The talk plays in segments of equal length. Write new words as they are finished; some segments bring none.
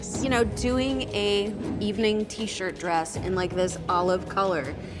You know, doing a evening t-shirt dress in like this olive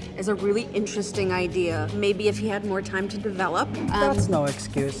color is a really interesting idea. Maybe if he had more time to develop. That's no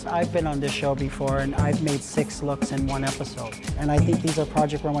excuse. I've been on this show before and I've made 6 looks in one episode. And I think these are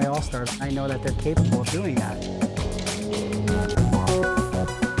Project Runway All-Stars. I know that they're capable of doing that.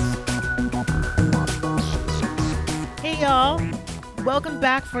 Hey y'all, welcome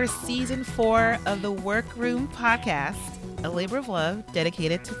back for season 4 of the Workroom Podcast, a labor of love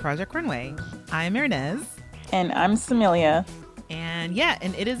dedicated to Project Runway. I'm Ernez. And I'm Samilia. And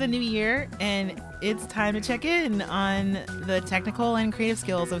it is a new year, and it's time to check in on the technical and creative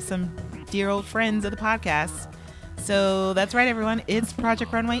skills of some dear old friends of the podcast. So that's right, everyone. It's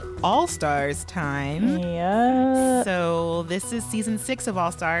Project Runway All-Stars time. Yeah. So this is season 6 of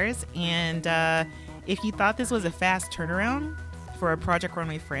All-Stars, and if you thought this was a fast turnaround for a Project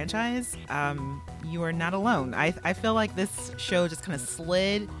Runway franchise, you are not alone. I feel like this show just kind of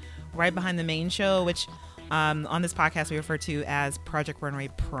slid right behind the main show, which on this podcast we refer to as Project Runway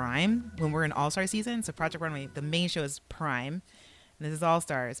Prime when we're in All-Star season. So Project Runway, the main show is Prime, and this is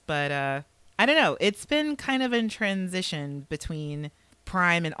All-Stars. But I don't know. It's been kind of in transition between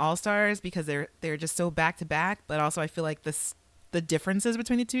Prime and All-Stars because they're just so back to back. But also I feel like the differences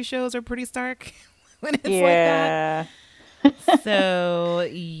between the two shows are pretty stark when it's like that. So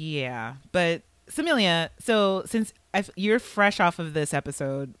yeah, but Samilia, so since you're fresh off of this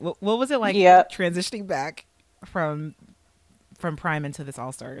episode, what was it like transitioning back from Prime into this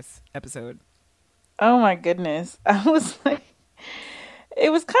All-Stars episode? Oh my goodness. I was like,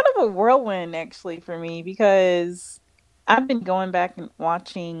 it was kind of a whirlwind actually for me because I've been going back and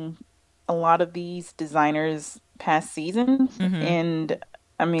watching a lot of these designers past seasons, and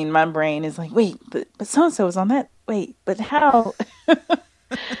I mean, my brain is like, wait, but so-and-so was on that. Wait, but how?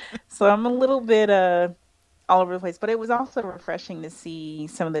 So I'm a little bit all over the place. But it was also refreshing to see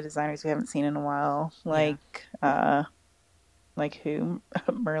some of the designers we haven't seen in a while. Like who?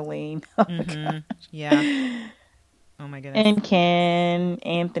 Merlene. Oh my gosh. Yeah. Oh my goodness. And Ken,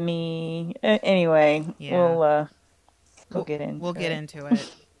 Anthony. Anyway, we'll get into it. We'll get into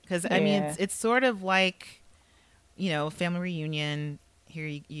it. Because, I mean, it's sort of like, family reunion. Here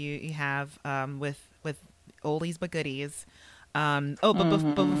you have with oldies but goodies.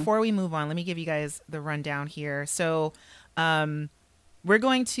 But before we move on, let me give you guys the rundown here. So we're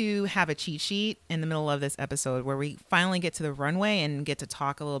going to have a cheat sheet in the middle of this episode where we finally get to the runway and get to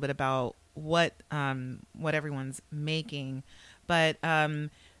talk a little bit about what everyone's making. But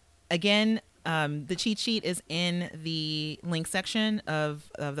again, the cheat sheet is in the link section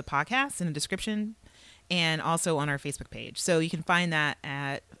of the podcast in the description, and also on our Facebook page. So you can find that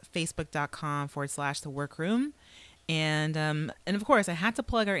at facebook.com/the workroom. And of course, I had to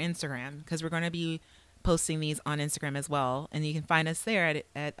plug our Instagram because we're going to be posting these on Instagram as well. And you can find us there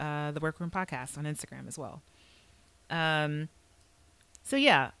at the Workroom Podcast on Instagram as well. So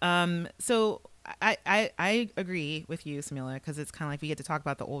I agree with you, Samila, because it's kind of like we get to talk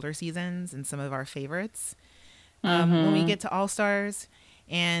about the older seasons and some of our favorites when we get to All-Stars.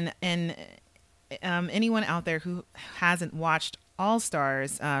 And anyone out there who hasn't watched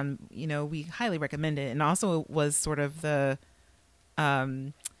All-Stars, we highly recommend it. And also it was sort of the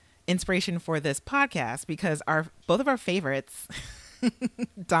inspiration for this podcast because both of our favorites,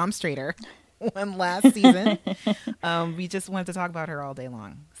 Dom Strader, won last season. We just wanted to talk about her all day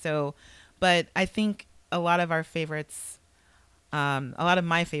long. So, but I think a lot of our favorites, a lot of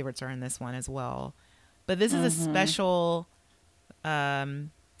my favorites are in this one as well. But this is a special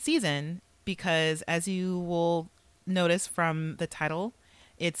season because, as you will notice from the title,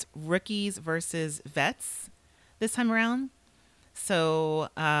 it's rookies versus vets this time around. So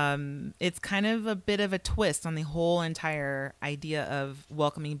it's kind of a bit of a twist on the whole entire idea of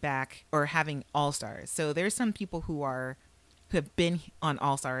welcoming back or having All-Stars. So there's some people who have been on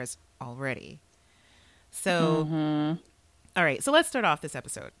All-Stars already. So all right, so let's start off this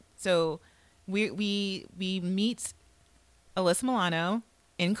episode. So we meet Alyssa Milano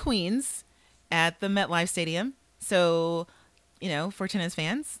in Queens at the MetLife Stadium. So, for tennis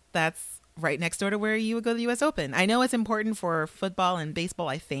fans, that's right next door to where you would go to the U.S. Open. I know it's important for football and baseball,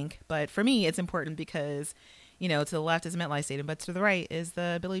 I think, but for me, it's important because, to the left is MetLife Stadium, but to the right is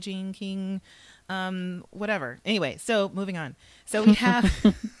the Billie Jean King, whatever. Anyway, so moving on. So we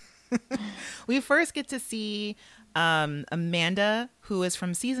have, we first get to see Amanda, who is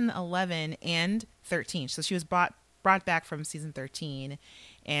from season 11 and 13. So she was brought back from season 13.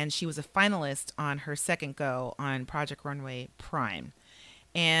 And she was a finalist on her second go on Project Runway Prime.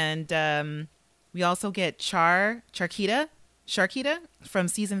 And we also get Sharkita from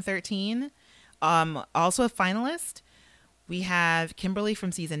season 13, also a finalist. We have Kimberly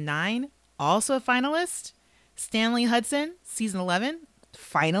from season 9, also a finalist. Stanley Hudson, season 11,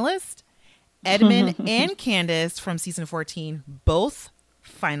 finalist. Edmund and Candace from season 14, both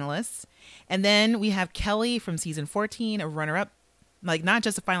finalists. And then we have Kelly from season 14, a runner-up. Like, not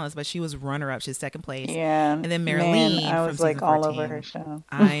just a finalist, but she was runner-up. She's second place. Yeah. And then Marilyn I from was season 14. all over her show.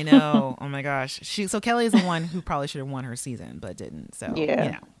 I know. Oh my gosh. So Kelly is the one who probably should have won her season, but didn't. So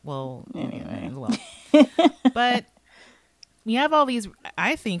yeah. Well, Anyway. as well. But we have all these,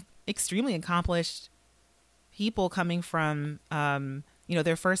 I think, extremely accomplished people coming from,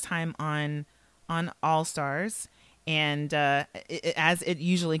 their first time on All Stars, and as it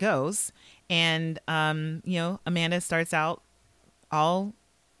usually goes. And Amanda starts out all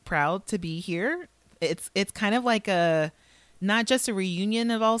proud to be here. It's kind of like not just a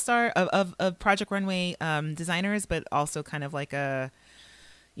reunion of of Project Runway designers, but also kind of like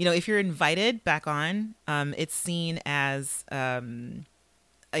if you're invited back on, it's seen as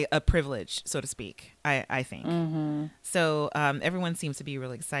a privilege, so to speak, I think. Mm-hmm. So everyone seems to be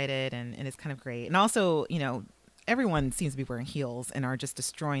really excited, and it's kind of great. And also, everyone seems to be wearing heels and are just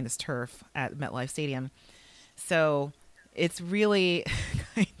destroying this turf at MetLife Stadium. So it's really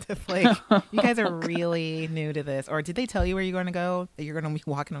kind of like, you guys are really new to this. Or did they tell you where you're going to go? That you're going to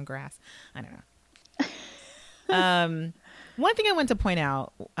be walking on grass? I don't know. One thing I want to point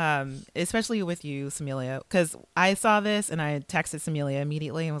out, especially with you, Samelia, because I saw this and I texted Samelia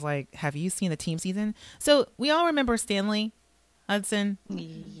immediately and was like, have you seen the team season? So we all remember Stanley Hudson.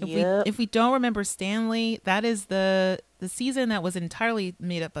 Yep. If we don't remember Stanley, that is the season that was entirely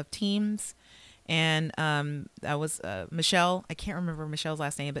made up of teams. And that was Michelle. I can't remember Michelle's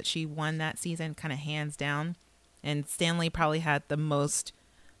last name, but she won that season kind of hands down. And Stanley probably had the most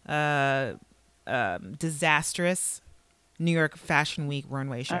disastrous New York Fashion Week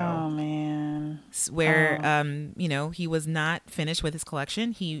runway show. Oh man. Where he was not finished with his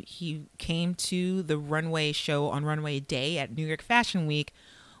collection. He came to the runway show on runway day at New York Fashion Week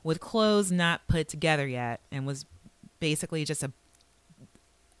with clothes not put together yet, and was basically just a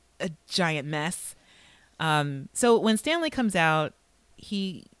giant mess. So when Stanley comes out,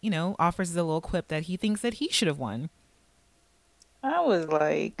 he offers a little quip that he thinks that he should have won. I was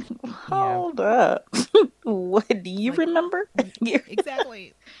like, hold up. What do you remember?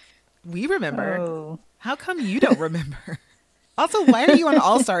 Exactly. We remember. Oh. How come you don't remember? Also, why are you on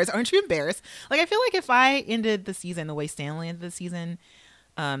All Stars? Aren't you embarrassed? Like, I feel like if I ended the season the way Stanley ended the season,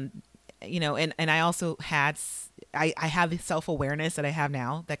 and I also I have the self-awareness that I have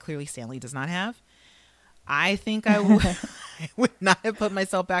now that clearly Stanley does not have. I think I would not have put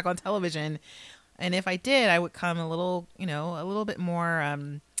myself back on television. And if I did, I would come a little bit more,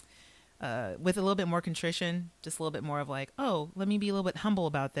 with a little bit more contrition, just a little bit more of like, oh, let me be a little bit humble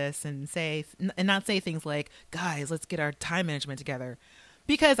about this and not say things like, guys, let's get our time management together,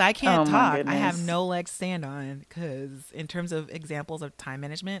 because I can't talk. I have no legs to stand on, because in terms of examples of time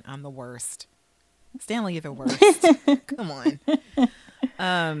management, I'm the worst. Stanley, you're the worst. Come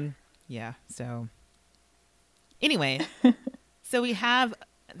on. Yeah. So anyway, so we have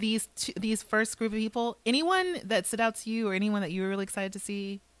these first group of people. Anyone that stood out to you, or anyone that you were really excited to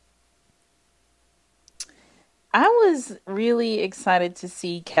see? I was really excited to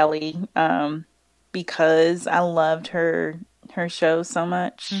see Kelly, because I loved her show so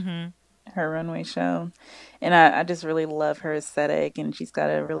much, her runway show, and I just really love her aesthetic, and she's got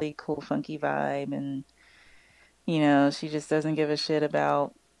a really cool, funky vibe, and she just doesn't give a shit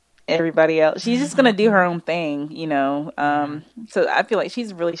about everybody else. She's just gonna do her own thing, so I feel like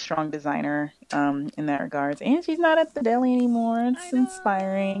she's a really strong designer in that regards, and she's not at the deli anymore. It's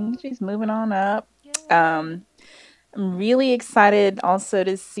inspiring. She's moving on up. I'm really excited also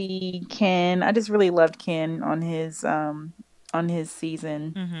to see Ken. I just really loved Ken on his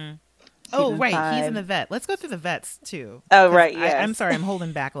season. Oh, right. 5. He's in the vet. Let's go through the vets too. Oh, right. Yes. I'm sorry. I'm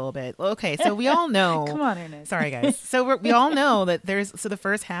holding back a little bit. Okay. So we all know. Come on, Ernest. Sorry, guys. So we all know that the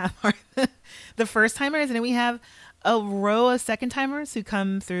first half are the first timers, and then we have a row of second timers who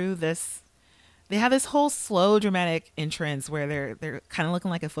come through this. They have this whole slow, dramatic entrance where they're kind of looking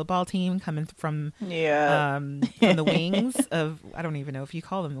like a football team coming from from the wings of, I don't even know if you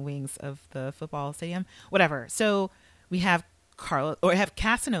call them the wings of the football stadium, whatever. So we have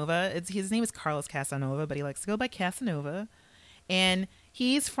Casanova. His name is Carlos Casanova, but he likes to go by Casanova, and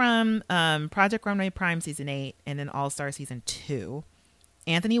he's from Project Runway Prime season 8 and then All Star season 2.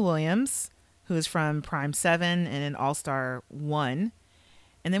 Anthony Williams, who is from Prime 7 and then All Star 1.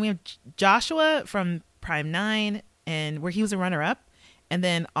 And then we have Joshua from Prime 9, and where he was a runner-up, and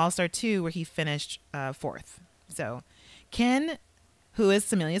then All-Star 2, where he finished 4th. So Ken, who is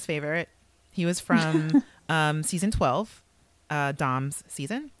Samelia's favorite, he was from season 12, Dom's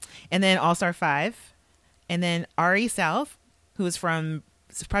season, and then All Star 5, and then Ari South, who is from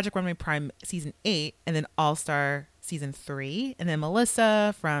Project Runway Prime season 8, and then All Star season 3, and then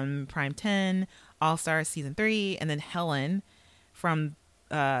Melissa from Prime 10, All Star season 3, and then Helen from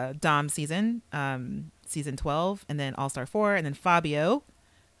Dom season 12, and then All Star 4, and then Fabio,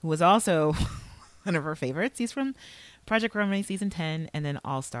 who was also one of her favorites. He's from Project Runway season 10, and then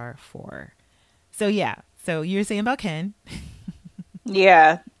All Star 4. So yeah, so you're saying about Ken.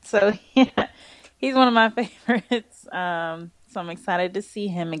 Yeah. So yeah, he's one of my favorites. So I'm excited to see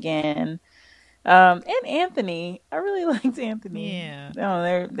him again. And Anthony, I really liked Anthony. Yeah.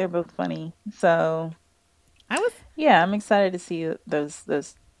 Oh, they're both funny. So I was yeah, I'm excited to see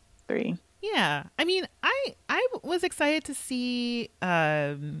those three. Yeah, I mean, I was excited to see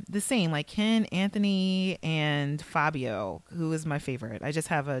the same, like Ken, Anthony, and Fabio, who is my favorite. I just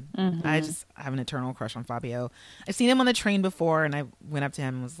have an eternal crush on Fabio. I've seen him on the train before, and I went up to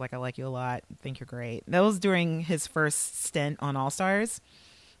him and was like, "I like you a lot. I think you're great." That was during his first stint on All Stars,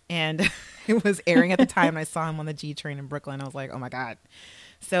 and it was airing at the time. And I saw him on the G train in Brooklyn. I was like, "Oh my god."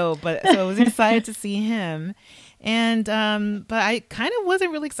 So I was excited to see him, and but I kind of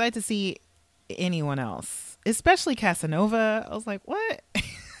wasn't really excited to see anyone else, especially Casanova. I was like, what?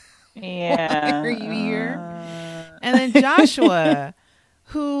 Yeah. Why are you here? And then Joshua,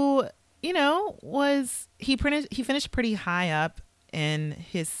 who, he finished pretty high up in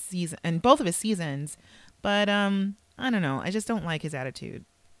his season, in both of his seasons, but I don't know. I just don't like his attitude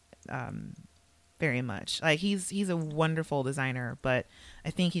very much. Like he's a wonderful designer, but I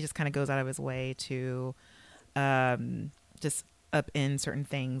think he just kind of goes out of his way to just up in certain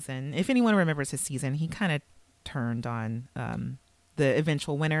things. And if anyone remembers his season, he kind of turned on the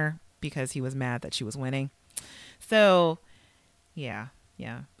eventual winner because he was mad that she was winning. So yeah.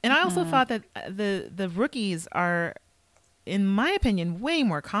 And I also thought that the rookies are, in my opinion, way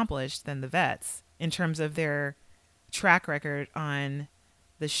more accomplished than the vets in terms of their track record on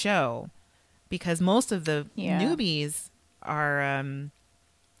the show, because most of the newbies are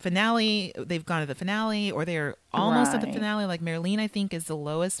finale, they've gone to the finale, or they're almost at the finale. Like Marilyn, I think, is the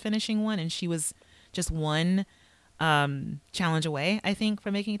lowest finishing one, and she was just one challenge away, I think,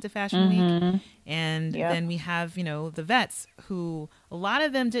 from making it to Fashion Week. And then we have, the vets, who a lot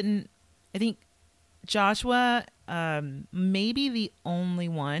of them didn't. I think Joshua, maybe the only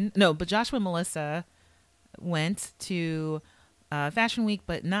one. No, but Joshua and Melissa went to Fashion Week,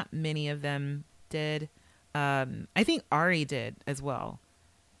 but not many of them did. I think Ari did as well.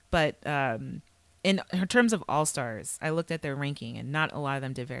 But in terms of All-Stars, I looked at their ranking, and not a lot of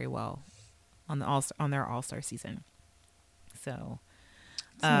them did very well on their All-Star season. So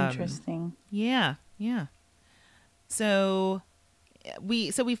it's interesting. Yeah. So we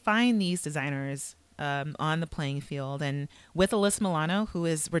find these designers on the playing field, and with Alyssa Milano, who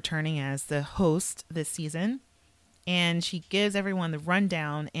is returning as the host this season, and she gives everyone the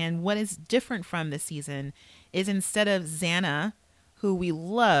rundown. And what is different from this season is, instead of Xana, who we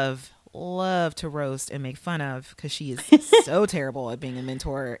love to roast and make fun of because she is so terrible at being a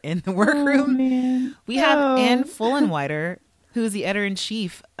mentor in the workroom, we have Anne Fullenwider, who is the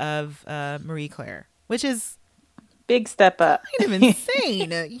editor-in-chief of Marie Claire, which is big step up. Kind of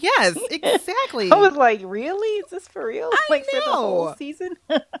insane. Yes, exactly. I was like, really? Is this for real? I know. For the whole season?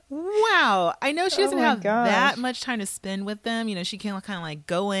 Wow. I know she doesn't have gosh. that much time to spend with them. She can kind of like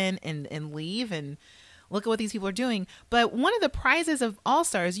go in and leave and look at what these people are doing. But one of the prizes of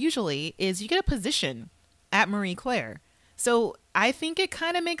All-Stars usually is you get a position at Marie Claire. So I think it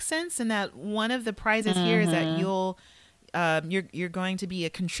kind of makes sense in that one of the prizes here is that you're going to be a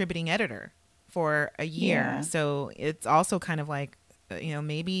contributing editor for a year. Yeah. So it's also kind of like,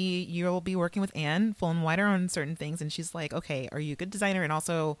 maybe you'll be working with Anne Fullenwider on certain things, and she's like, okay, are you a good designer? And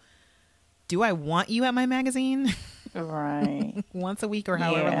also, do I want you at my magazine? Right. Once a week or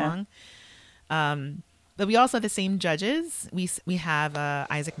however long. But we also have the same judges. We have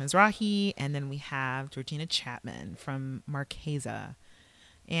Isaac Mizrahi, and then we have Georgina Chapman from Marquesa.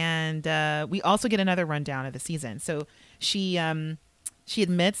 And we also get another rundown of the season. So she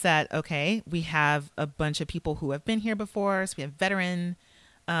admits that, okay, we have a bunch of people who have been here before. So we have veteran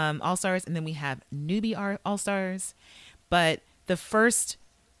All-Stars, and then we have newbie All-Stars. But the first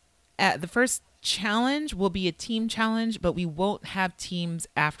challenge will be a team challenge, but we won't have teams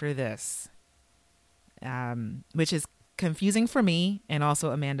after this. Which is confusing for me and also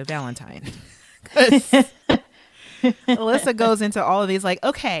Amanda Valentine. Alyssa goes into all of these like,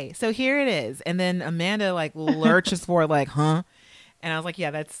 okay, so here it is. And then Amanda like lurches forward like, huh? And I was like, yeah,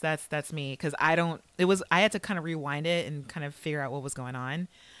 that's me. Cause I had to kind of rewind it and kind of figure out what was going on.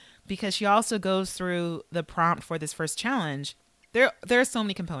 because she also goes through the prompt for this first challenge. There are so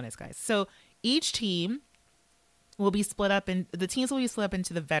many components, guys. So each team will be split up, and the teams will be split up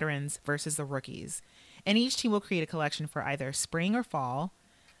into the veterans versus the rookies. And each team will create a collection for either spring or fall.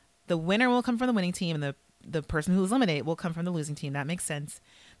 The winner will come from the winning team, and the person who's eliminated will come from the losing team. That makes sense.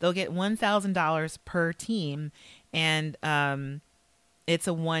 They'll get $1,000 per team, and it's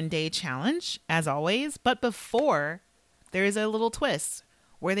a 1-day challenge, as always. But before, there is a little twist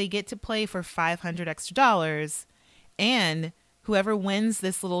where they get to play for $500 extra dollars, and whoever wins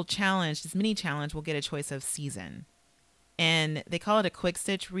this little challenge, this mini challenge, will get a choice of season. And they call it a quick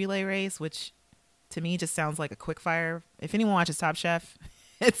stitch relay race, which to me just sounds like a quick fire. If anyone watches Top Chef,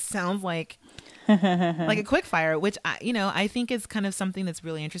 it sounds like a quick fire, which I think is kind of something that's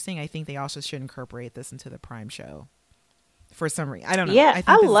really interesting. I think they also should incorporate this into the Prime show for some reason. I don't know. Yeah,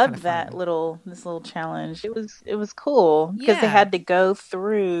 I loved that this little challenge. It was cool because they had to go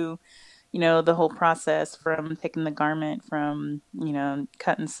through, the whole process from picking the garment, from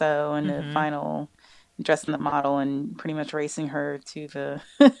cut and sew, and the final dressing the model, and pretty much racing her to the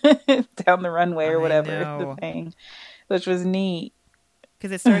down the runway or whatever the thing, which was neat.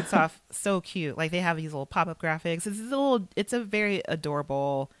 Because it starts off so cute. Like, they have these little pop-up graphics. It's a very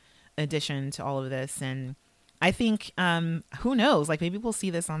adorable addition to all of this. And I think, who knows, like, maybe we'll see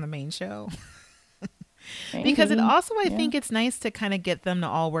this on the main show. Because it also, I think it's nice to kind of get them to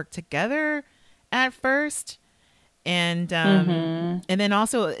all work together at first. And then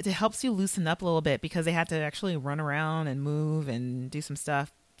also it helps you loosen up a little bit, because they had to actually run around and move and do some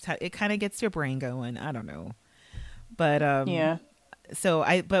stuff. It kind of gets your brain going. I don't know. But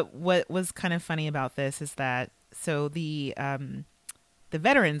but what was kind of funny about this is that the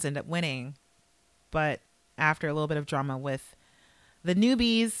veterans end up winning, but after a little bit of drama with the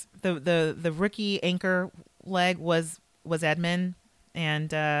newbies, the rookie anchor leg was Edmund,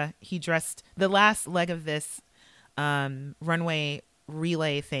 and he dressed the last leg of this runway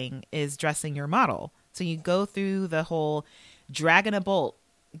relay thing is dressing your model. So you go through the whole dragging a bolt,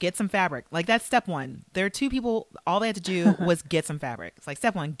 get some fabric. Like, that's step one. There are two people, all they had to do was get some fabric. It's like,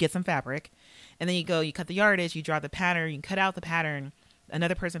 step one, get some fabric. And then you cut the yardage, you draw the pattern, you cut out the pattern.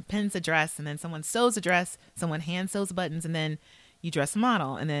 Another person pins the dress, and then someone sews the dress, someone hand sews the buttons, and then you dress the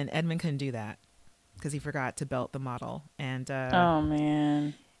model. And then Edmund couldn't do that because he forgot to belt the model. And oh,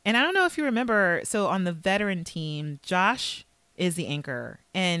 man. And I don't know if you remember, so on the veteran team, Josh is the anchor,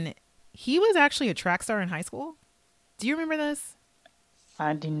 and he was actually a track star in high school. Do you remember this?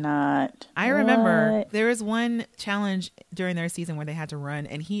 I do not. I remember there was one challenge during their season where they had to run,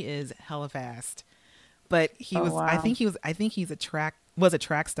 and he is hella fast. But he was, wow. I think he's a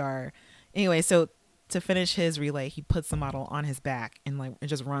track star. Anyway, so to finish his relay, he puts the model on his back and it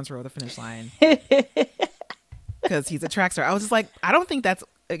just runs her over the finish line. Because he's a track star. I was just like, I don't think that's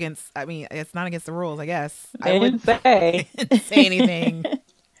it's not against the rules, I guess. I didn't say anything.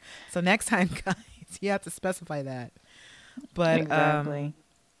 So next time, guys, you have to specify that. But exactly.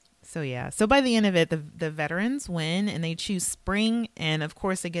 So by the end of it, the veterans win, and they choose spring, and of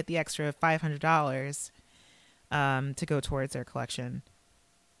course they get the extra $500 to go towards their collection.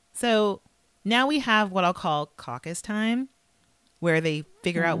 So now we have what I'll call caucus time, where they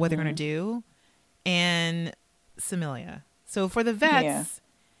figure out what they're going to do. And Samilia. So for the vets,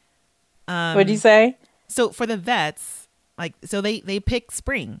 what'd you say? So for the vets, they pick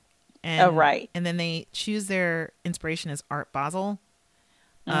spring. And, right. And then they choose their inspiration as Art Basel.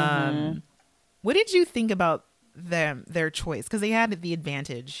 What did you think about their choice? Because they had the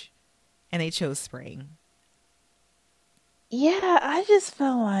advantage, and they chose spring. Yeah, I just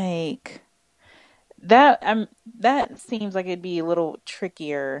felt like that seems like it'd be a little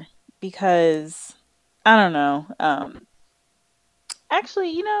trickier, because I don't know.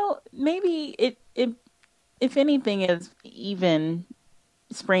 Actually, maybe it if anything is even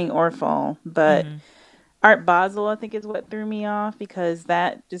spring or fall, but Art Basel, I think, is what threw me off, because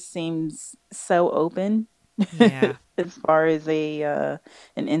that just seems so open. Yeah. As far as an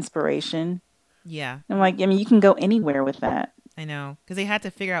inspiration. Yeah. I'm like, you can go anywhere with that. I know, because they had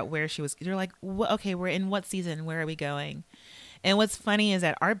to figure out where she was. They're like, okay, we're in what season? Where are we going? And what's funny is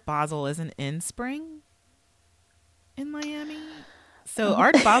that Art Basel isn't in spring in Miami. So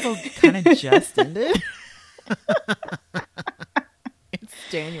Art Basel kind of just ended. It's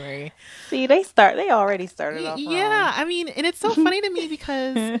January. See, they already started off wrong. Yeah, and it's so funny to me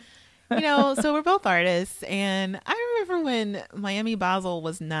because, so we're both artists, and I remember when Miami Basel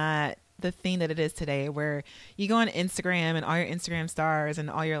was not the thing that it is today, where you go on Instagram and all your Instagram stars and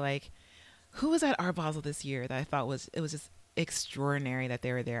all your who was at Art Basel this year that I thought was just extraordinary that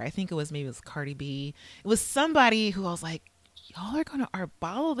they were there. I think maybe it was Cardi B. It was somebody who I was like, y'all are going to Art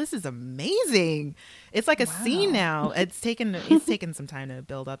Basel? This is amazing. It's like a scene Wow. now. It's taken some time to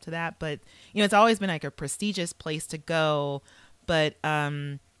build up to that, but it's always been like a prestigious place to go, but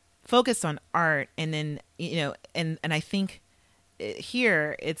focused on art. And then, and I think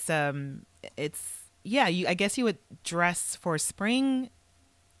here it's yeah, I guess you would dress for spring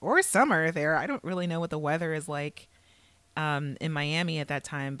or summer there. I don't really know what the weather is like in Miami at that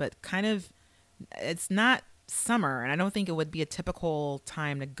time, but kind of it's not summer, and I don't think it would be a typical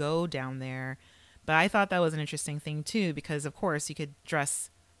time to go down there. But I thought that was an interesting thing too, because of course you could dress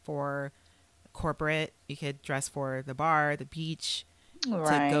for corporate, you could dress for the bar, the beach,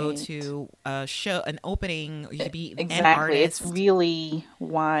 to go Right. to a show, an opening. You could be an Exactly. It's artist. really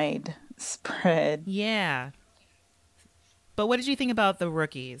widespread. Yeah. But what did you think about the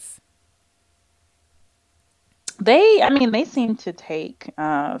rookies? I mean, they seem to take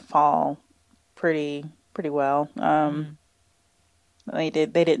fall pretty well. Mm. They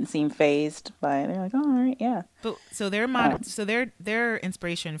didn't seem phased by it. They're like, oh, all right, yeah. But so Uh, their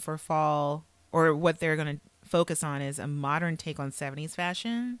inspiration for fall, or what they're going to focus on, is a modern take on 70s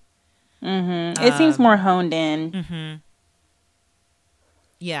fashion. It seems more Um, honed in. hmm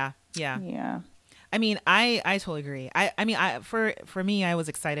Yeah, yeah. Yeah. I mean, I totally agree. I mean, for me, I was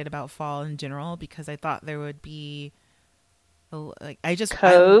excited about fall in general because I thought there would be like I just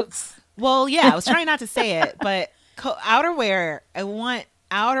I Coats. well, yeah, I was trying not to say it, but outerwear. I want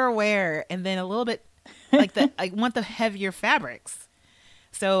outerwear, and then a little bit like I want the heavier fabrics.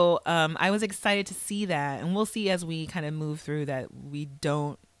 So I was excited to see that, and we'll see as we kind of move through that we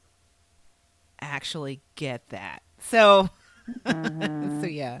don't actually get that. So so hmm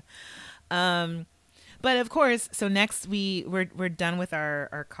yeah. Um, but of course, so next we're done with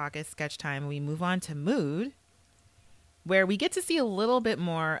our caucus sketch time. We move on to mood, where we get to see a little bit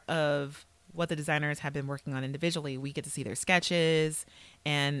more of what the designers have been working on individually. We get to see their sketches,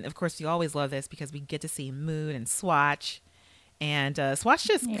 and of course, we always love this because we get to see mood and Swatch. And Swatch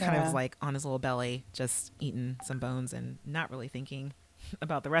just kind of Yeah. like on his little belly, just eating some bones and not really thinking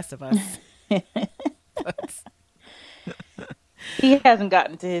about the rest of us. But He hasn't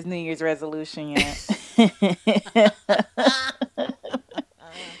gotten to his New Year's resolution yet.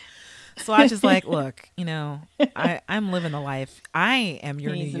 Swatch is like, look, I'm living the life. I am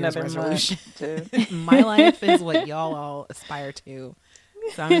your New He's Year's another month resolution. to. My life is what y'all all aspire to.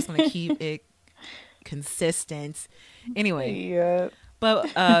 So I'm just going to keep it consistent. Anyway, Yeah. but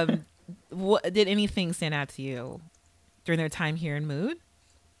what did anything stand out to you during their time here in Mood?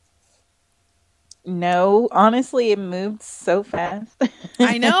 No, honestly, it moved so fast.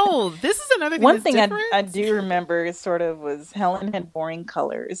 I know this is another thing One that's thing I different. do remember is sort of was Helen had boring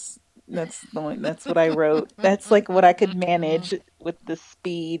colors. That's what I wrote. That's like what I could manage with the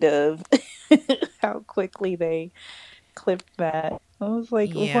speed of how quickly they clipped that. I was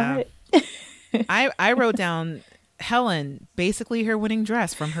like, Yeah, what? I wrote down Helen, basically her winning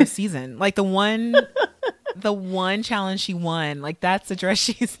dress from her season, like the one challenge she won. Like that's the dress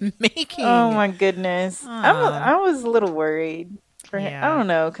she's Oh making. my goodness. Ah, I was a little worried for him. I yeah, don't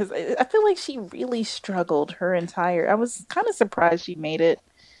know, because I feel like she really struggled her entire. I was kind of surprised she made it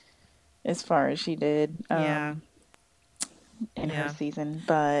as far as she did yeah, in her yeah. season.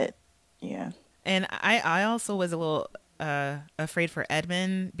 But yeah. And I also was a little afraid for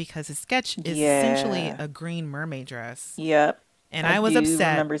Edmund because his sketch is essentially Yeah. a green mermaid dress, Yep. and I I was do upset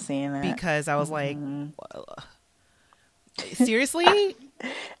remember seeing that. because I was like, hmm seriously?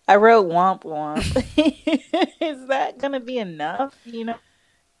 I wrote womp womp. Is that gonna be enough?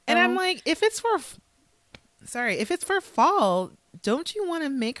 And I'm like, if it's for fall, don't you want to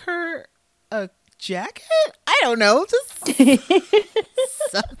make her a jacket? I don't know, just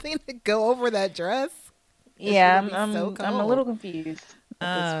something to go over that dress. It's Yeah, gonna be so I'm a little cold. confused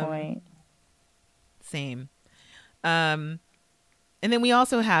at this Um, point. Same. Um, and then we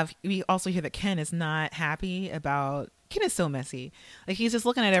also hear that Ken is not happy about. Ken is so messy. Like he's just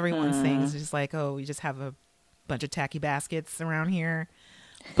looking at everyone's things, Mm. just like, oh, we just have a bunch of tacky baskets around here.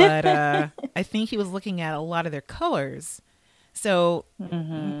 But I think he was looking at a lot of their colors. So,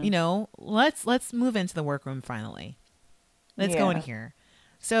 hmm let's move into the workroom finally. Let's go in Yeah. here.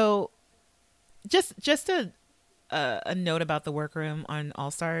 So, just a note about the workroom on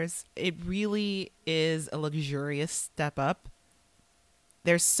All Stars. It really is a luxurious step up.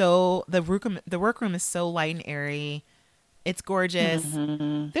 The workroom is so light and airy. It's gorgeous.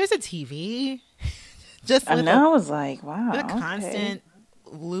 hmm There's a TV, just I with a know. I was like, with a wow, okay. constant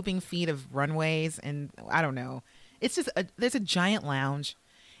looping feed of runways, and I don't know. It's just there's a giant lounge,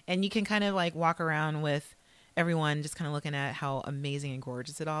 and you can kind of like walk around with everyone, just kind of looking at how amazing and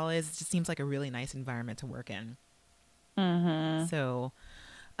gorgeous it all is. It just seems like a really nice environment to work in. Mm-hmm. So,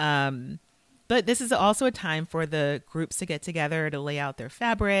 um, but this is also a time for the groups to get together to lay out their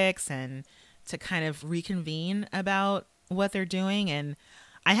fabrics and to kind of reconvene about what they're doing. And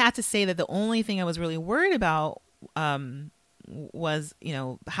I have to say that the only thing I was really worried about was,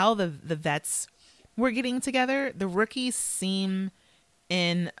 how the vets were getting together. The rookies seem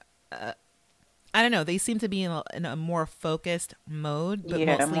in, I don't know, they seem to be in a more focused mode, but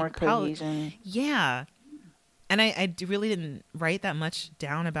Yeah, mostly more probably, cohesion. yeah. And really didn't write that much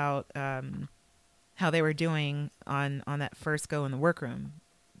down about how they were doing on that first go in the workroom.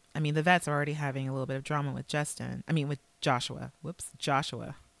 I mean, the vets are already having a little bit of drama with with Joshua. Whoops,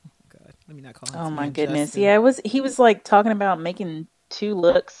 Joshua. Oh, God, let me not call his Oh my man goodness. Justin. Yeah, he was like talking about making two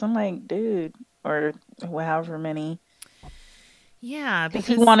looks. I'm like, dude, or however many. Yeah,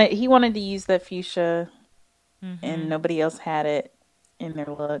 Because because he wanted to use that fuchsia and hmm nobody else had it in their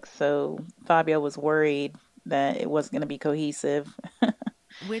look. So Fabio was worried that it wasn't going to be cohesive.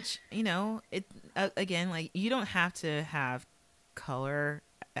 which it again, like, you don't have to have color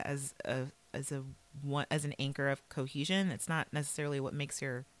as as an anchor of cohesion. It's not necessarily what makes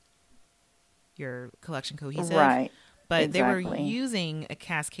your collection cohesive, Right. but they were Exactly. using a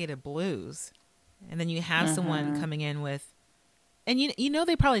cascade of blues, and then you have someone Mm-hmm. coming in with, and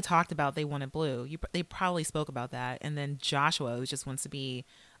they probably talked about they wanted blue. They probably spoke about that, and then Joshua, who just wants to be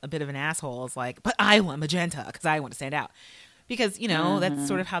a bit of an asshole, is like, but I want magenta because I want to stand out, because that's Mm-hmm.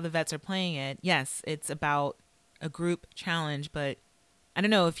 sort of how the vets are playing it. Yes, it's about a group challenge, but I don't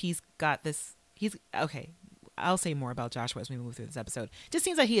know if he's got this. He's okay. I'll say more about Joshua as we move through this episode. Just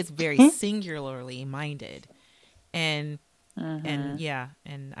seems like he is very singularly minded, and Mm-hmm. yeah,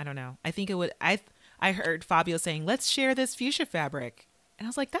 and I don't know. I think it would. I heard Fabio saying, "Let's share this fuchsia fabric," and I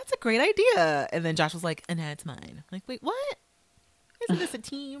was like, "That's a great idea." And then Josh was like, "And that's mine." I'm like, wait, what? Isn't this a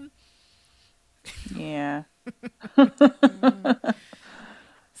team? Yeah.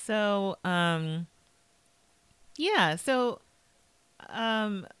 So, yeah. So,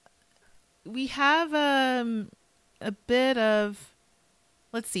 um, we have a bit of,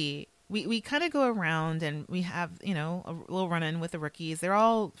 let's see. We kind of go around and we have a little run in with the rookies. They're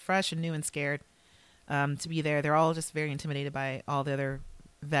all fresh and new and scared to be there. They're all just very intimidated by all the other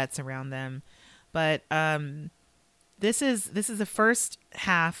vets around them. But this is the first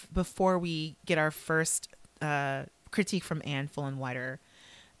half before we get our first critique from Anne Full and Wider.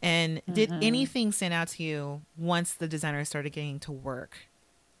 And did Mm-hmm. anything stand out to you once the designers started getting to work?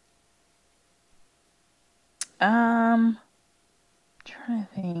 Um, trying to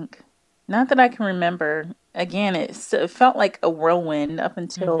think. Not that I can remember. Again, it felt like a whirlwind up Mm-hmm.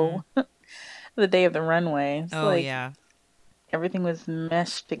 until the day of the runway. It's Oh like yeah, everything was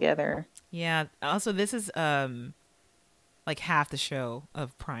meshed together. yeah. Also, this is like half the show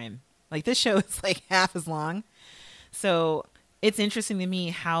of Prime. Like, this show is like half as long. So it's interesting to me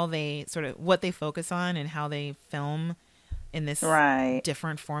how they sort of what they focus on and how they film in this Right.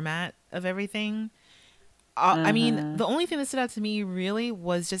 different format of everything. I mean, Mm-hmm. the only thing that stood out to me really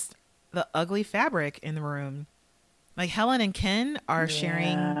was just the ugly fabric in the room. Like, Helen and Ken are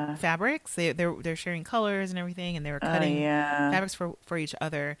sharing Yeah. fabrics. They're sharing colors and everything, and they were Oh, cutting yeah. fabrics for each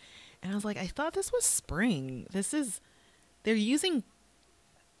other. And I was like, I thought this was spring. They're using,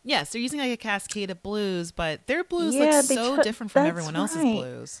 yes, they're using like a cascade of blues, but their blues look Yeah, so different from that's everyone else's right.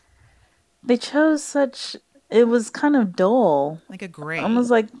 blues. They chose it was kind of dull. Like a gray.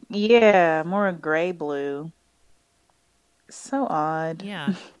 Almost like, yeah, more a gray blue. So odd.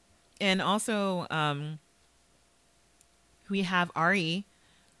 Yeah. And also, we have Ari,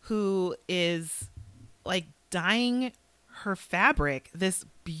 who is like dyeing her fabric this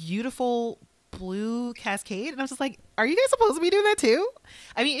beautiful blue cascade. And I was just like, are you guys supposed to be doing that too?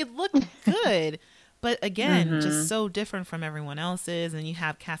 I mean, it looked good, but again, just Mm-hmm. so different from everyone else's. And you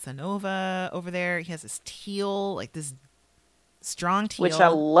have Casanova over there. He has this teal, like this strong Which I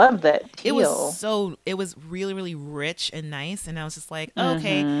teal. love that teal. It was really, really rich and nice. And I was just like, oh,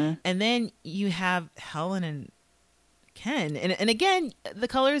 okay. Mm-hmm. And then you have Helen and Ken. And again, the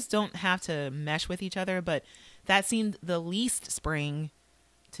colors don't have to mesh with each other, but that seemed the least spring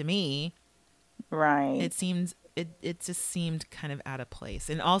to me. Right. It just seemed kind of out of place.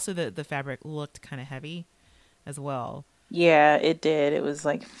 And also the fabric looked kind of heavy as well. Yeah, it did. It was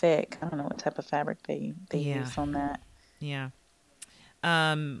like thick. I don't know what type of fabric they Yeah. used on that. Yeah.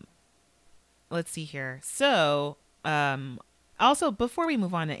 Um let's see here. So, also before we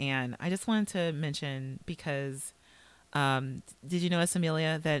move on to Anne, I just wanted to mention, because did you notice,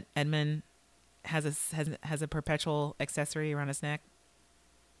 Amelia, that Edmund has a perpetual accessory around his neck?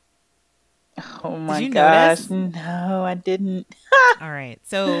 Oh Did my you gosh. notice? No, I didn't. All right.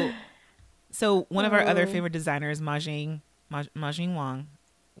 So So one of our other favorite designers, Majing Wong,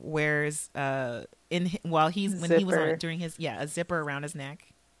 wears while he's when he was on during his a zipper around his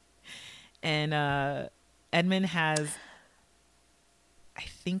neck, and Edmund has, I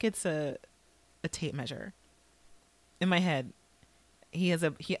think it's a tape measure. In my head, he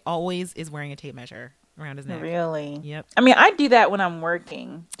always is wearing a tape measure around his neck. Really? Yep. I mean, I do that when I'm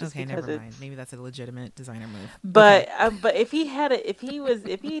working. Okay, never mind. Maybe that's a legitimate designer move. But but if he'd had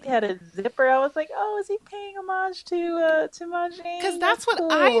a zipper, I was like, oh, is he paying homage to Majin? Because that's what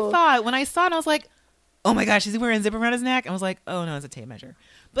I thought when I saw it. I was like, oh my gosh, is he wearing a zipper around his neck? I was like, oh no, it's a tape measure.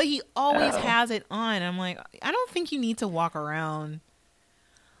 But he always has it on. I'm like, I don't think you need to walk around.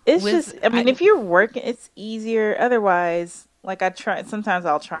 It's I mean, if you're working, it's easier. Otherwise, like sometimes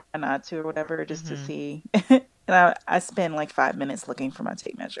I'll try not to or whatever, just to see. And I spend like 5 minutes looking for my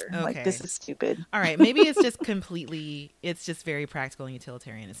tape measure. Okay. Like, this is stupid. All right. Maybe it's just it's just very practical and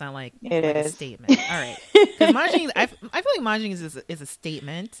utilitarian. It's not like a statement. All right. Because I feel like Mahjong is a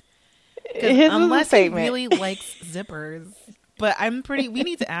statement. Unless he really likes zippers. But we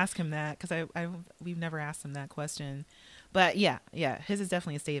need to ask him that, because we've never asked him that question. But yeah, his is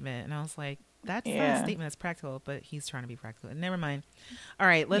definitely a statement. And I was like, that's not a statement that's practical, but he's trying to be practical. Never mind. All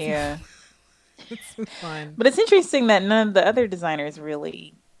right, let's move on. But it's interesting that none of the other designers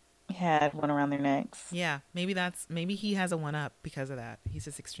really had one around their necks. Yeah, maybe he has a one up because of that. He's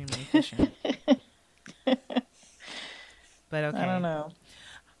just extremely efficient. But okay. I don't know.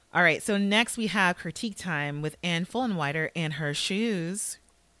 All right, so next we have critique time with Anne Fullenwider and her shoes.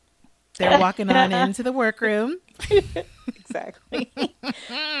 They're walking on into the workroom. Exactly.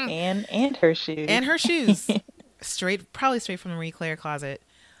 and her shoes. And her shoes. Probably straight from the Marie Claire closet.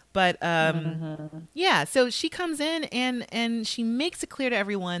 But yeah, so she comes in and she makes it clear to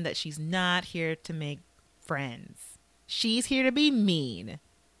everyone that she's not here to make friends. She's here to be mean.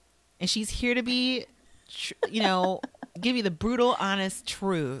 And she's here to be, give you the brutal, honest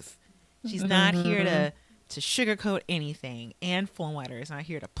truth. She's not here to sugarcoat anything. Anne Fullenwider is not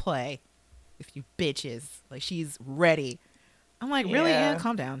here to play with you bitches. Like, she's ready. I'm like, really, Anne?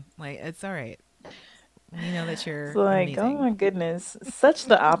 Calm down. Like, it's all right. We know that you're like, amazing. Oh my goodness. Such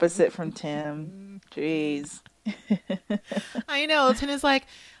the opposite from Tim. Jeez. I know. Tim is like,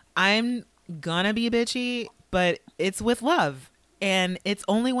 I'm gonna be bitchy, but it's with love. And it's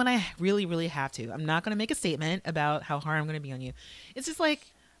only when I really, really have to. I'm not going to make a statement about how hard I'm going to be on you. It's just like,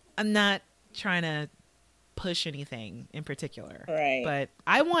 I'm not trying to push anything in particular. Right. But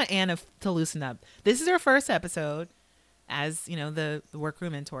I want Anna to loosen up. This is her first episode as, the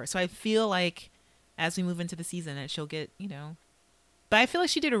workroom mentor. So I feel like as we move into the season that she'll get, but I feel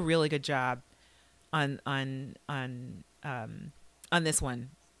like she did a really good job on this one,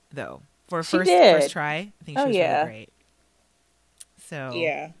 though. For a first try, I think she was really great. So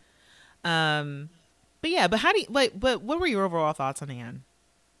yeah, but how do you but what were your overall thoughts on Anne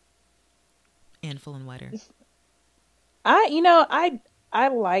Fullenwider? I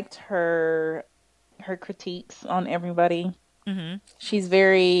liked her critiques on everybody. Mm-hmm. She's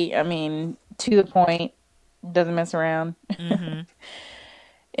very, to the point, doesn't mess around. Mm-hmm.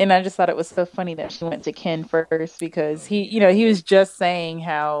 And I just thought it was so funny that she went to Ken first, because he was just saying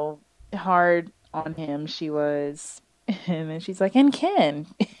how hard on him she was. And then she's like, and Ken.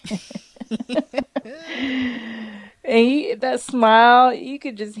 And that smile, you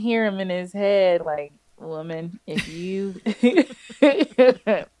could just hear him in his head, like, woman, if you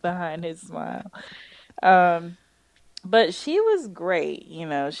behind his smile. But she was great.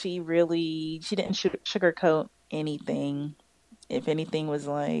 She didn't sugarcoat anything. If anything was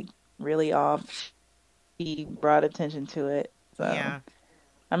like really off, she brought attention to it. So yeah.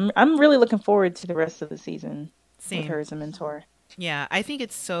 I'm really looking forward to the rest of the season. Same. With her as a mentor. Yeah, I think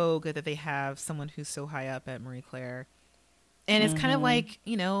it's so good that they have someone who's so high up at Marie Claire. And it's kind of like,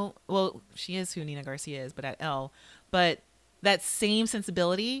 well, she is who Nina Garcia is, but at Elle. But that same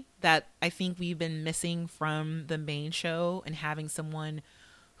sensibility that I think we've been missing from the main show, and having someone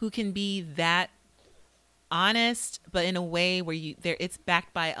who can be that honest, but in a way where it's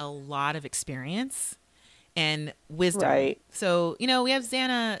backed by a lot of experience and wisdom. Right. So, we have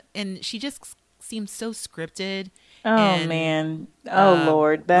Xana, and she just seems so scripted. Oh, man. Oh,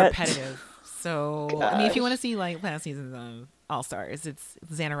 Lord. That's repetitive. So, gosh. If you want to see like last season's All Stars, it's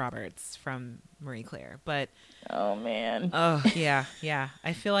Xana Roberts from Marie Claire. But oh, man. Oh, yeah.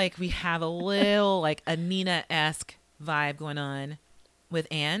 I feel like we have a little like a Nina-esque vibe going on with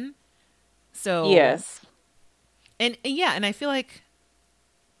Anne. So yes. And I feel like,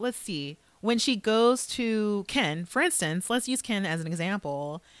 let's see, when she goes to Ken, for instance, let's use Ken as an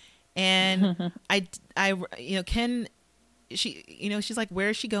example. And Ken she's like, where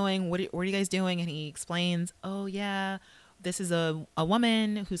is she going? What are you guys doing? And he explains, oh yeah, this is a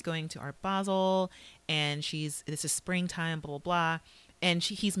woman who's going to Art Basel, and this is springtime, blah, blah, blah. And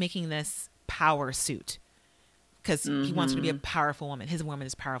he's making this power suit because he wants her to be a powerful woman. His woman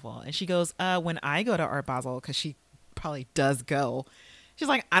is powerful. And she goes, when I go to Art Basel, because she probably does go, she's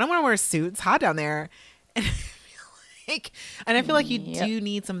like, I don't want to wear a suit. It's hot down there. And I feel like you do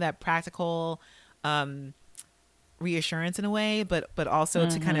need some of that practical reassurance in a way, but also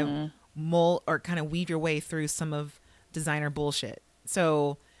to kind of mold or kind of weave your way through some of designer bullshit.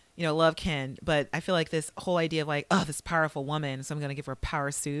 So, love Ken, but I feel like this whole idea of like, oh, this powerful woman, so I'm going to give her a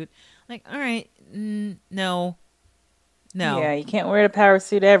power suit. Like, all right, no. Yeah, you can't wear the power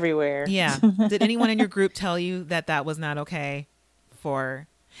suit everywhere. Yeah. Did anyone in your group tell you that was not okay for,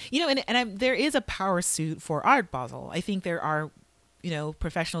 there is a power suit for Art Basel. I think there are,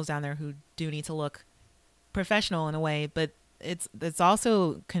 professionals down there who do need to look professional in a way, but it's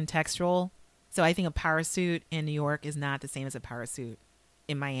also contextual. So I think a power suit in New York is not the same as a power suit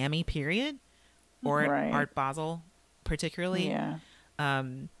in Miami, period, or Right. Art Basel, particularly. Yeah.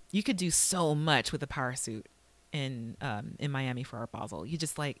 You could do so much with a power suit in Miami for Art Basel. You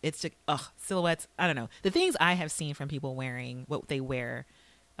just like, it's just silhouettes. I don't know, the things I have seen from people wearing what they wear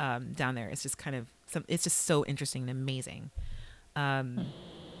down there. It's just kind of it's just so interesting and amazing. But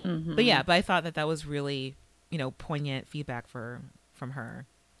I thought that was really poignant feedback from her.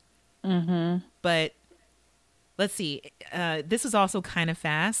 But let's see, this was also kind of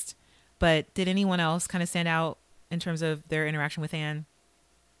fast, but did anyone else kind of stand out in terms of their interaction with Anne?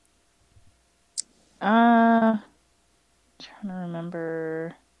 Trying to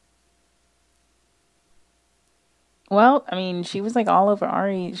remember. Well, I mean, she was like all over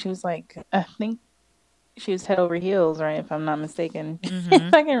Ari. She was like, I think she was head over heels, right? If I'm not mistaken.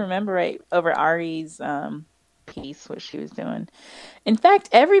 If I can remember right, over Ari's piece, what she was doing. In fact,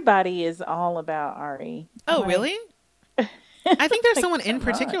 everybody is all about Ari. Oh, Like, really? I think there's like, someone in come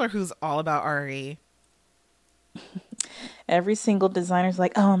on. particular who's all about Ari. Every single designer's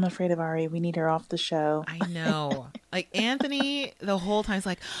like, oh, I'm afraid of Ari. We need her off the show. I know. Like Anthony, the whole time is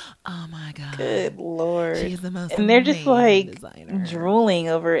like, oh my God. Good Lord. She's the most And they're just amazing like designer. drooling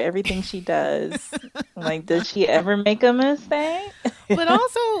over everything she does. Like, does she ever make a mistake? But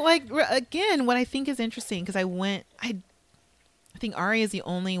also, like, again, what I think is interesting, because I think Ari is the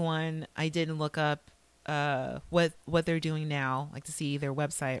only one I didn't look up what they're doing now, like to see their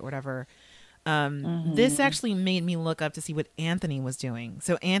website or whatever. This actually made me look up to see what Anthony was doing.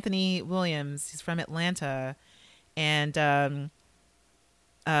 So Anthony Williams, he's from Atlanta, and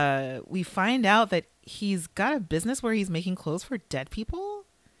we find out that he's got a business where he's making clothes for dead people.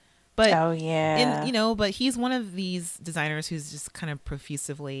 But Oh, yeah. but he's one of these designers who's just kind of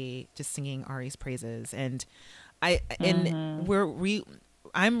profusively just singing Ari's praises. And I'm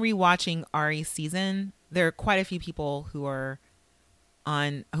rewatching Ari's season. There are quite a few people who are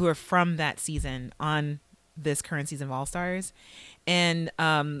from that season on this current season of All Stars, and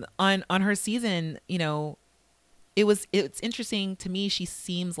on her season, it's interesting to me. She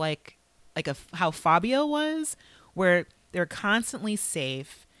seems like how Fabio was, where they're constantly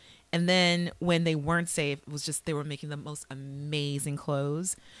safe, and then when they weren't safe, it was just they were making the most amazing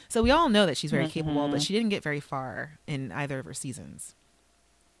clothes. So we all know that she's very capable, but she didn't get very far in either of her seasons.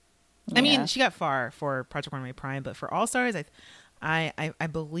 I mean, Yeah. she got far for Project Runway Prime, but for All Stars, I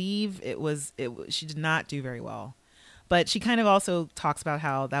believe she did not do very well. But she kind of also talks about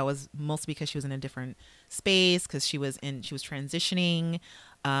how that was mostly because she was in a different space, because she was transitioning,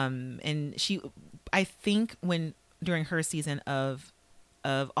 and I think during her season of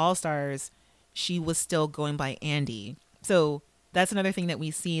All Stars, she was still going by Andy. So that's another thing that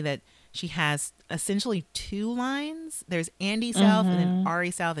we see, that she has essentially two lines. There's Andy South and then Ari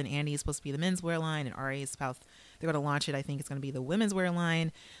South, and Andy is supposed to be the menswear line, and Ari is South. They're going to launch it. I think it's going to be the women's wear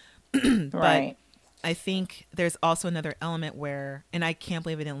line. But Right. I think there's also another element where, and I can't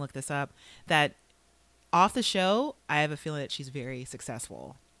believe I didn't look this up, that off the show, I have a feeling that she's very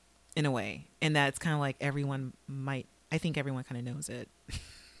successful in a way. And that's kind of like I think everyone kind of knows it.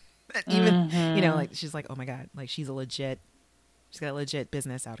 Even, like she's like, oh my God, like she's got a legit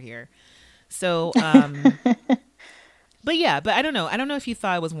business out here. So, but I don't know. I don't know if you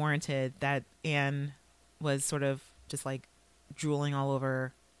thought it was warranted that Anne was sort of just like drooling all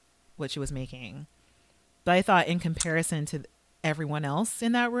over what she was making. But I thought in comparison to everyone else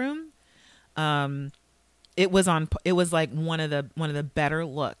in that room, it was like one of the better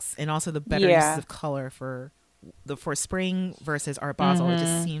looks, and also the better uses of color for spring versus Art Basel. It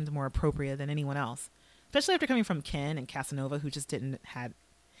just seemed more appropriate than anyone else, especially after coming from Ken and Casanova, who just didn't had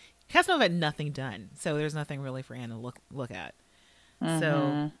Casanova had nothing done, so there's nothing really for Anne to look at. So,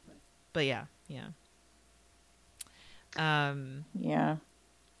 Mm-hmm. but yeah, yeah. Yeah.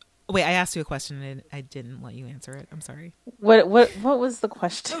 Wait, I asked you a question and I didn't let you answer it. I'm sorry. What was the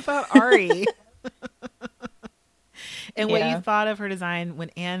question? About Ari and what you Yeah. thought of her design when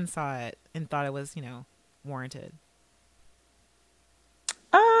Anne saw it and thought it was, warranted.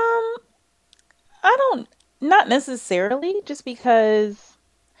 I don't, not necessarily, just because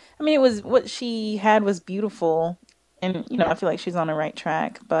I mean it was what she had was beautiful, and I feel like she's on the right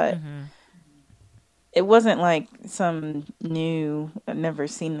track, but Mm-hmm. it wasn't like some new, I've never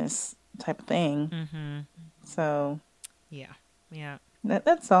seen this type of thing. Mm-hmm. So Yeah. Yeah.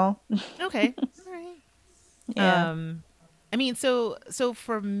 that's all. Okay. All right. Yeah. I mean, so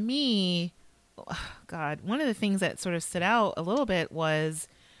for me, God, one of the things that sort of stood out a little bit was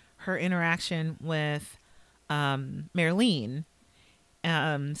her interaction with Marlene.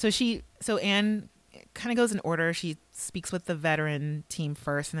 So Anne kind of goes in order. She speaks with the veteran team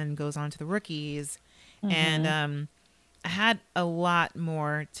first, and then goes on to the rookies. And Mm-hmm. I had a lot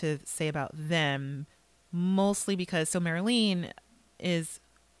more to say about them, mostly because Marlene is,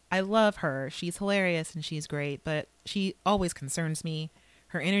 I love her. She's hilarious and she's great, but she always concerns me.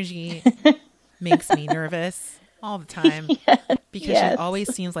 Her energy makes me nervous all the time because she Yes.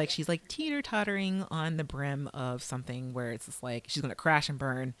 always seems like she's like teeter tottering on the brim of something where it's just like she's going to crash and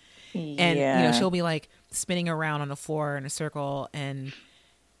burn. And, Yeah. she'll be like spinning around on the floor in a circle, and,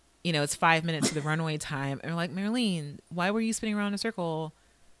 it's 5 minutes to the runway time. And we're like, Marlene, why were you spinning around in a circle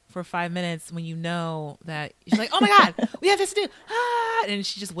for 5 minutes when you know that she's like, oh my God, we have this to do. Ah! And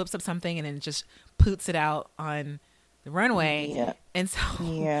she just whips up something and then just poots it out on the runway. Yeah. And so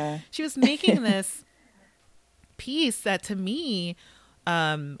Yeah. she was making this piece that to me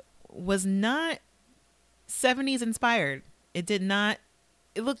was not 70s inspired. It did not,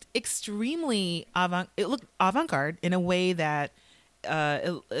 it looked extremely it looked avant-garde in a way that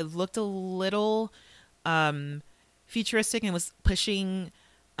it looked a little futuristic, and was pushing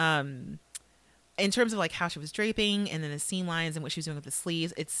in terms of like how she was draping and then the seam lines and what she was doing with the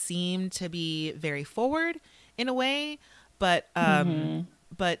sleeves. It seemed to be very forward in a way, but Mm-hmm.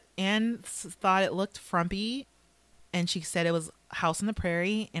 Anne thought it looked frumpy, and she said it was House on the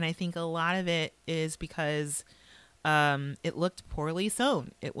Prairie. And I think a lot of it is because it looked poorly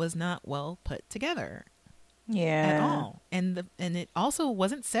sewn. It was not well put together at Yeah. all, and it also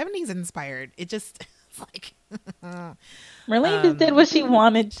wasn't 70s inspired. It just it's like Marlene just did what she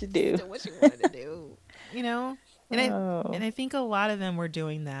wanted to just do. did what she wanted to do, you know. And Oh. I think a lot of them were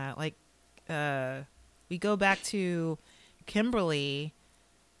doing that. Like we go back to Kimberly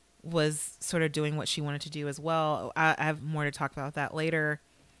was sort of doing what she wanted to do as well. I have more to talk about that later,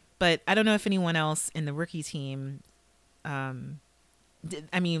 but I don't know if anyone else in the rookie team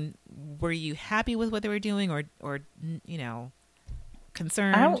I mean, were you happy with what they were doing, or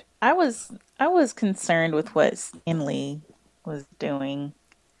concerned? I was concerned with what Stanley was doing.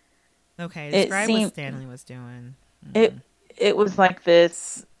 Okay, It describe what seemed Stanley was doing. it it was like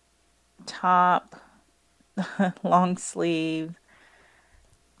this top, long sleeve,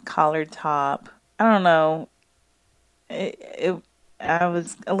 collared top. I don't know. It I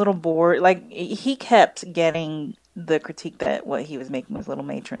was a little bored. Like he kept getting the critique that what he was making was a little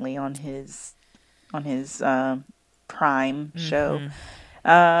matronly on his Prime show. Mm-hmm.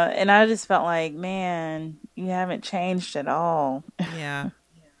 And I just felt like, man, you haven't changed at all. Yeah.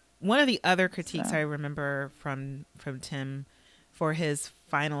 One of the other critiques So, I remember from Tim for his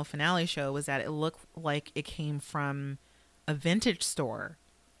final finale show was that it looked like it came from a vintage store.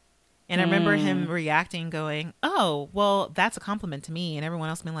 And I remember him mm, reacting, going, "Oh, well, that's a compliment to me," and everyone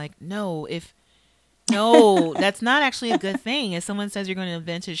else being like, No, that's not actually a good thing. If someone says you're going to a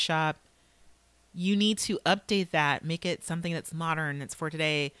vintage shop, you need to update that, make it something that's modern, that's for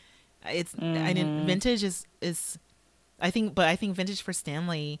today. I didn't mm-hmm, vintage is I think vintage for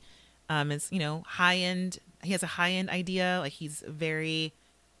Stanley is, high end. He has a high end idea. Like he's very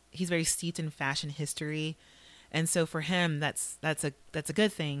steeped in fashion history. And so for him that's a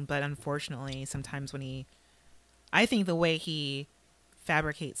good thing, but unfortunately sometimes I think the way he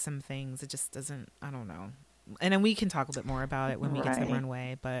fabricates some things, it just doesn't, I don't know. And then we can talk a bit more about it when we get to the right,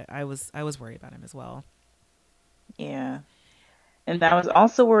 runway, but I was worried about him as well. yeah. And I was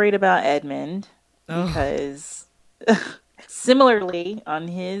also worried about Edmund Oh, because similarly on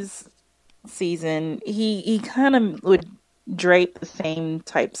his season, he kind of would drape the same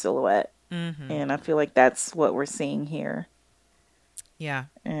type silhouette, mm-hmm. and I feel like that's what we're seeing here. Yeah.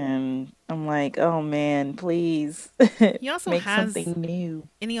 And I'm like, oh man, please He also make has something new.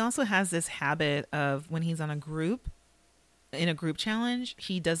 And he also has this habit of when he's on a group, in a group challenge,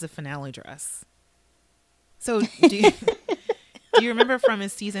 he does the finale dress. So do you, do you remember from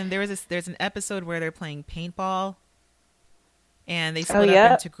his season, there's an episode where they're playing paintball and they split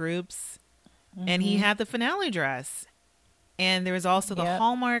up into groups, and he had the finale dress. And there was also the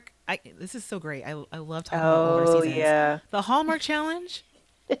Hallmark. This is so great. I love talking about older seasons. Yeah. The Hallmark challenge.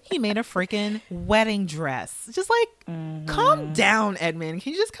 He made a freaking wedding dress. Just like, calm down, Edmund.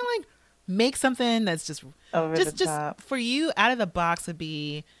 Can you just kind of like make something that's just over the top? For you, out of the box would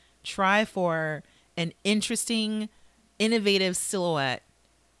be try for an interesting, innovative silhouette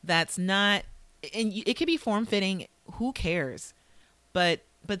that's not, and it could be form fitting. Who cares? But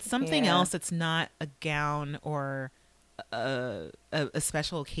something else that's not a gown or a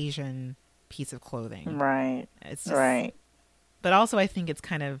special occasion piece of clothing. Right. It's just, right. But also, I think it's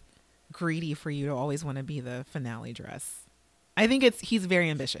kind of greedy for you to always want to be the finale dress. I think he's very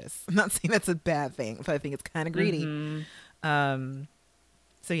ambitious. I'm not saying that's a bad thing, but I think it's kind of greedy. So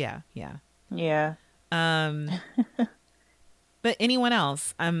yeah. But anyone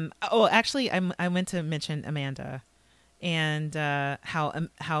else? Actually, I meant to mention Amanda and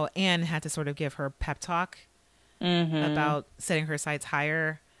how Anne had to sort of give her pep talk about setting her sights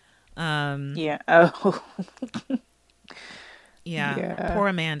higher. Poor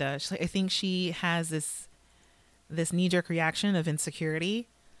Amanda. I think she has this knee-jerk reaction of insecurity,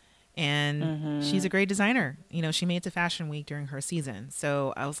 and she's a great designer. You know, she made it to Fashion Week during her season.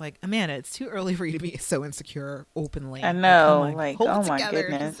 So I was like, Amanda, it's too early for you to be so insecure openly. I know, hold my together.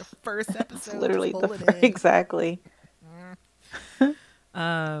 goodness, it's the first episode, literally exactly.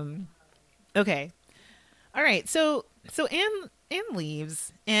 Okay, all right. So Anne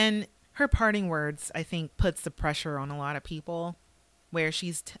leaves, and her parting words, I think, puts the pressure on a lot of people, where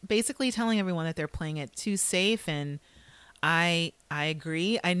she's basically telling everyone that they're playing it too safe. And I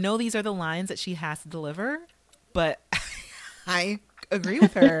agree. I know these are the lines that she has to deliver, but I agree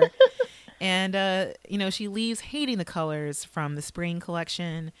with her. And, she leaves hating the colors from the spring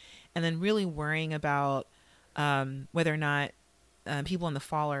collection, and then really worrying about whether or not people in the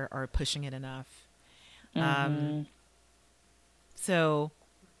fall are pushing it enough. So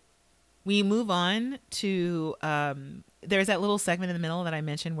we move on to there's that little segment in the middle that I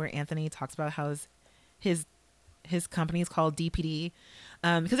mentioned where Anthony talks about how his company is called DPD,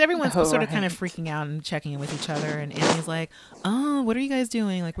 because everyone's sort of kind of freaking out and checking in with each other, and Anthony's like, "Oh, what are you guys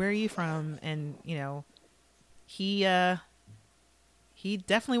doing? Like, where are you from?" And he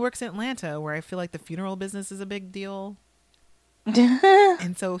definitely works in Atlanta, where I feel like the funeral business is a big deal,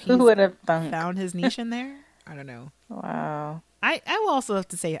 and so he would have found his niche in there. I don't know. Wow. I will also have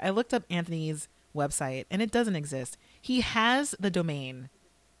to say, I looked up Anthony's website and it doesn't exist. He has the domain,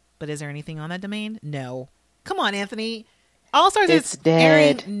 but is there anything on that domain? No. Come on, Anthony. All Stars is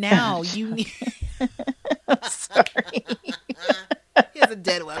airing now. You need. I'm sorry. He has a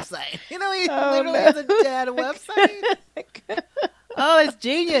dead website. He literally has a dead website. Oh, it's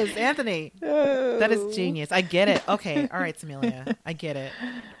genius, Anthony. That is genius. I get it. Okay. All right, Samelia. I get it.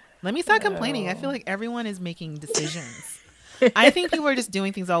 Let me stop complaining. I feel like everyone is making decisions. I think people are just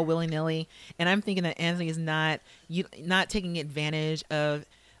doing things all willy-nilly, and I'm thinking that Anthony is not taking advantage of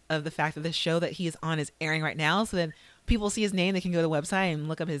the fact that the show that he is on is airing right now, so then people see his name, they can go to the website and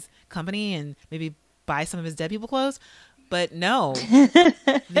look up his company and maybe buy some of his dead people clothes. But no,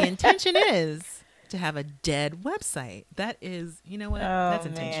 the intention is to have a dead website. That is, you know what? That's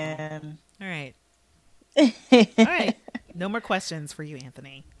intentional. Man. All right. All right. No more questions for you,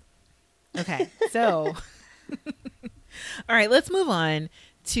 Anthony. Okay. So, all right, let's move on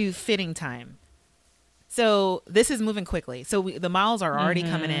to fitting time. So this is moving quickly. So the models are already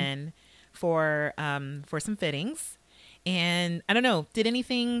coming in for some fittings. And I don't know, did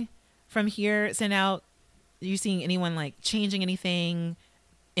anything from here send out? Are you seeing anyone like changing anything?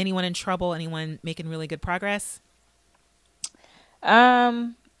 Anyone in trouble? Anyone making really good progress?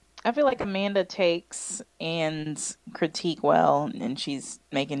 I feel like Amanda takes Anne's critique well, and she's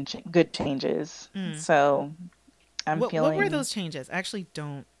making good changes. So What were those changes? I actually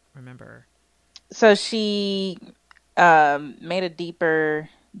don't remember. So she made a deeper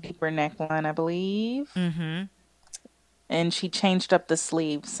neckline, I believe. And she changed up the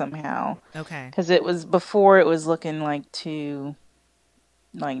sleeves somehow. Okay. Because before it was looking like too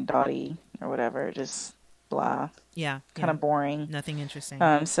like dotty or whatever, just blah. Yeah. Kind of boring. Nothing interesting.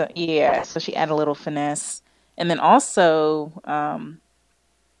 So she added a little finesse. And then also, I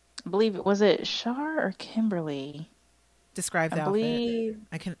believe it Shar or Kimberly? Describe the outfit.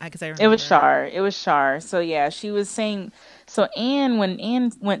 I remember. It was Shar. So yeah, she was saying, so when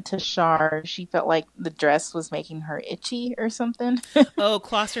Anne went to Shar, she felt like the dress was making her itchy or something. Oh,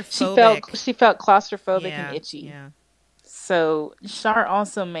 claustrophobic. She felt claustrophobic and itchy. Yeah. So Shar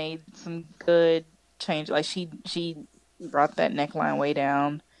also made some good change. Like she brought that neckline way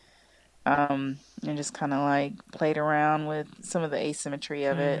down, and just kind of like played around with some of the asymmetry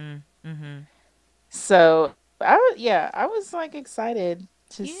of it. Mm-hmm. Mm-hmm. So I was like excited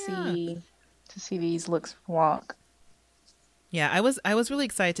Yeah. to see these looks walk. Yeah, I was really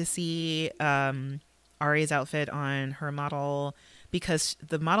excited to see Ari's outfit on her model because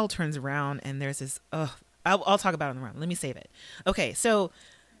the model turns around and there's this. Oh, I'll talk about it on the run. Let me save it. Okay, so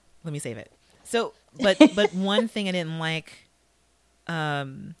let me save it. So, but one thing I didn't like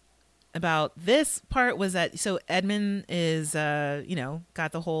about this part was that so Edmund is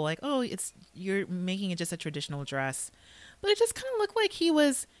got the whole like, oh, it's you're making it just a traditional dress, but it just kind of looked like he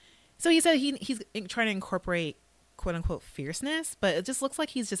was. So he said he's trying to incorporate quote unquote fierceness, but it just looks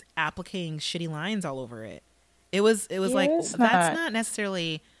like he's just applicating shitty lines all over it. It was Yeah, like it's that's not not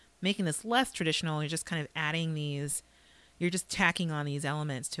necessarily making this less traditional. You're just kind of adding these. You're just tacking on these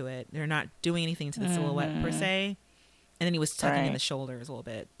elements to it. They're not doing anything to the silhouette per se. And then he was tucking in the right. shoulders a little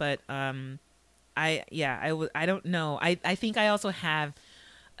bit, but I don't know. I think I also have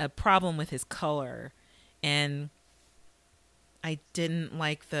a problem with his color, and I didn't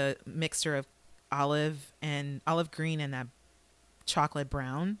like the mixture of olive green and that chocolate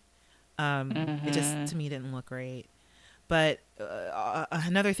brown. It just to me didn't look great. But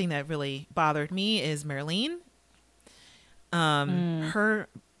another thing that really bothered me is Marlene. Her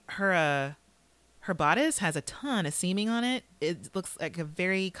her bodice has a ton of seaming on it. It looks like a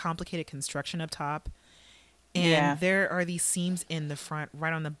very complicated construction up top. Yeah. And there are these seams in the front,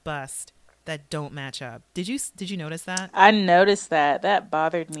 right on the bust, that don't match up. Did you notice that? I noticed that. That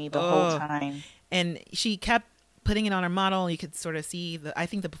bothered me the whole Oh, time. and she kept putting it on her model. You could sort of see I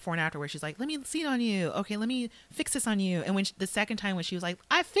think the before and after where she's like, let me see it on you. Okay, let me fix this on you. And the second time when she was like,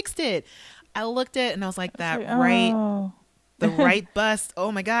 I fixed it, I looked at it and I was like, It's like, the oh. right bust.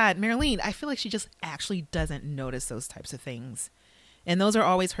 Oh my God, Marilyn, I feel like she just actually doesn't notice those types of things. And those are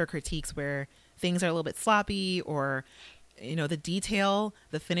always her critiques where things are a little bit sloppy, or the detail,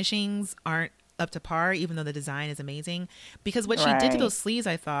 the finishings aren't up to par, even though the design is amazing. Because what she did to Right. those sleeves,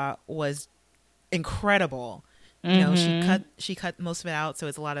 I thought, was incredible. Mm-hmm. She cut most of it out, so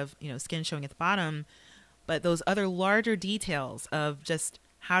it's a lot of skin showing at the bottom. But those other larger details of just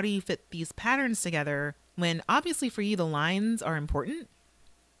how do you fit these patterns together, when obviously for you the lines are important,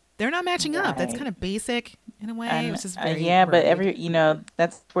 they're not matching up. That's kind Right. of basic in a way. It And was just very yeah, but worried.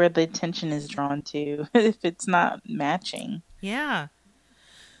 that's where the attention is drawn to if it's not matching. Yeah.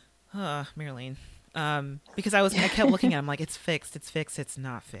 Marilyn. Because I kept looking at him like, it's fixed, it's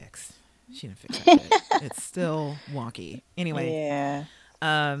not fixed. She didn't fix that shit. It's still wonky. Anyway, Yeah.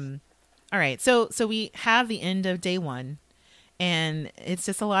 all right. So we have the end of day one, and it's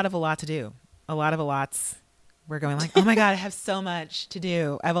just a lot to do. A lot of a lots. We're going like, oh my God, I have so much to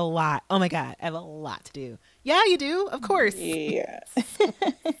do. I have a lot. Oh my God, I have a lot to do. Yeah, you do. Of course. Yeah.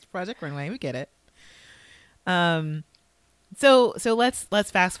 It's Project Runway. We get it. Um, so let's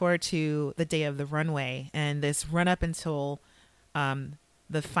fast forward to the day of the runway and this run up until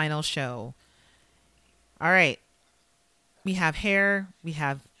the final show. All right. We have hair, we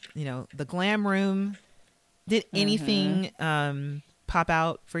have, the glam room. Did Mm-hmm. anything pop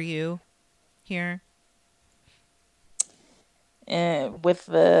out for you here? With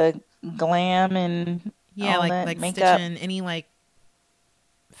the glam and Yeah, all like that like makeup. stitching, any like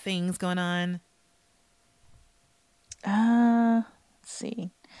things going on? Let's see.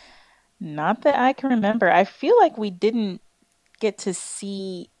 Not that I can remember. I feel like we didn't get to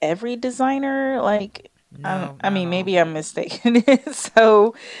see every designer. Like, No, I not at mean, all. maybe I'm mistaken.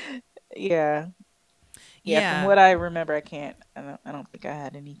 So, yeah, yeah. From Yeah. what I remember, I can't. I don't think I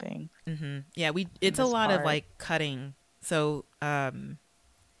had anything Yeah, in it's a this lot of part. like cutting. So, oh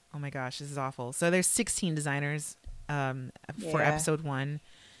my gosh, this is awful. So there's 16 designers for Yeah. episode 1.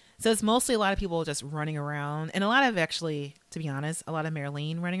 So it's mostly a lot of people just running around, and a lot of, actually, to be honest, a lot of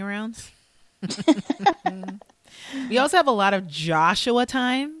Marilyn running around. We also have a lot of Joshua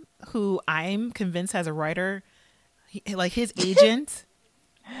time, who I'm convinced has a writer, like his agent,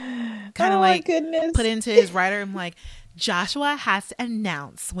 kind of Oh my like put goodness. into his writer. I'm like, Joshua has to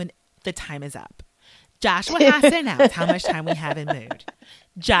announce when the time is up. Joshua has to announce how much time we have in mood.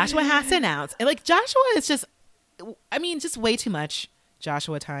 Joshua has to announce. And like, Joshua is just, I mean, just way too much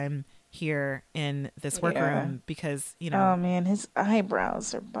Joshua time here in this Yeah. workroom because, Oh man, his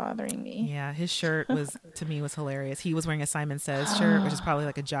eyebrows are bothering me. yeah, his shirt was, to me, was hilarious. He was wearing a Simon Says shirt, which is probably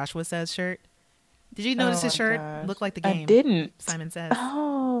like a Joshua Says shirt. Did you notice Oh his my shirt gosh. looked like the I game? didn't. Simon Says,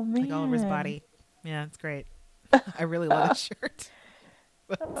 Oh like all over his man. body. Yeah, it's great. I really love his shirt.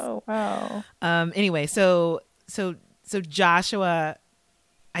 Oh wow. Anyway, so So Joshua,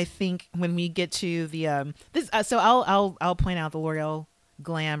 I think when we get to the this, so I'll point out the L'Oreal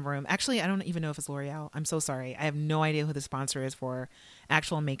Glam Room. Actually, I don't even know if it's L'Oreal. I'm so sorry. I have no idea who the sponsor is for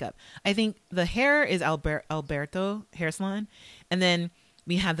actual makeup. I think the hair is Alberto Hair Salon, and then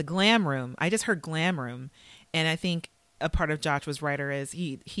we have the Glam Room. I just heard Glam Room, and I think a part of Joshua's writer is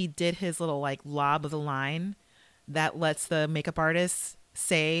he did his little like lob of the line that lets the makeup artist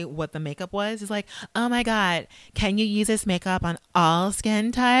say what the makeup was. It's like, oh my God, can you use this makeup on all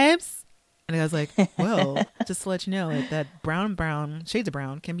skin types? And I was like, well, just to let you know that brown shades of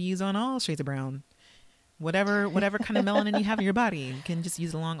brown can be used on all shades of brown. Whatever kind of melanin you have in your body, you can just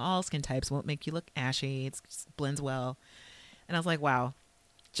use it along all skin types. Won't make you look ashy. It just blends well. And I was like, wow,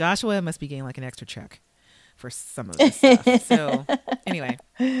 Joshua must be getting like an extra check for some of this stuff. So anyway,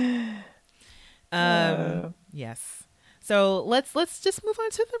 yes. So let's just move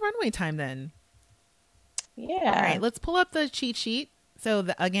on to the runway time then. Yeah. All right, let's pull up the cheat sheet. So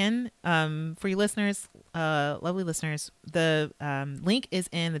again, for you listeners, lovely listeners, the link is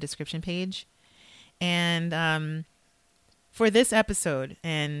in the description page. And for this episode,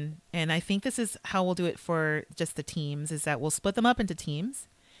 and I think this is how we'll do it for just the teams, is that we'll split them up into teams.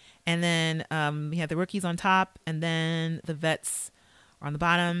 And then we have the rookies on top, and then the vets are on the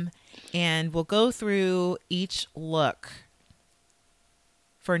bottom. And we'll go through each look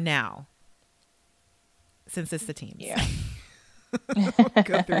for now, since it's the teams. Yeah. We'll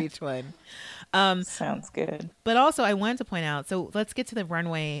go through each one. Sounds good. But also, I wanted to point out, so let's get to the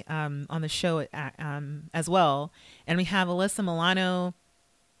runway on the show as well. And we have Alyssa Milano,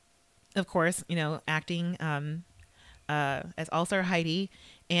 of course, acting as All-Star Heidi.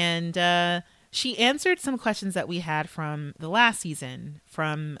 And she answered some questions that we had from the last season,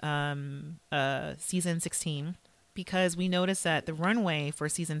 from season 16, because we noticed that the runway for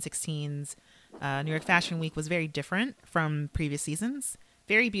season 16's New York Fashion Week was very different from previous seasons.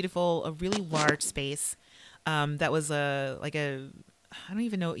 Very beautiful, a really large space that was I don't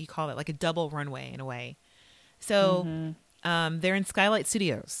even know what you call it, like a double runway in a way. So they're in Skylight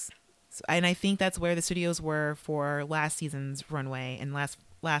Studios. And I think that's where the studios were for last season's runway and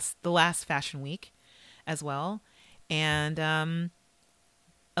the last Fashion Week as well. And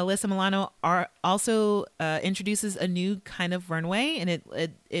Alyssa Milano also introduces a new kind of runway, and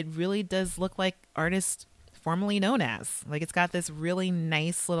it really does look like artists formerly known as. Like, it's got this really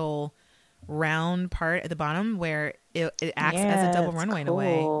nice little round part at the bottom where it acts as a double runway in a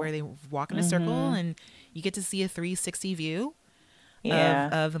way, where they walk in a circle and you get to see a 360 view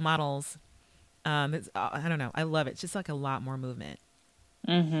of the models. I don't know. I love it. It's just like a lot more movement.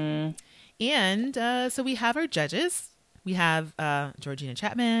 And so we have our judges. We have Georgina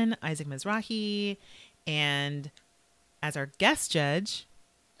Chapman, Isaac Mizrahi, and as our guest judge,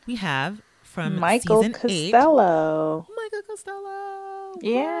 we have from Michael season Costello. 8, Michael Costello.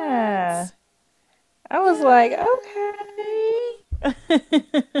 Yeah. What? I was like, okay.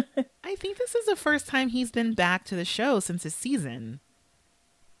 I think this is the first time he's been back to the show since this season.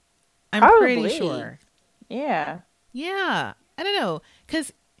 I'm pretty sure. Yeah. Yeah. I don't know.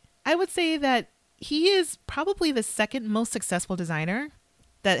 Because I would say that he is probably the second most successful designer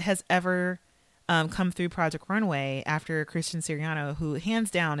that has ever come through Project Runway after Christian Siriano, who hands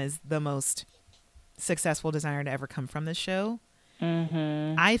down is the most successful designer to ever come from this show.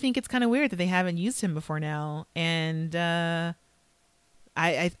 I think it's kind of weird that they haven't used him before now. And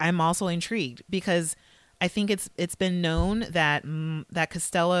I'm also intrigued because I think it's been known that that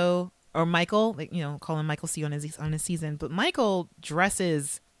Costello or Michael, call him Michael C on his season, but Michael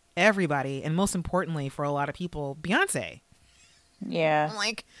dresses everybody, and most importantly for a lot of people, Beyonce. Yeah. I'm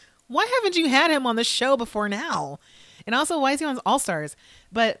like, why haven't you had him on the show before now? And also, why is he on All Stars?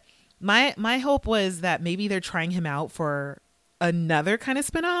 But my hope was that maybe they're trying him out for another kind of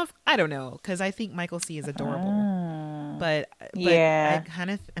spinoff. I don't know, because I think Michael C is adorable. But I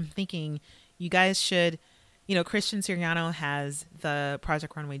kind of am thinking you guys should, Christian Siriano has the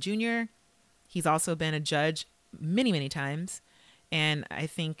Project Runway Junior. He's also been a judge many, many times. And I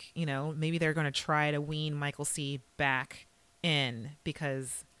think, maybe they're going to try to wean Michael C back in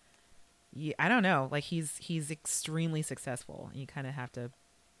because I don't know, like he's extremely successful. You kind of have to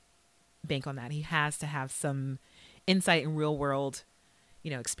bank on that. He has to have some insight in real world,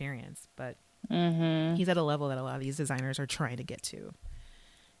 experience, but he's at a level that a lot of these designers are trying to get to.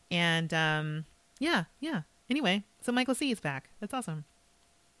 And yeah. Anyway, so Michael C is back. That's awesome.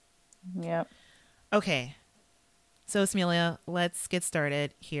 Yep. Okay. So, Smelia, let's get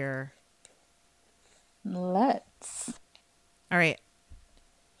started here. Let's. All right.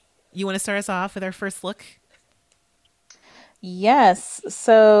 You want to start us off with our first look? Yes.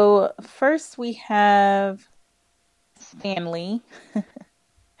 So first we have Stanley.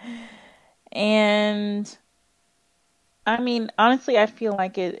 And I mean, honestly, I feel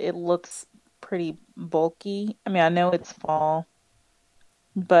like it looks pretty bulky. I mean, I know it's fall,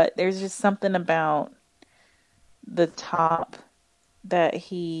 but there's just something about the top that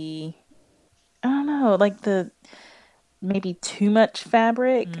I don't know, like the maybe too much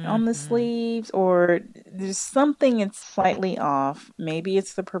fabric on the Hmm. sleeves, or there's something it's slightly off. Maybe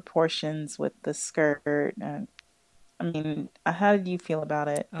it's the proportions with the skirt. I mean, how did you feel about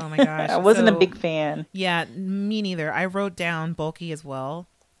it? Oh my I gosh. wasn't a So big fan. yeah, me neither. I wrote down bulky as well.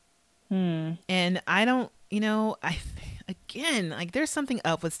 Hmm. And I don't, again, like there's something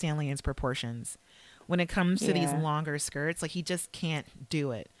up with Stanley's proportions when it comes to these Yeah. longer skirts. Like he just can't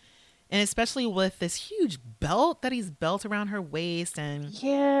do it. And especially with this huge belt that he's built around her waist. And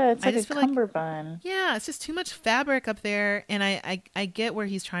Yeah, it's I like a just feel like, cummerbund. yeah, it's just too much fabric up there. And I get where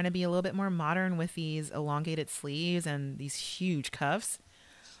he's trying to be a little bit more modern with these elongated sleeves and these huge cuffs.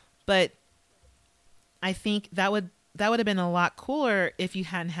 But I think that would have been a lot cooler if you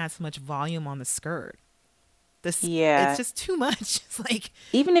hadn't had so much volume on the skirt. This It's Yeah. just too much. It's like,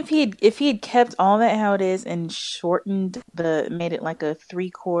 Even if he had kept all that how it is and shortened made it like a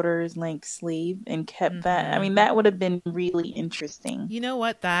 3/4 length sleeve and kept that, I hmm mean, that would have been really interesting. you know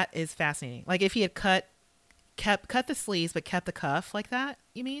what? That is fascinating. Like if he had cut the sleeves but kept the cuff like that.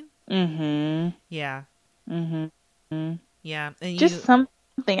 You mean? Mm-hmm. Yeah, Mm-hmm. yeah. And Just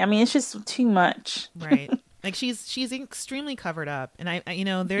something. I mean, it's just too much. right. Like she's extremely covered up, and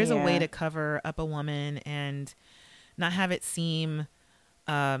there's a way Yeah. to cover up a woman and not have it seem.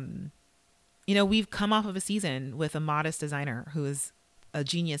 Um, we've come off of a season with a modest designer who is a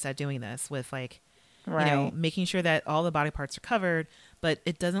genius at doing this with like Right. making sure that all the body parts are covered, but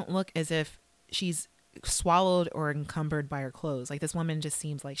it doesn't look as if she's swallowed or encumbered by her clothes. Like this woman just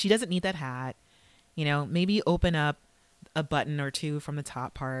seems like she doesn't need that hat. Maybe open up a button or two from the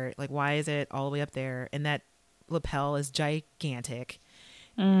top part. Like, why is it all the way up there? And that lapel is gigantic.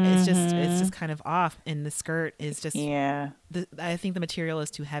 It's just Mm-hmm. kind of off, and the skirt is just. Yeah. I think the material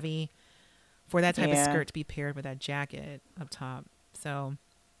is too heavy for that type of Yeah. skirt to be paired with that jacket up top. So,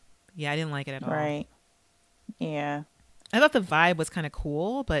 yeah, I didn't like it at all. Right. Yeah. I thought the vibe was kind of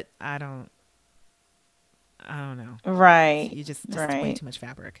cool, but I don't know. Right. You just way Right. too much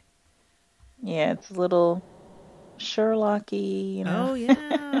fabric. Yeah, it's a little Sherlocky, Oh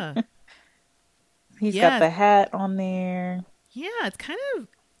yeah, He's got yeah, the hat on there. yeah. It's kind of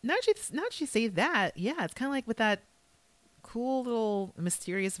now that you say that, yeah, it's kind of like with that cool little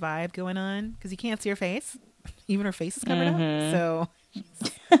mysterious vibe going on because you can't see her face, even her face is covered up. Mm-hmm. So,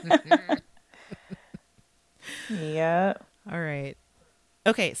 Yeah. all right,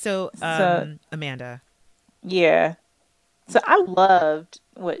 okay. So, So Amanda. yeah. So I loved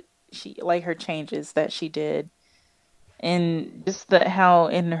what she like her changes that she did. And just how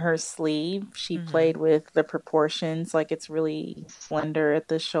in her sleeve she Mm-hmm. played with the proportions, like it's really slender at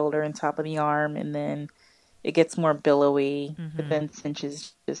the shoulder and top of the arm, and then it gets more billowy, but Mm-hmm. then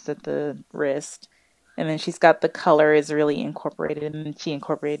cinches just at the wrist. And then she's got the color is really incorporated, and she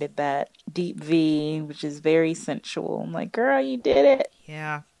incorporated that deep V, which is very sensual. I'm like, girl, you did it.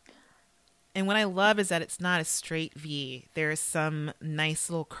 Yeah. And what I love is that it's not a straight V. There's some nice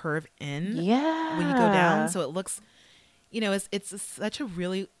little curve in when you go down, Yeah. so it looks, such a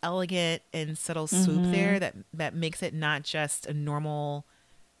really elegant and subtle swoop Mm-hmm. there that makes it not just a normal,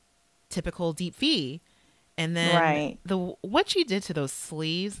 typical deep V. And then Right. the what you did to those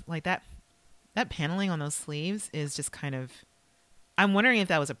sleeves, like that paneling on those sleeves is just kind of. I'm wondering if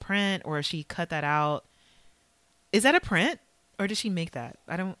that was a print or if she cut that out. Is that a print or did she make that?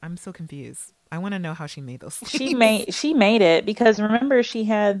 I'm so confused. I want to know how she made those She sleeves. made she made it because remember she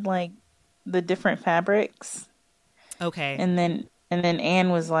had like the different fabrics. Okay. And then Anne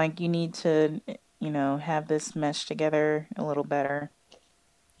was like, you need to, have this mesh together a little better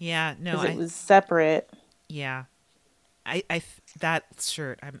Yeah, no, because it was separate. yeah. That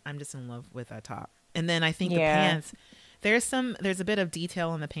shirt, I'm just in love with that top. And then I think the Yeah. pants, there's a bit of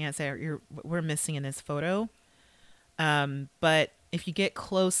detail in the pants that we're missing in this photo. But if you get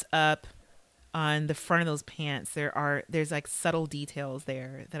close up on the front of those pants, there's like subtle details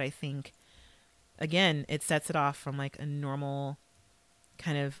there that I think again, it sets it off from like a normal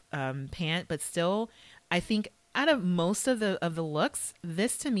kind of pant, but still, I think out of most of the looks,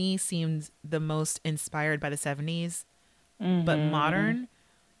 this to me seems the most inspired by the 70s, but Mhm. modern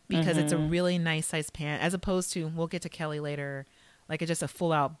because it's a Mhm. really nice size pant as opposed to we'll get to Kelly later, like it's just a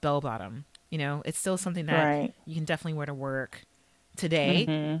full out bell bottom. It's still something that Right. you can definitely wear to work today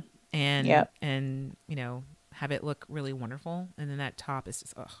Mhm. and Yep. have it look really wonderful. And then that top is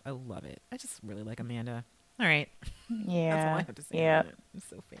just, oh, I love it. I just really like Amanda. All right. That's all I Yeah. have to say Yeah. about it. It's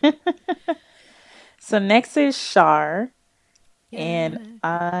so fair. So next is Shar. And Yeah.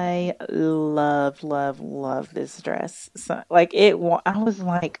 I love this dress. So like I was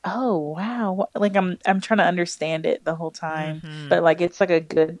like, oh wow, like I'm trying to understand it the whole time, Mm-hmm. but like it's like a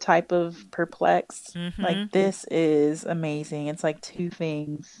good type of perplexed. Mm-hmm. Like this is amazing. It's like two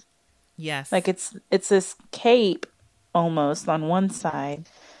things. Like Yes. it's this cape almost on one side,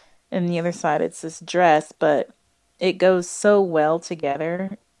 and the other side it's this dress, but it goes so well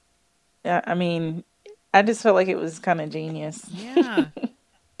together. I mean, I just felt like it was kind of genius. Yeah.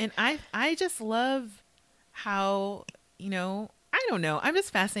 And I just love how, I don't know. I'm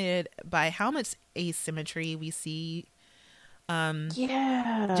just fascinated by how much asymmetry we see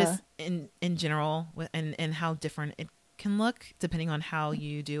Yeah. just in general and how different it can look depending on how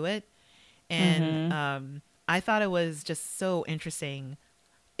you do it. And Mm-hmm. I thought it was just so interesting.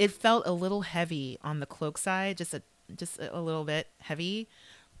 It felt a little heavy on the cloak side, just a little bit heavy,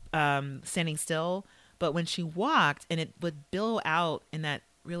 standing still. But when she walked and it would billow out in that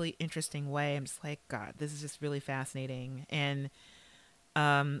really interesting way, I'm just like, God, this is just really fascinating. And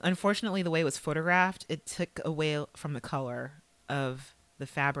unfortunately, the way it was photographed, it took away from the color of the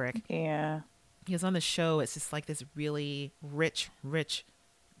fabric. Yeah. Because on the show, it's just like this really rich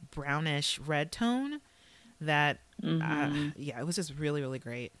brownish red tone that, Mm-hmm. yeah, it was just really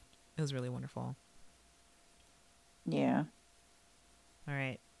great. It was really wonderful. Yeah. All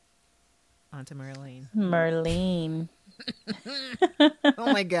right, on to Merlene. Merlene.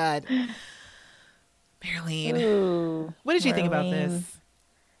 Oh my God. Merlene. Ooh, What did you think about Merlene. this?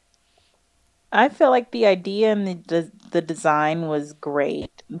 I feel like the idea and the design was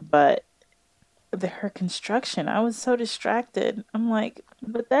great, but her construction, I was so distracted. I'm like,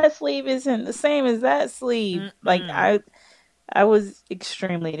 but that sleeve isn't the same as that sleeve. Like Mm-mm. I was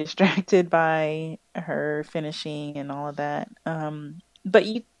extremely distracted by her finishing and all of that. But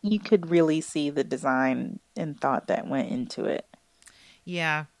you could really see the design and thought that went into it.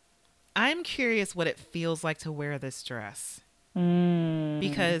 Yeah. I'm curious what it feels like to wear this dress Mm,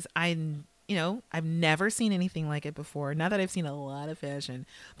 because I've never seen anything like it before. Not that I've seen a lot of fashion,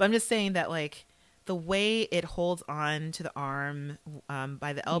 but I'm just saying that like the way it holds on to the arm,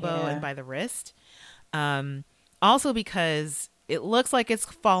 by the elbow and yeah. by the wrist. Also because it looks like it's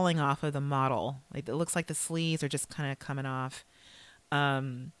falling off of the model. Like it looks like the sleeves are just kind of coming off.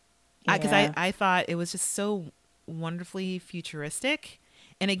 Because Yeah. I thought it was just so wonderfully futuristic.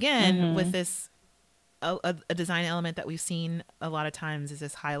 And again, with Mm-hmm. this a design element that we've seen a lot of times is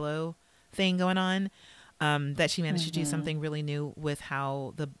this high-low thing going on. That she managed to do Mm-hmm. something really new with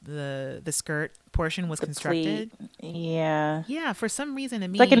how the skirt portion was The pleat. constructed. Yeah. Yeah, for some reason to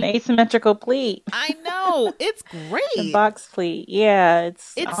It's like an me, asymmetrical pleat. I know it's The great. box pleat. Yeah,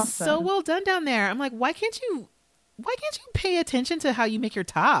 it's It's so awesome. well done down there. I'm like, why can't you pay attention to how you make your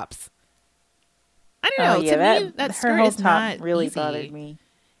tops? I don't Oh know. To yeah, that me, that her skirt whole is top not really bothered easy. me.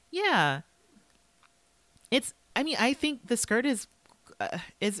 Yeah, I think the skirt is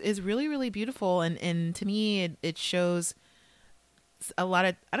really beautiful, and to me, it shows a lot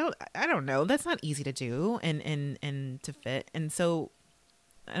of I don't know. That's not easy to do and to fit, and so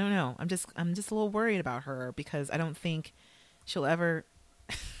I don't know. I'm just a little worried about her because I don't think she'll ever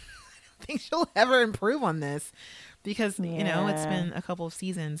think she'll ever improve on this because it's Yeah. been a couple of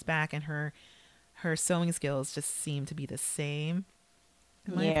seasons back and her sewing skills just seem to be the same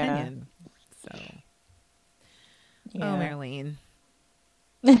in my Yeah. opinion. So, oh, Yeah. Marilyn.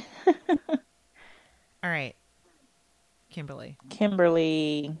 All right, Kimberly.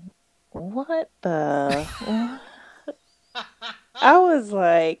 Kimberly, what the? I was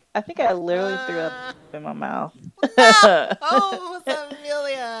like, I think I literally threw up in my mouth. Oh,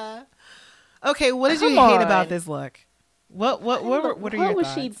 Amelia. Okay, what did Come you hate about on. this look? What What what in the, what are your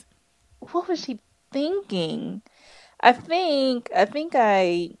thoughts? what was she thinking? I think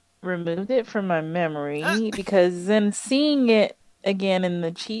I removed it from my Uh, memory because then seeing it again in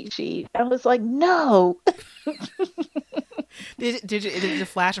the cheat sheet, I was like, no. did it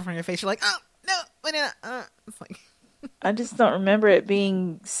flash in front of your face? You're like, oh no, banana. It's like, I just don't remember it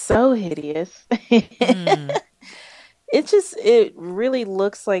being so hideous. mm, It really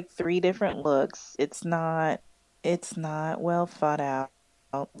looks like three different looks. It's not well thought out.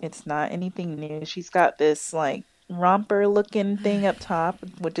 It's not anything new. She's got this like romper looking thing up top,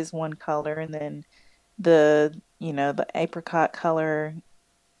 which is one color, and then the apricot color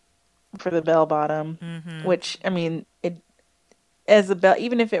for the bell bottom, mm-hmm. which I mean, it as a bell,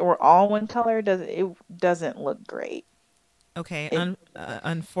 even if it were all one color, doesn't look great. Okay. It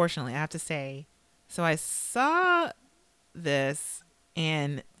Unfortunately, I have to say, so I saw this,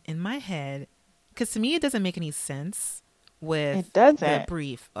 and in my head, because to me it doesn't make any sense with It the doesn't.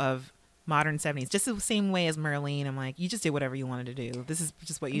 brief of modern 70s. Just the same way as Merlene, I'm like, you just did whatever you wanted to do. This is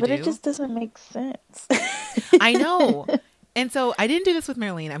just what you But it do. just doesn't make sense. I know. And so I didn't do this with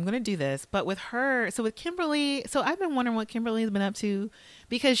Marlene. I'm going to do this. But with her, so with Kimberly, so I've been wondering what Kimberly's been up to,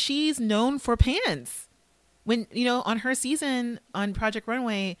 because she's known for pants. When, you know, on her season on Project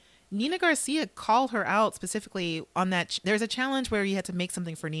Runway, Nina Garcia called her out specifically on that. There's a challenge where you had to make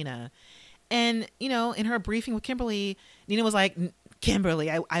something for Nina. And, you know, in her briefing with Kimberly, Nina was like, Kimberly,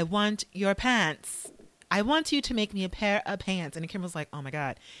 I want your pants. I want you to make me a pair of pants. And Kimberly was like, oh my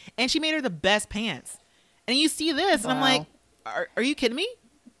God. And she made her the best pants. And you see this, and I'm like, are you kidding me?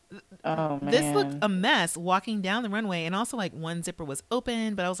 Oh man. This looked a mess walking down the runway. And also, like, one zipper was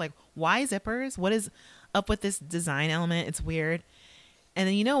open, but I was like, why zippers? What is up with this design element? It's weird. And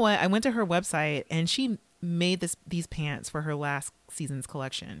then, you know what? I went to her website, and she made these pants for her last season's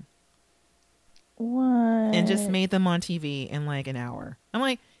collection. What? And just made them on TV in like an hour. I'm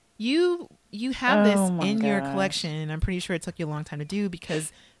like, you have this in your collection. I'm pretty sure it took you a long time to do,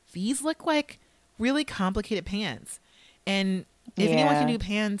 because these look like really complicated pants. And if anyone can do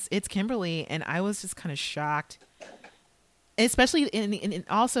pants, it's Kimberly. And I was just kind of shocked, especially in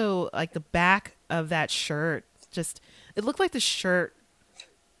also like the back of that shirt. Just, it looked like the shirt.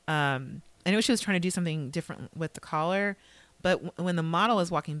 I know she was trying to do something different with the collar, but when the model is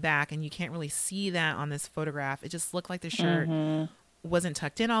walking back and you can't really see that on this photograph, it just looked like the shirt wasn't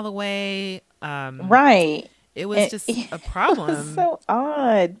tucked in all the way. Right. It was just a problem. It was so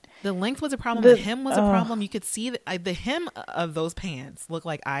odd. The length was a problem. The hem was a problem. You could see the hem of those pants looked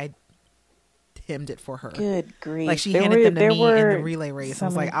like I hemmed it for her. Good grief. Like she handed them to me in the relay race. I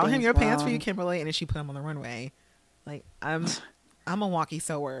was like, I'll hem your pants for you, Kimberly. And then she put them on the runway. Like, I'm a walkie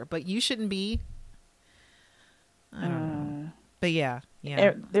sewer, but you shouldn't be. I don't know. But yeah.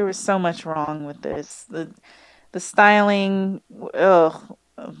 There was so much wrong with this. The styling, ugh.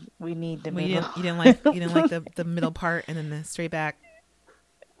 We need to. You didn't like the middle part and then the straight back.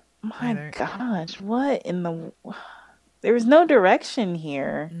 My gosh, what in the? There was no direction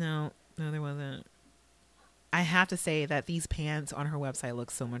here. No, there wasn't. I have to say that these pants on her website look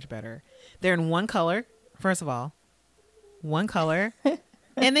so much better. They're in one color, first of all, and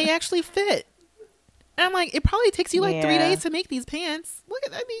they actually fit. And I'm like, it probably takes you like 3 days to make these pants. Look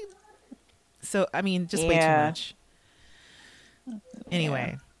at that. Just way too much.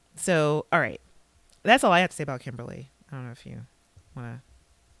 Anyway, so, all right. That's all I have to say about Kimberly. I don't know if you want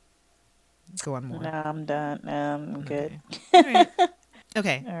to go on more. No, I'm done. No, I'm good. All right.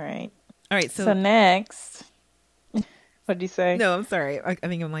 Okay. All right. So next, what did you say? No, I'm sorry. I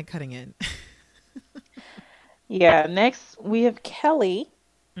think I'm like cutting in. Yeah. Next, we have Kelly.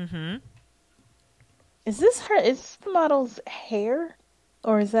 Mm-hmm. Is this the model's hair,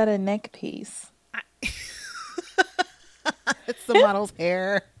 or is that a neck piece? It's the model's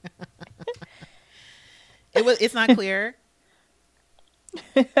hair. It's not clear.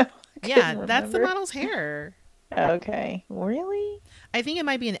 Yeah, that's the model's hair. Okay. Really? I think it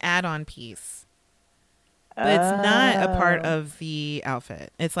might be an add-on piece. But it's not a part of the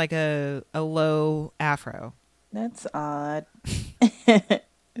outfit. It's like a low afro. That's odd.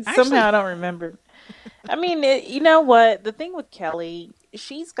 Somehow I don't remember. I mean, you know what? The thing with Kelly,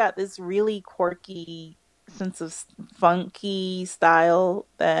 she's got this really quirky sense of funky style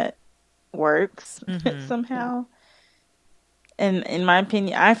that works somehow. And in my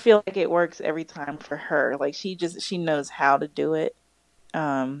opinion, I feel like it works every time for her. Like she knows how to do it.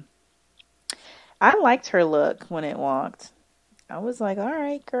 I liked her look when it walked. I was like, all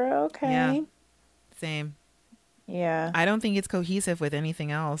right, girl, okay. Yeah. Same. Yeah. I don't think it's cohesive with anything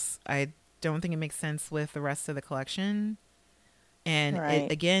else. I don't think it makes sense with the rest of the collection. And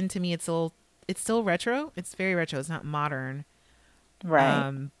again, to me, it's still retro. It's very retro. It's not modern.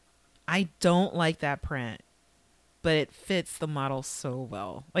 Right. I don't like that print, but it fits the model so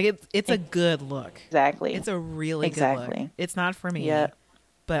well. Like it's a good look. Exactly. It's a really good look. It's not for me,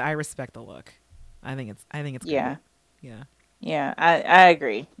 but I respect the look. I think it's good. Yeah. Yeah. Yeah. I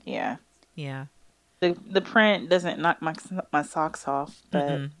agree. Yeah. Yeah. The print doesn't knock my socks off,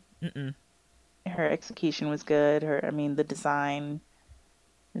 but her execution was good. The design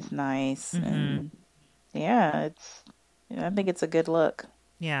is nice, and I think it's a good look.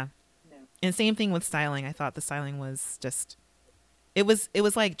 Yeah. And same thing with styling. I thought the styling was just it was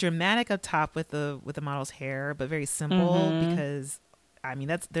like dramatic up top with the model's hair, but very simple because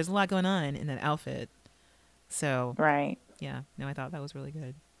there's a lot going on in that outfit. So right. Yeah. No, I thought that was really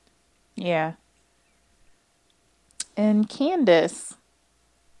good. Yeah. And Candace.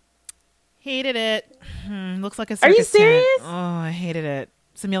 Hated it. Looks like a Are you circus serious? tent. Oh, I hated it.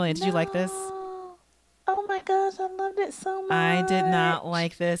 Samelia, did you like this? gosh, I loved it so I did not much.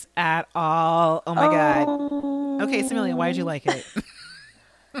 like this at all. Oh my God. Okay, Similian, why did you Oh, like it?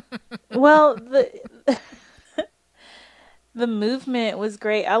 well, the movement was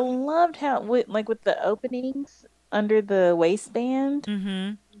great. I loved how with the openings under the waistband,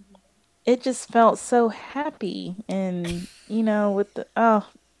 Mm-hmm. it just felt so happy and with the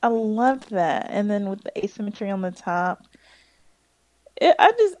I loved that. And then with the asymmetry on the top,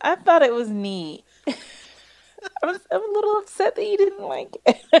 I thought it was neat. I'm a little upset that you didn't like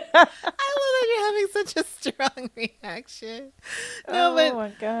it. I love that you're having such a strong reaction. No, Oh but my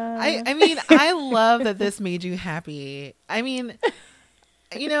I gosh. mean, I love that this made you happy. I mean,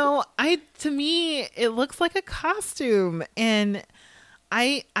 to me it looks like a costume, and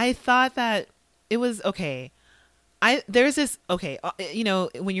I thought that it was okay. There's this okay,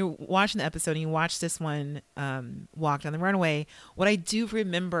 when you're watching the episode and you watch this one walk down the runway, what I do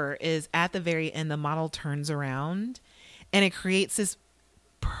remember is at the very end the model turns around and it creates this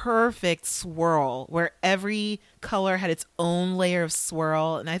perfect swirl where every color had its own layer of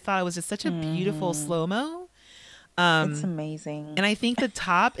swirl, and I thought it was just such a beautiful Hmm. slow-mo. It's um amazing. and I think the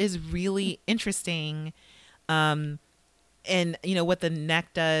top is really interesting. And what the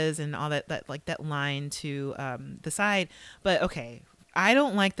neck does and all that like that line to the side. But okay, I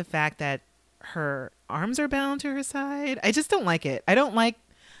don't like the fact that her arms are bound to her side. I just don't like it. I don't like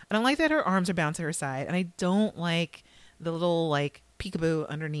that her arms are bound to her side, and I don't like the little like peekaboo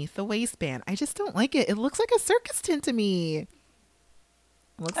underneath the waistband. I just don't like it. It looks like a circus tent to me. It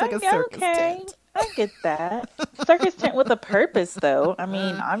looks like a circus Okay, tent. I get that. Circus tent with a purpose, though. I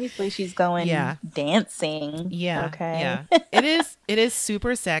mean, obviously she's going Yeah. dancing. Yeah, Okay. yeah. It is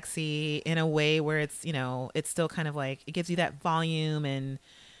super sexy in a way where it's still kind of like it gives you that volume and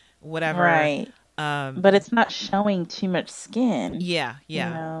whatever. Right. Um But it's not showing too much skin, yeah,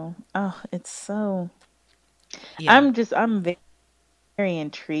 yeah. Oh, it's so. Yeah. I'm very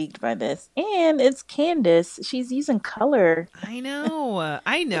intrigued by this. And it's Candace. She's using color. I know.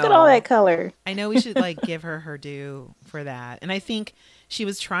 I Look at all know. that color. I know we should like give her due for that. And I think she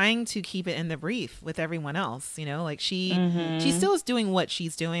was trying to keep it in the brief with everyone else, like she Mm-hmm. still is doing what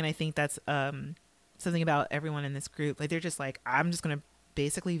she's doing. I think that's something about everyone in this group. Like they're just like, I'm just going to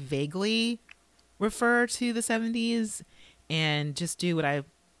basically vaguely refer to the 70s and just do what I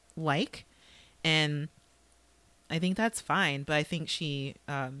like. And I think that's fine, but I think she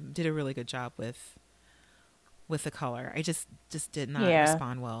did a really good job with the color. I just did not Yeah.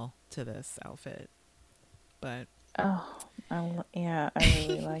 respond well to this outfit. But Oh, yeah, I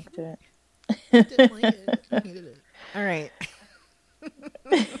really liked it. didn't like it. I hated it. All right.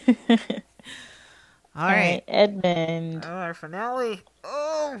 All All right. right, Edmund. Oh, our finale.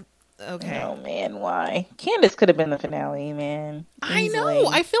 Oh, okay. Oh man, why? Candace could have been the finale, man. I know. Easily.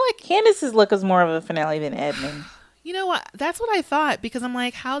 I feel like Candace's look is more of a finale than Edmund. you know what? That's what I thought, because I'm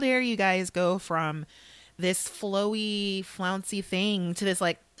like, how dare you guys go from this flowy, flouncy thing to this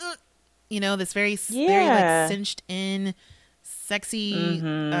like, this very like Yeah. cinched in, sexy,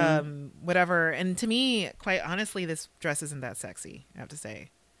 Mm-hmm. whatever. And to me, quite honestly, this dress isn't that sexy, I have to say.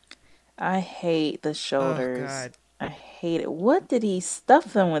 I hate the Oh shoulders. God, I hate it. What did he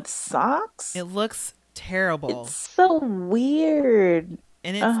stuff them with it socks? looks It's terrible. so weird.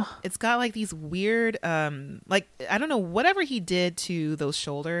 And it's Ugh. it's got like these weird like I don't know, whatever he did to those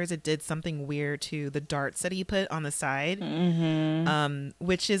shoulders, it did something weird to the darts that he put on the side. Mm-hmm.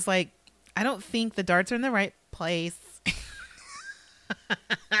 Which is like, I don't think the darts are in the right place.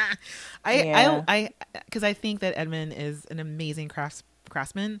 Yeah. I because I think that Edmund is an amazing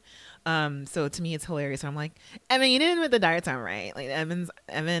craftsman. So to me it's hilarious. I'm like, Edmund, you didn't put the darts on right. Like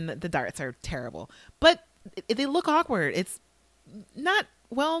Edmund, the darts are terrible. But they look awkward. It's not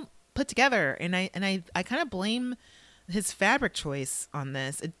well put together, and I kind of blame his fabric choice on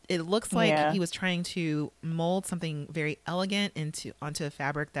this. It looks like Yeah. he was trying to mold something very elegant onto a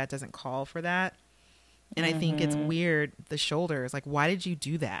fabric that doesn't call for that. And I think it's Mm-hmm. weird, the shoulders. Like, why did you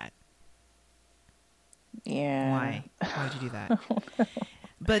do that? Yeah. Why did you do that?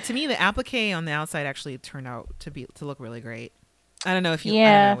 But to me, the applique on the outside actually turned out to look really great. I don't know if you. I don't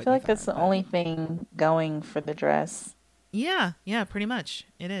Yeah, know I what feel you like that's thought, the but only thing going for the dress. yeah, pretty much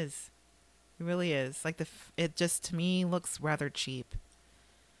it is. It really is. Like it just to me looks rather cheap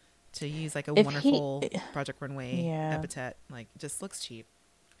to use like a If he, wonderful Project Runway yeah, epithet. Like, it just looks cheap.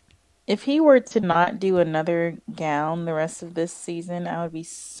 if he were to not do another gown the rest of this season, I would be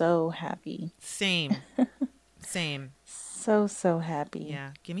so happy. Same, same. So, so happy.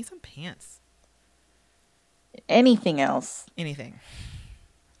 Yeah, give me some pants. Anything else? Anything.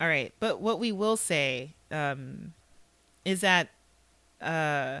 All right, but what we will say is that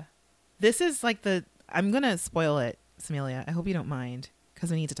this is like I'm gonna spoil it, Samelia. I hope you don't mind,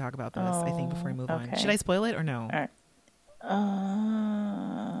 because we need to talk about this. I think before we move on. Should I spoil it or no? All right.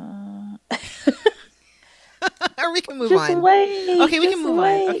 Or we can move just on. Wait. Okay, we can move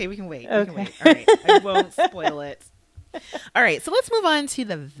wait. on. Okay, we can wait. Okay. We can wait. All right, I won't spoil it. All right, so let's move on to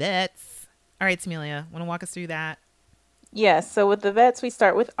the vets. All right, Samelia, want to walk us through that? Yes, so with the vets, we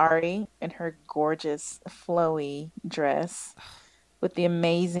start with Ari in her gorgeous flowy dress with the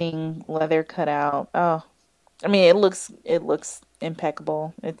amazing leather cutout. Oh, I mean, it looks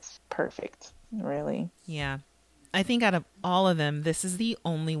impeccable. It's perfect, really. Yeah. I think out of all of them, this is the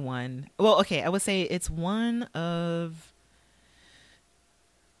only one. Well, okay, I would say it's one of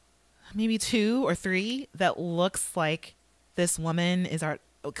maybe 2 or 3 that looks like this woman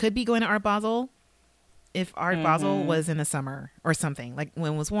could be going to Art Basel if Art Basel was in the summer or something, like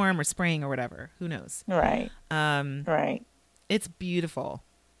when it was warm or spring or whatever. Who knows? Right. Right. It's beautiful.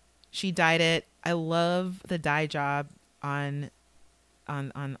 She dyed it. I love the dye job on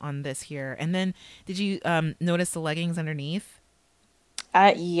this here. And then did you notice the leggings underneath?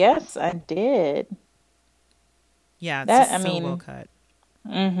 Yes, I did. Yeah, it's so well cut.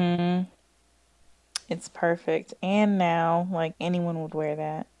 It's perfect. And now, like, anyone would wear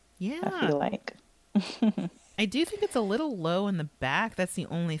that. Yeah. I feel like. I do think it's a little low in the back. That's the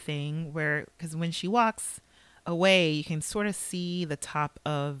only thing because when she walks away, you can sort of see the top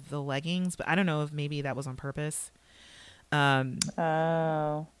of the leggings, but I don't know if maybe that was on purpose. But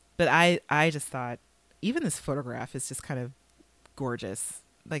I just thought even this photograph is just kind of gorgeous.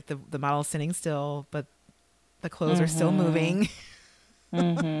 Like the model's sitting still, but the clothes are still moving.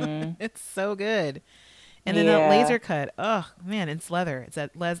 It's so good. And then that laser cut. Oh man, it's leather. It's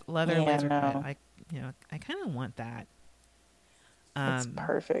that leather laser cut. I kind of want that. It's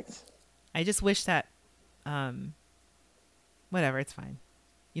perfect. I just wish that, whatever, it's fine.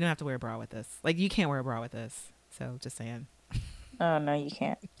 You don't have to wear a bra with this. Like, you can't wear a bra with this. So, just saying. Oh, no, you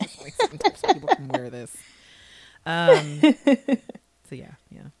can't. Like, sometimes people can wear this. So, yeah.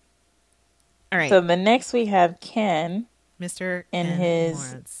 All right. So, the next we have Ken. Mr. In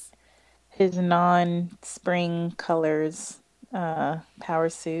Ken his non-spring colors power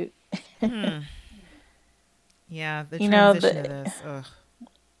suit. Yeah, the transition of this. Ugh.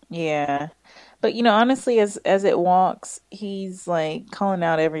 Yeah. But, honestly, as it walks, he's, like, calling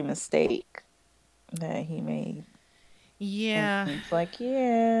out every mistake that he made. Yeah. And it's like,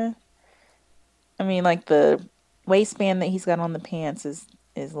 yeah. I mean, like, the waistband that he's got on the pants is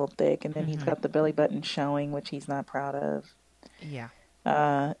a little thick, and then he's got the belly button showing, which he's not proud of. Yeah.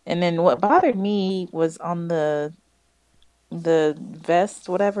 And then what bothered me was on the vest,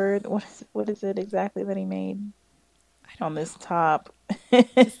 whatever. What is it exactly that he made on this top?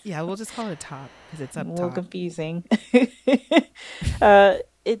 We'll just call it a top because it's up top. A little confusing.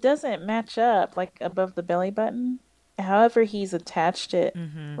 It doesn't match up like above the belly button. However, he's attached it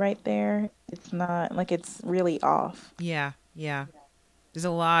right there. It's not like it's really off. Yeah. There's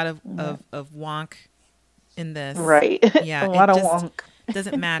a lot of wonk in this. Right. Yeah. A lot of wonk.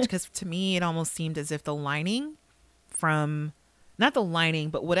 Doesn't match because to me it almost seemed as if the lining from not the lining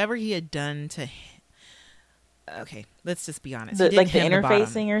but whatever he had done to okay, let's just be honest. Like the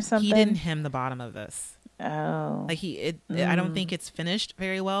interfacing or something. He didn't hem the bottom of this. Oh. Like I don't think it's finished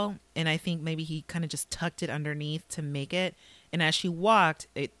very well, and I think maybe he kind of just tucked it underneath to make it, and as she walked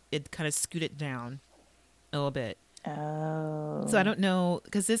it kind of scooted down a little bit. Oh. So I don't know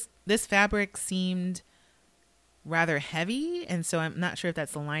because this fabric seemed rather heavy, and so I'm not sure if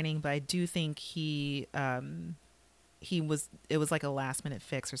that's the lining, but I do think it was like a last minute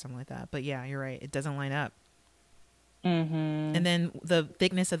fix or something like that. But yeah, you're right, it doesn't line up. And then the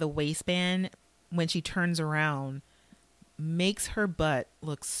thickness of the waistband when she turns around makes her butt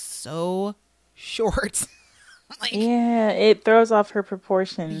look so short. Like, yeah, it throws off her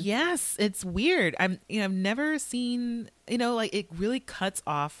proportions. Yes, it's weird. I've never seen, like it really cuts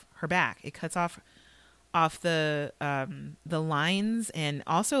off her back. It cuts off the lines, and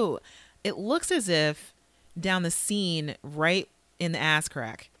also it looks as if down the seam right in the ass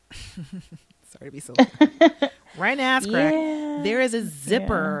crack. Sorry to be so right in the ass crack. Yeah. There is a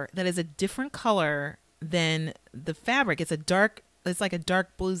zipper that is a different color than the fabric. It's like a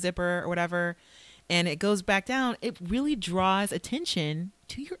dark blue zipper or whatever. And it goes back down. It really draws attention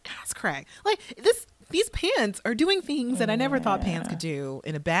to your ass crack. Like these pants are doing things that I never thought pants could do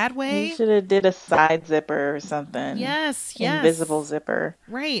in a bad way. You should have did a side zipper or something. Yes. Invisible zipper.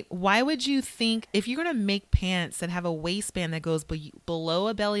 Right. Why would you think if you're going to make pants that have a waistband that goes below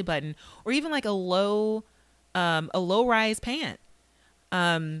a belly button, or even like a low rise pant,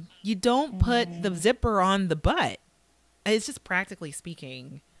 you don't put the zipper on the butt. It's just practically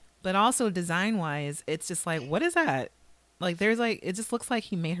speaking but also design wise, it's just like, what is that? Like, there's like, it just looks like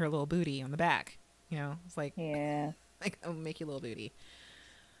he made her little booty on the back. You know, it's like, Yeah. like, oh, make your little booty.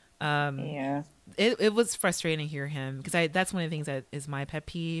 Um, Yeah. it was frustrating to hear him because that's one of the things that is my pet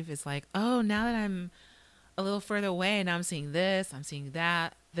peeve is like, oh, now that I'm a little further away, now I'm seeing this, I'm seeing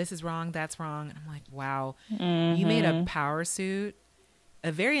that. This is wrong, that's wrong. And I'm like, wow, you made a power suit,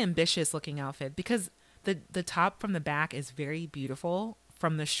 a very ambitious looking outfit because the top from the back is very beautiful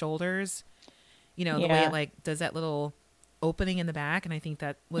from the shoulders. You know, the way it like does that little opening in the back, and I think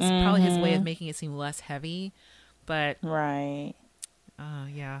that was probably his way of making it seem less heavy. But Right.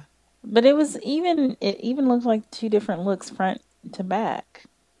 yeah. But it even looked like two different looks front to back.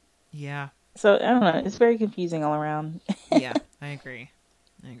 Yeah. So I don't know. It's very confusing all around. Yeah, I agree.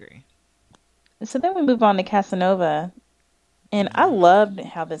 So then we move on to Casanova, and I loved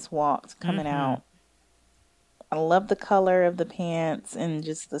how this walked coming out. I love the color of the pants and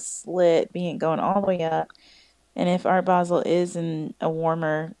just the slit being going all the way up. And if Art Basel is in a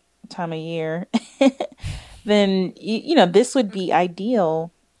warmer time of year, then you know this would be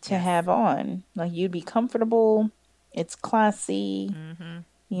ideal to have on. Like you'd be comfortable. It's classy.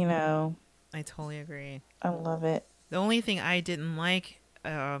 You know. I totally agree. I love it. The only thing I didn't like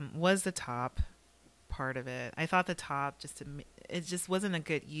was the top part of it. I thought the top it just wasn't a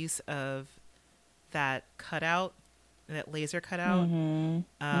good use of that cutout, that laser cutout.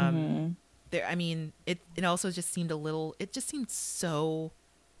 There, I mean, it also just seemed it just seemed so.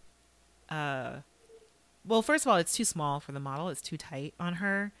 Well, first of all, it's too small for the model. It's too tight on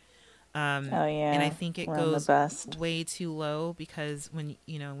her. Oh yeah, and I think it goes way too low because when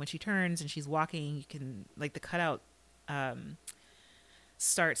she turns and she's walking, you can like the cutout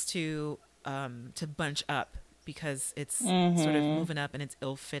starts to bunch up because it's sort of moving up and it's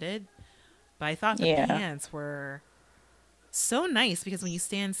ill-fitted. But I thought the pants were so nice because when you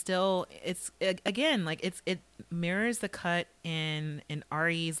stand still, it's again like it mirrors the cut in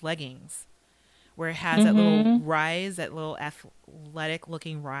Ari's leggings, where it has that little rise, that little athletic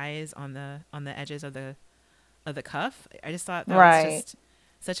looking rise on the edges of the cuff. I just thought that was just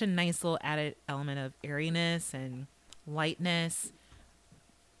such a nice little added element of airiness and lightness.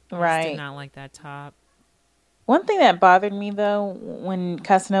 I just did not like that top. One thing that bothered me though when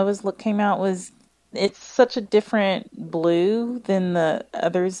Casanova's look came out was it's such a different blue than the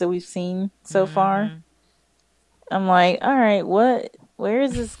others that we've seen so far. I'm like, all right, where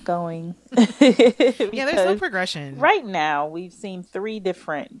is this going? Yeah, there's no progression. Right now, we've seen 3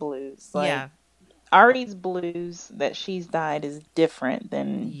 different blues. Like, Ari's blues that she's dyed is different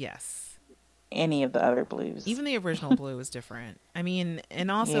than any of the other blues. Even the original blue is different. I mean,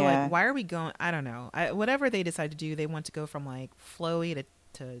 and also like, why are we going? I don't know. Whatever they decide to do, they want to go from like flowy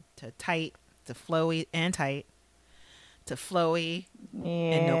to tight to flowy and tight to flowy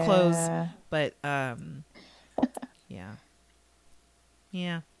and no clothes. But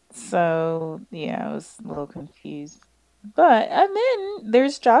yeah. So I was a little confused. But and then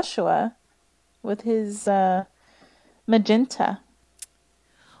there's Joshua with his magenta.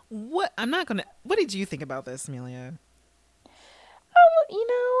 What did you think about this, Amelia?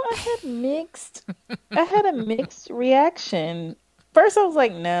 I had a mixed reaction. First I was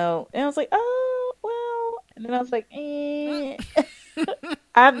like, no. And I was like, oh, well. And then I was like, I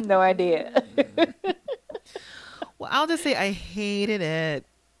have no idea. Well, I'll just say I hated it.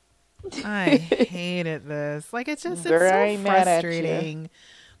 I hated this. Like, it's so frustrating.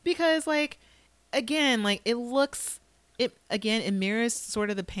 Because, like, again, like, it mirrors sort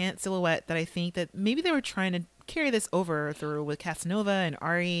of the pant silhouette that I think that maybe they were trying to carry this over through with Casanova and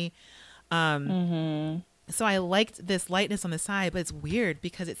Ari. So I liked this lightness on the side, but it's weird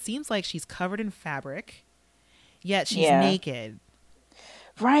because it seems like she's covered in fabric, yet she's naked.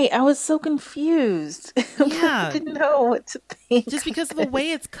 Right. I was so confused. Yeah. I didn't know what to think. Just because of the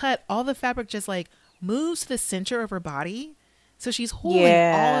way it's cut, all the fabric just like moves to the center of her body. So she's holding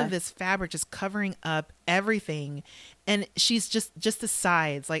all of this fabric, just covering up everything. And she's just the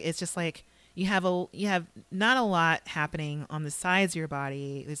sides. Like, it's just like you have not a lot happening on the sides of your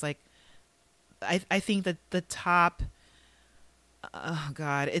body. There's like, I think that the top, oh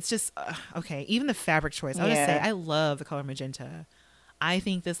God, it's just, okay. Even the fabric choice. I'll just say, I love the color magenta. I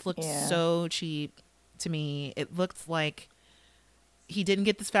think this looked so cheap to me. It looked like he didn't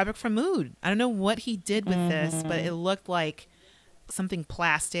get this fabric from Mood. I don't know what he did with this, but it looked like something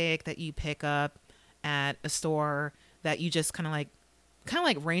plastic that you pick up at a store that you just kind of like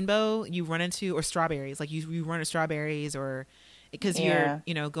rainbow you run into, or strawberries. Like you run into strawberries, or because you're,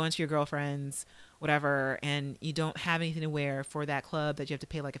 going to your girlfriend's, whatever, and you don't have anything to wear for that club that you have to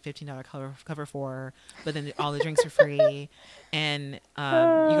pay like a $15 cover for, but then all the drinks are free, and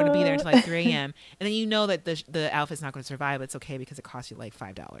you're going to be there until like 3 a.m. And then you know that the outfit's not going to survive, but it's okay because it costs you like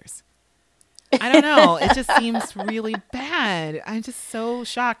 $5. I don't know. It just seems really bad. I'm just so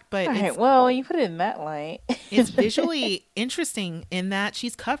shocked. But all right, well, you put it in that light. it's visually interesting in that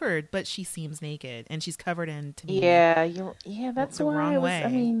she's covered, but she seems naked, and she's covered in, to me, That's the why wrong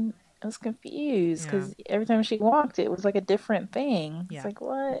way. I was confused Yeah. because every time she walked, it was like a different thing. Yeah. It's like,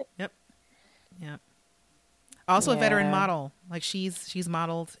 what? Yep. Also a veteran Yeah. model. Like she's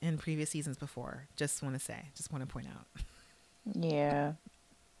modeled in previous seasons before. Just want to point out. Yeah.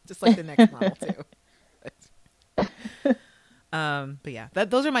 Just like the next model too. But yeah,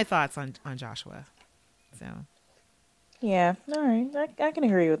 those are my thoughts on Joshua. So Yeah. All right. I can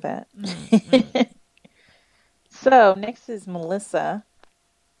agree with that. mm. So next is Melissa.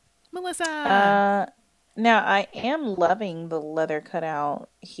 Melissa. Now I am loving the leather cutout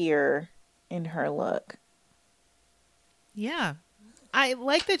here in her look. Yeah. I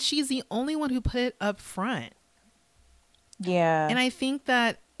like that she's the only one who put it up front. Yeah. And I think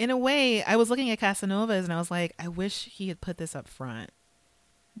that in a way, I was looking at Casanova's and I was like, I wish he had put this up front.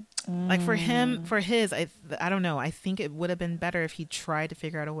 Like for him, for his, I don't know. I think it would have been better if he tried to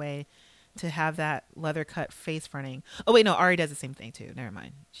figure out a way to have that leather cut face fronting. Oh wait, no, Ari does the same thing too. Never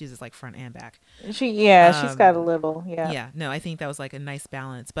mind. She's just like front and back. she's got a little, Yeah, no, I think that was like a nice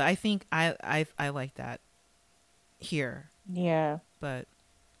balance. But I think I like that here. Yeah. But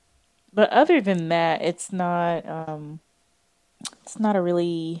other than that, it's not a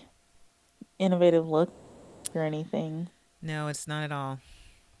really innovative look or anything. no, it's not at all.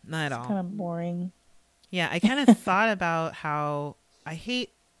 Not at all. Kind of boring. Yeah, I kind of thought about how I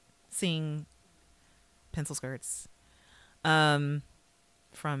hate seeing pencil skirts from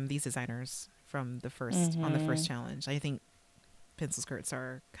these designers from the first on the first challenge. I think pencil skirts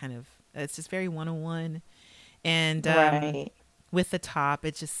are kind of, it's just very 101. And Right. with the top,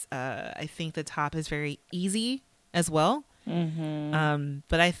 it's just I think the top is very easy as well.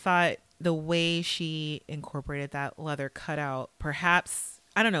 But I thought the way she incorporated that leather cutout, perhaps,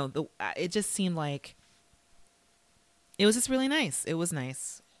 I don't know, it just seemed like it was just really nice. It was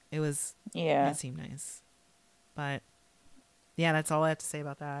nice. It seemed nice. But yeah, that's all I have to say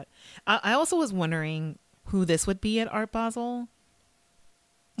about that. I also was wondering who this would be at Art Basel.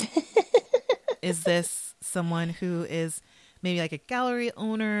 Is this someone who is maybe like a gallery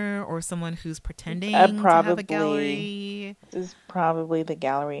owner or someone who's pretending to have a gallery? This is probably the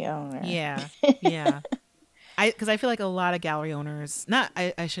gallery owner. Yeah. Yeah. Because I feel like a lot of gallery owners,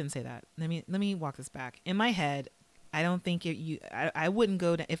 I shouldn't say that. Let me walk this back. In my head, I don't think I wouldn't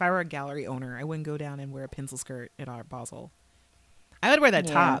go down, if I were a gallery owner, I wouldn't go down and wear a pencil skirt at Art Basel. I would wear that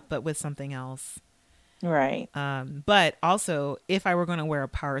top, but with something else. Right. But also, if I were going to wear a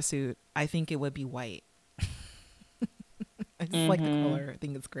power suit, I think it would be white. I just like the color. I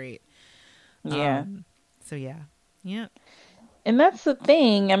think it's great. Yeah. So yeah. Yeah. And that's the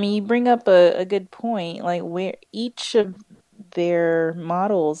thing. I mean, you bring up a good point. Like, where each of their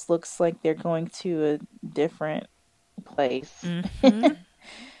models looks like they're going to a different place.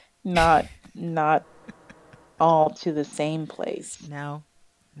 Not all to the same place. No.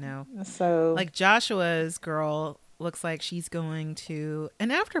 So, Like Joshua's girl looks like she's going to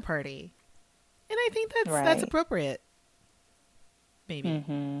an after party. And I think that's appropriate. Maybe.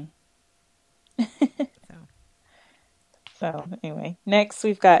 So anyway, next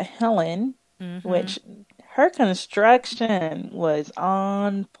we've got Helen, which her construction was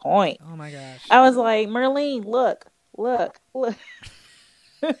on point. Oh my gosh. I was like, Merlene, look.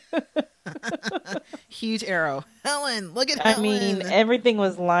 Huge arrow. Helen, look at Helen. I mean, everything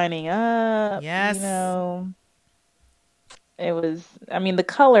was lining up. Yes. You know, it was, I mean, the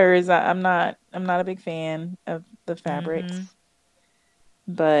colors, I'm not a big fan of the fabrics,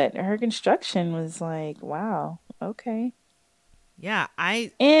 but her construction was like, wow, okay. Yeah,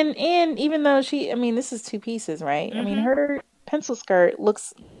 and even though this is two pieces, right? I mean, her pencil skirt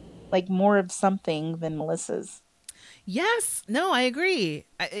looks like more of something than Melissa's. Yes. No, I agree.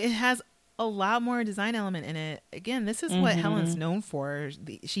 It has a lot more design element in it. Again, this is what Helen's known for.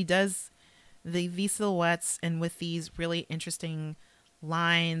 She does these silhouettes and with these really interesting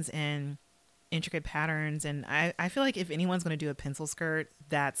lines and intricate patterns. And I feel like if anyone's going to do a pencil skirt,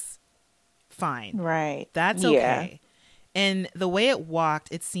 that's fine. Right. That's okay. And the way it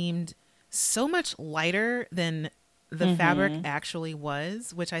walked, it seemed so much lighter than the fabric actually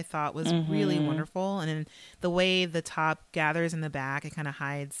was, which I thought was really wonderful. And then the way the top gathers in the back, it kind of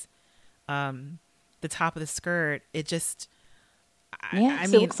hides the top of the skirt. It just, Yeah, I because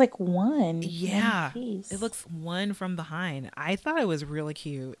it mean, looks like one yeah, it piece. looks one from behind. I thought it was really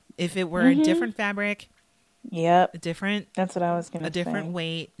cute. If it were a Mm-hmm. different fabric, Yep, a different that's what I was a gonna different say.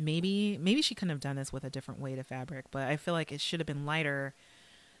 weight, maybe she couldn't have done this with a different weight of fabric, but I feel like it should have been lighter.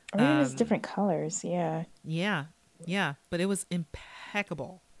 Or maybe just Um, different colors. Yeah, yeah, yeah, but it was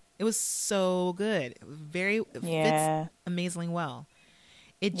impeccable. It was so good. It fits yeah, amazingly well.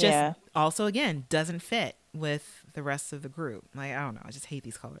 It just yeah, also again doesn't fit with the rest of the group. Like I don't know, I just hate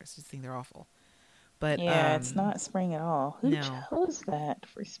these colors. I just think they're awful. But yeah. It's not spring at all. Who no, chose that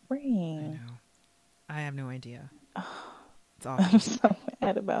for I spring? know. I have no idea. It's I'm awful. so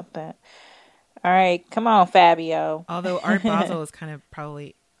mad about that. All right, come on, Fabio. Although Art Basel is kind of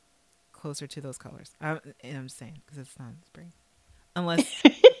probably closer to those colors. And I'm just saying because it's not spring,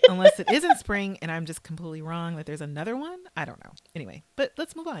 unless it isn't spring and I'm just completely wrong that there's another one. I don't know. Anyway, but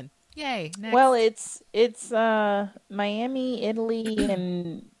let's move on. Yay! Well, Next. it's Miami, Italy,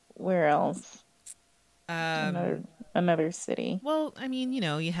 and where else? Um. Another city. Well, I mean,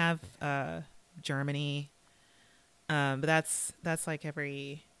 you have Germany. But that's like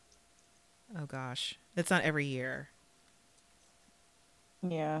every. Oh gosh, that's not every year.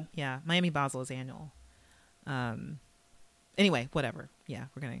 Yeah, Yeah, Miami Basel is annual. Um. Anyway, whatever. Yeah,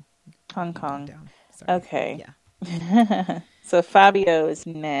 we're gonna Hong move Kong. down. Sorry. Okay. Yeah. So Fabio is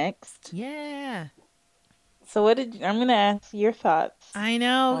next. Yeah. So I'm gonna ask your thoughts I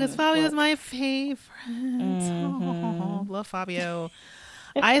know, on because this Fabio's look. my favorite. Hmm Oh, love Fabio.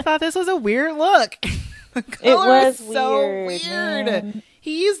 I thought this was a weird look. The It color is was so weird, weird. man.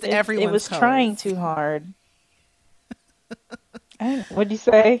 He used It everyone's was trying colors. too hard. What'd you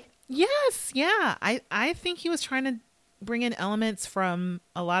say? Yes, yeah. I think he was trying to bring in elements from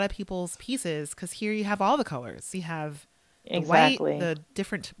a lot of people's pieces because here you have all the colors. You have the white, Exactly. the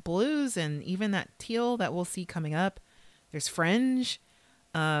different blues, and even that teal that we'll see coming up. There's fringe.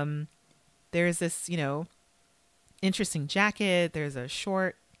 Um, there's this, interesting jacket. There's a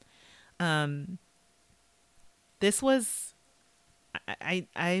short. Um, this was,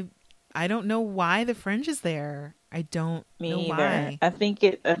 I don't know why the fringe is there. I don't know Me either. why. I think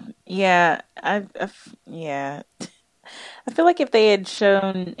it. Yeah. Yeah. I feel like if they had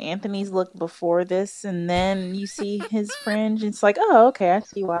shown Anthony's look before this, and then you see his fringe, it's like, oh, okay, I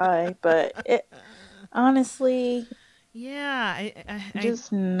see why. But it honestly, Yeah,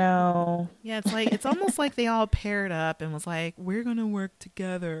 just no. yeah, it's almost like they all paired up and was like, we're gonna work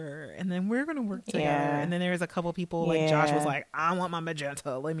together, and then we're gonna work together, Yeah. and then there was a couple people like Josh was Yeah. like, I want my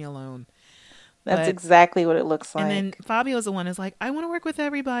magenta, leave me alone. That's But exactly what it looks and then like. Fabio's the one who's like, I want to work with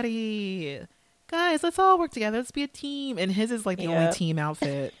everybody, guys, let's all work together, let's be a team, and his is like the only Yep. team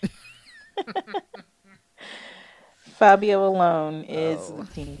outfit. Fabio alone is the Oh,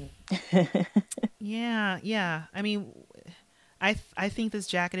 team. yeah, yeah. I mean, I think this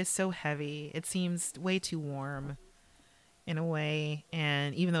jacket is so heavy. It seems way too warm in a way,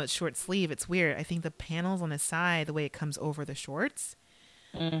 and even though it's short sleeve, it's weird. I think the panels on the side, the way it comes over the shorts,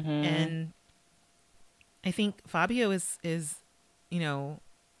 Hmm and I think Fabio is you know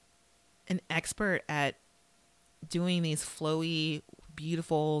an expert at doing these flowy,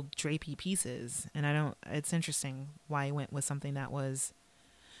 beautiful drapey pieces, and I don't. It's interesting why he went with something that was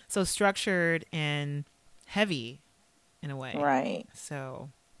so structured and heavy in a way. Right. So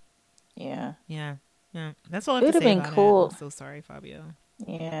Yeah. yeah, yeah. That's all I It have to would have say been about it. I'm cool. so sorry, Fabio.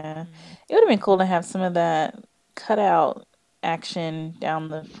 Yeah. It would have been cool to have some of that cutout action down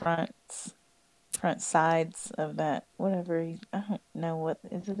the front sides of that whatever. I don't know what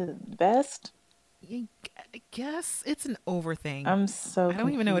is it, a vest? I guess it's an over thing. I'm so I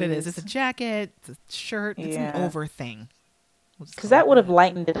don't even know what it is. It's a confused. jacket, it's a shirt, it's an Yeah. over thing. We'll just Because call it that would have that.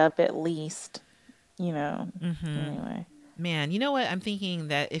 lightened it up at least, you know. Hmm. Anyway. Man, you know what? I'm thinking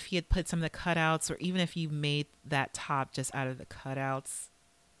that if he had put some of the cutouts, or even if you made that top just out of the cutouts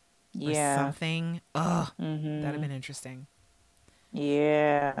or Yeah. something, oh, that'd have hmm been interesting.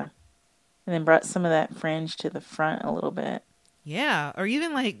 Yeah. And then brought some of that fringe to the front a little bit. Yeah, or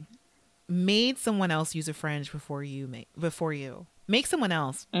even like made someone else use a fringe before you make someone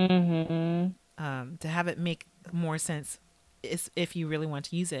else Hmm to have it make more sense if you really want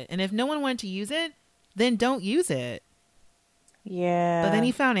to use it. And if no one wanted to use it, then don't use it. But then Yeah.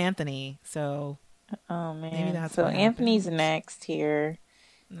 he found Anthony, so Oh maybe man. that's So what Anthony's happened. next here,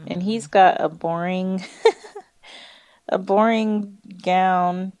 and Mm. he's got a boring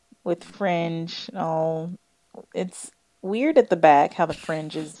gown with fringe. Oh, it's weird at the back how the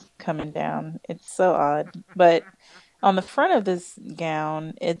fringe is coming down. It's so odd. But on the front of this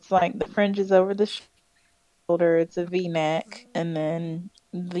gown, it's like the fringe is over the shoulder. It's a V-neck, and then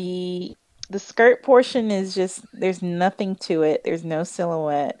The skirt portion is just, there's nothing to it. There's no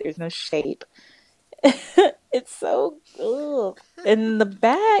silhouette. There's no shape. It's so ugh. And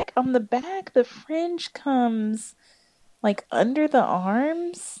on the back, the fringe comes like under the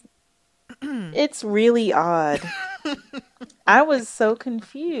arms. It's really odd. I was so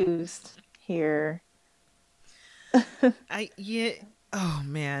confused here. Yeah. Oh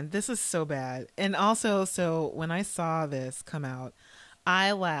man, this is so bad. And also, so when I saw this come out,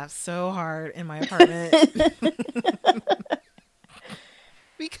 I laughed so hard in my apartment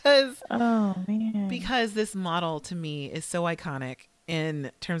because Oh man. this model to me is so iconic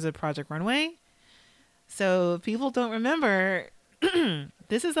in terms of Project Runway. So if people don't remember,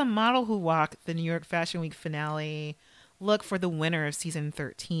 this is a model who walked the New York Fashion Week finale look for the winner of season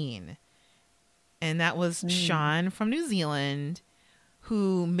 13. And that was Sean from New Zealand,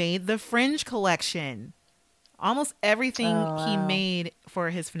 who made the Fringe collection. Almost everything he made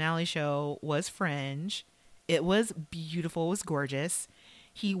for his finale show was Fringe. It was beautiful. It was gorgeous.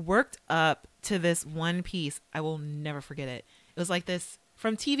 He worked up to this one piece. I will never forget it. It was like this,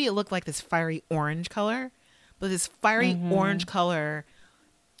 from TV, it looked like this fiery orange color, but this fiery orange color.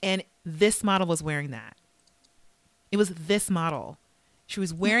 And this model was wearing that. It was this model. She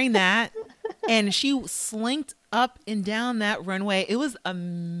was wearing that and she slinked up and down that runway. It was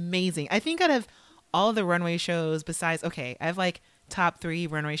amazing. I think out of all of the runway shows, besides, okay, I have like top 3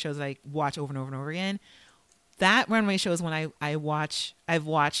 runway shows that I watch over and over and over again. That runway show is one I've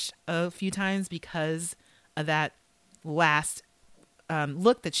watched a few times because of that last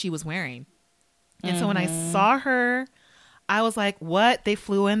look that she was wearing. And so when I saw her, I was like, what? They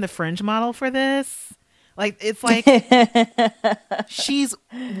flew in the Fringe model for this? Like, it's like she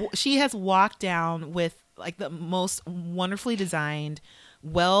has walked down with like the most wonderfully designed,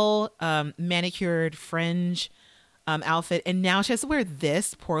 well manicured Fringe outfit, and now she has to wear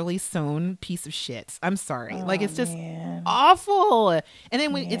this poorly sewn piece of shit. I'm sorry. Like, it's just awful. And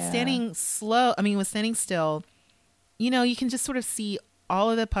then when it's standing still, you know, you can just sort of see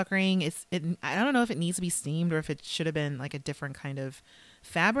all of the puckering. I don't know if it needs to be steamed or if it should have been like a different kind of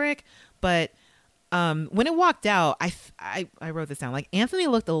fabric, but when it walked out, I wrote this down. Like, Anthony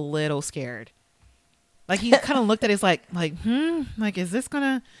looked a little scared. Like, he kind of looked at it like, is this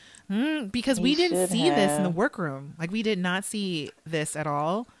gonna, because we didn't see this in the workroom. Like, we did not see this at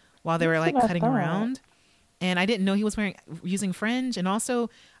all while they were like cutting around. And I didn't know he was using Fringe. And also,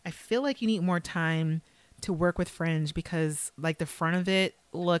 I feel like you need more time to work with Fringe because like the front of it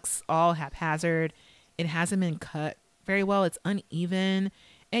looks all haphazard. It hasn't been cut very well. It's uneven.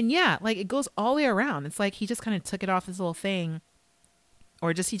 And yeah, like it goes all the way around. It's like he just kind of took it off this little thing, or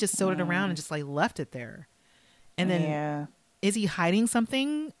he just sewed it around and just like left it there. And then is he hiding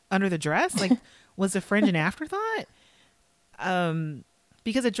something under the dress? Like, was the Fringe an afterthought?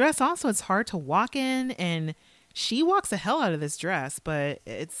 Because a dress also, it's hard to walk in, and she walks the hell out of this dress, but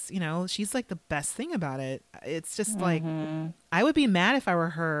it's, you know, she's like the best thing about it. It's just like, I would be mad if I were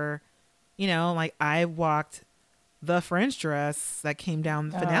her, you know, like I walked the French dress that came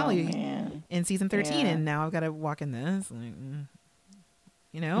down the finale in season 13 and now I've got to walk in this, like,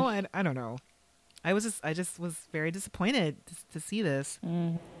 you know, I don't know. I just was very disappointed to see this.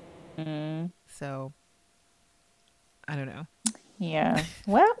 So I don't know. Yeah.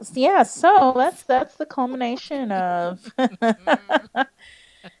 Well, yeah, so that's the culmination of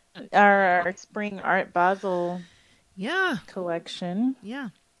our spring Art Basel collection. Yeah.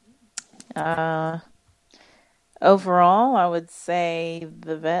 Overall, I would say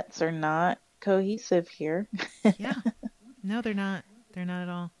the vets are not cohesive here. Yeah. No, they're not. They're not at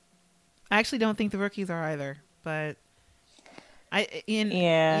all. I actually don't think the rookies are either, but I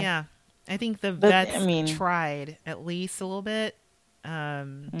think the vets tried at least a little bit.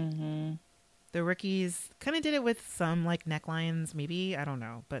 The rookies kind of did it with some like necklines, maybe, I don't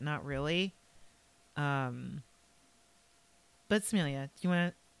know, but not really. But Smelia, do you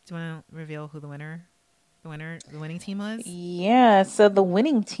want to reveal who the winning team was? Yeah, so the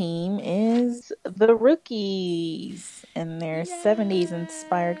winning team is the rookies and their 70s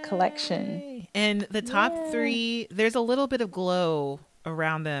inspired collection. And the top 3, there's a little bit of glow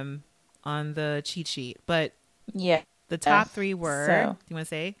around them on the cheat sheet, but the top 3 were, do you want to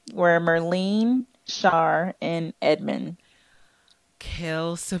say? Were Merlene, Char, and Edmund.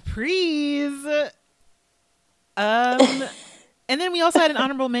 Quelle surprise! And then we also had an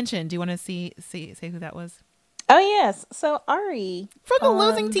honorable mention. Do you want to say who that was? Oh yes, so Ari from the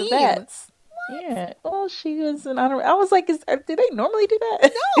losing team. Yeah. Oh, she was an honorable. I was like, do they normally do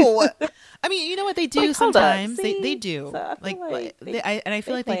that? No. I mean, you know what they do like, sometimes. They do. So I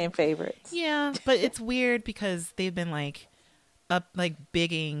feel like playing favorites. Yeah, but it's weird because they've been like up like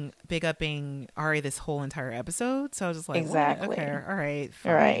big upping Ari this whole entire episode. So I was just like, what? Exactly. Okay, all right,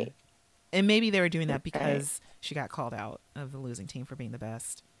 Right. fine. And maybe they were doing that Right. because she got called out of the losing team for being the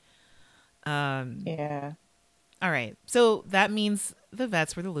best. Um, Yeah. all right. So that means the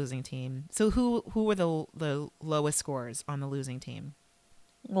vets were the losing team. So who were the lowest scores on the losing team?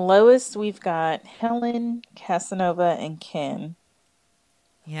 Lowest, we've got Helen, Casanova, and Ken.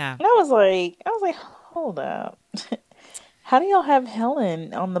 Yeah. And I was like, hold up. How do y'all have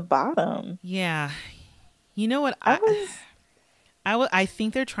Helen on the bottom? Yeah. You know what? I was I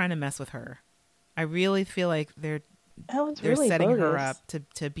think they're trying to mess with her. I really feel like they're really setting her bogus. up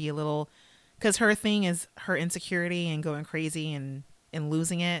to be a little, because her thing is her insecurity and going crazy and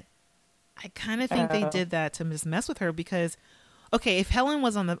losing it. I kind of think they Oh. did that to just mess with her because, okay, if Helen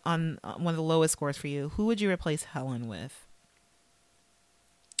was on one of the lowest scores for you, who would you replace Helen with?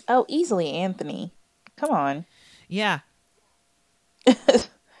 Oh, easily Anthony. Come on. Yeah. You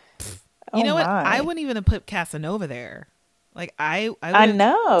Oh know what? I my. wouldn't even have put Casanova there. Like I would I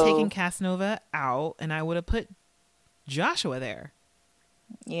have taken know. Casanova out and I would have put Joshua there.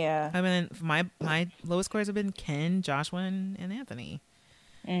 Yeah. I mean, my lowest scores have been Ken, Joshua, and Anthony.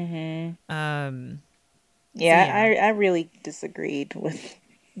 Mm-hmm. So Yeah, yeah, I really disagreed with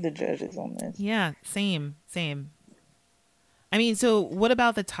the judges on this. yeah, same. I mean, so what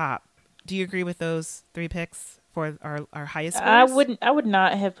about the top? Do you agree with those three picks for our highest scores? I would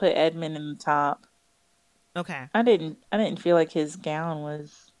not have put Edmund in the top. Okay. I didn't feel like his gown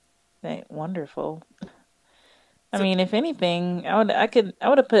was that wonderful. I So, mean, if anything, I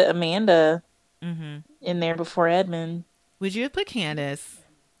would have put Amanda mm-hmm. in there before Edmund. Would you have put Candace?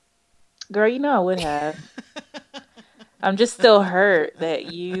 Girl, you know I would have. I'm just still hurt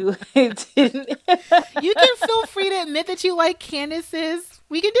that you didn't. You can feel free to admit that you like Candace's.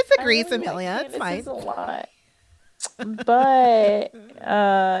 We can I disagree, really like Samelia. It's fine. Candace's a lot. But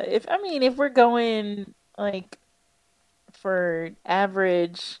if we're going like for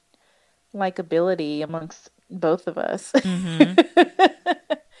average likability amongst both of us, Mm-hmm.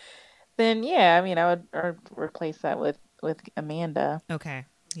 then yeah, I mean I would replace that with Amanda. Okay.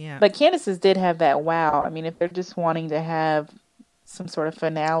 Yeah. But Candace's did have that wow. I mean, if they're just wanting to have some sort of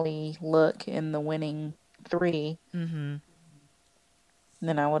finale look in the winning three, Mm-hmm.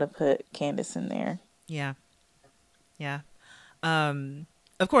 then I would have put Candace in there. Yeah. Yeah.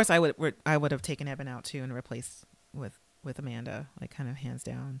 Of course, I would have taken Evan out too and replaced with Amanda, like kind of hands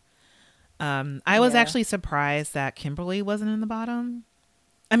down. I was Yeah. actually surprised that Kimberly wasn't in the bottom.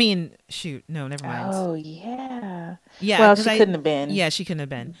 I mean, shoot, no, never mind. Oh yeah. Yeah, Well, 'cause she couldn't have been. Yeah, she couldn't have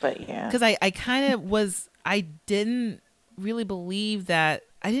been. But yeah. Because I kind of was, I didn't really believe that,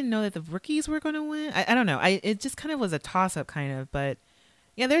 I didn't know that the rookies were going to win. I don't know. It just kind of was a toss up kind of, but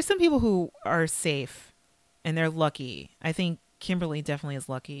yeah, there's some people who are safe and they're lucky. I think Kimberly definitely is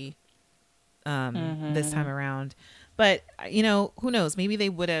lucky this time around. But, you know, who knows? Maybe they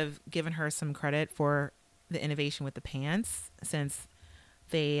would have given her some credit for the innovation with the pants since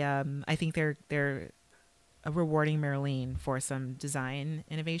they, I think they're rewarding Marilyn for some design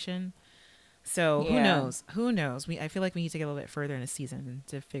innovation. So who Yeah. knows? Who knows? I feel like we need to get a little bit further in the season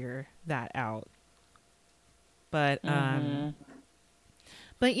to figure that out. But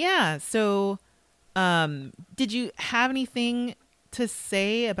but yeah. So did you have anything to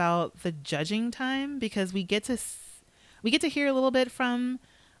say about the judging time? Because we get to hear a little bit from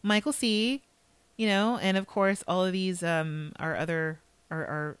Michael C. You know, and of course all of these our other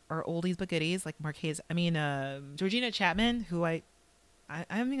our oldies but goodies like Marquesa. I mean Georgina Chapman, who I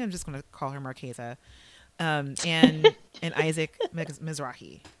think I'm just gonna call her Marquesa, and Isaac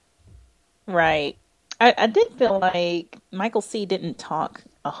Mizrahi. Right. I did feel like Michael C didn't talk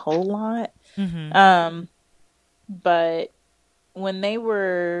a whole lot. Mm-hmm. But when they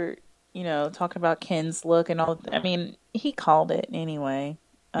were, you know, talking about Ken's look and all, I mean, he called it anyway.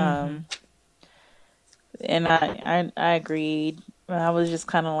 And I agreed. I was just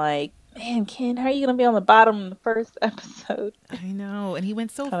kind of like, man, Ken, how are you gonna be on the bottom in the first episode? I know, and he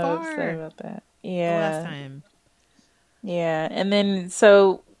went so Kind of upset far about that. the last Yeah, time. yeah. And then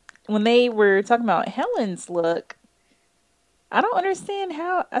so when they were talking about Helen's look, I don't understand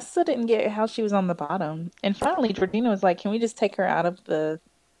how. I still didn't get how she was on the bottom. And finally, Georgina was like, "Can we just take her out of the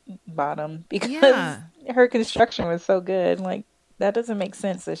bottom because Yeah. her construction was so good? Like that doesn't make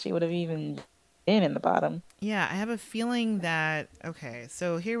sense that she would have even been in the bottom." Yeah, I have a feeling that okay,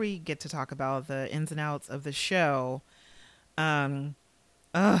 so here we get to talk about the ins and outs of the show. I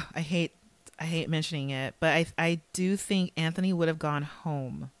hate mentioning it, but I do think Anthony would have gone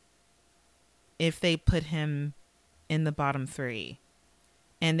home if they put him in the bottom three,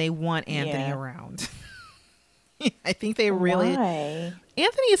 and they want Anthony Yeah. around. I think they really. Why?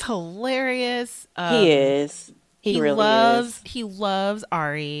 Anthony is hilarious. He is. He really is. He loves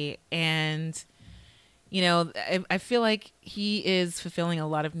Ari, and I feel like he is fulfilling a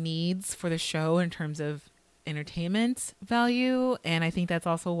lot of needs for the show in terms of entertainment value, and I think that's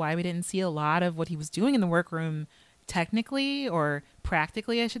also why we didn't see a lot of what he was doing in the workroom technically or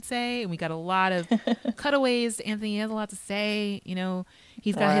practically, I should say. And we got a lot of cutaways. Anthony has a lot to say.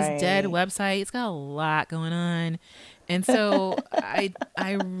 He's got his dead website. He's got a lot going on, and so I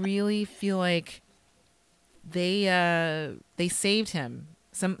really feel like they saved him.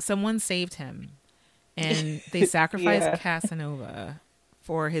 Someone saved him, and they sacrificed Casanova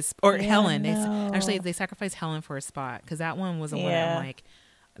for his Helen. No. They sacrificed Helen for a spot because that one was a one. I'm like,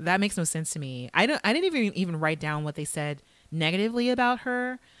 that makes no sense to me. I didn't even write down what they said negatively about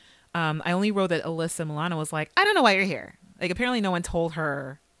her. I only wrote that Alyssa Milano was like, I don't know why you're here. Like, apparently no one told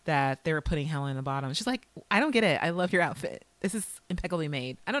her that they were putting Helen in the bottom. She's like, I don't get it. I love your outfit. This is impeccably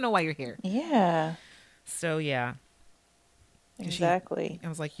made. I don't know why you're here. Yeah. So yeah. Exactly. I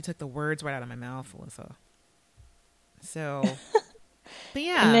was like, you took the words right out of my mouth, Alyssa. So, but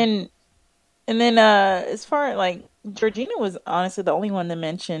yeah. And then as far like Georgina was honestly the only one to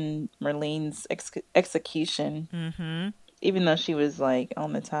mention Merlene's execution. Mm-hmm. Even though she was like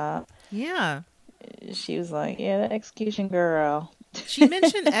on the top. Yeah. She was like, yeah, the execution girl. She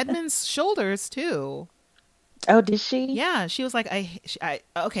mentioned Edmund's shoulders too. Oh, did she? Yeah, she was like,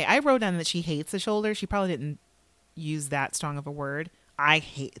 I wrote down that she hates the shoulders. She probably didn't use that strong of a word. I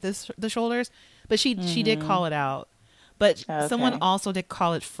hate the shoulders, but she did call it out. But someone also did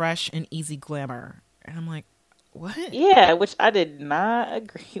call it fresh and easy glamour, and I'm like, what? Yeah, which I did not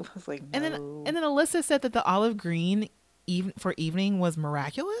agree. I was like, no. And then Alyssa said that the olive green for evening was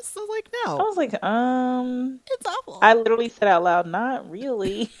miraculous. I was like, no. I was like, it's awful. I literally said out loud, not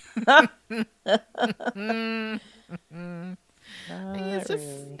really.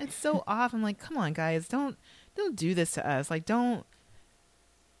 It's so off. I'm like, come on, guys, don't do this to us. Like, don't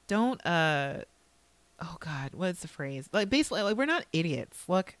oh God, what is the phrase? Like, basically, like, we're not idiots.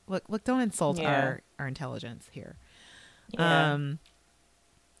 Look, don't insult our intelligence here. Yeah.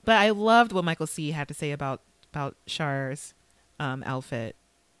 But I loved what Michael C. had to say about Char's outfit.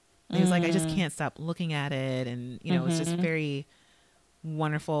 He was like, I just can't stop looking at it, and it's just very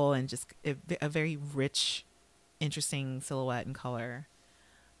wonderful and just a very rich, interesting silhouette and color.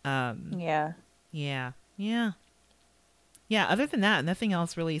 Yeah. Other than that, nothing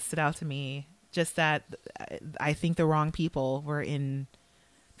else really stood out to me. Just that I think the wrong people were in.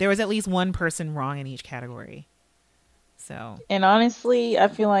 There was at least one person wrong in each category. So. And honestly, I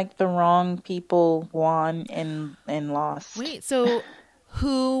feel like the wrong people won and lost. Wait, so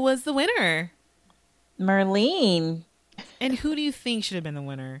who was the winner? Merlene. And who do you think should have been the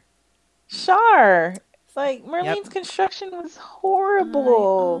winner? Char. Like, Merlene's construction was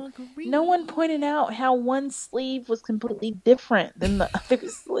horrible. No one pointed out how one sleeve was completely different than the other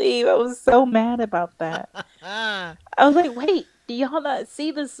sleeve. I was so mad about that. I was like, wait, do y'all not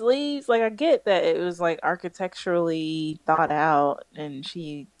see the sleeves? Like, I get that it was like architecturally thought out and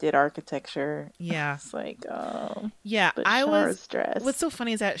she did architecture. Yeah. It's like, yeah, but Char's dress. What's so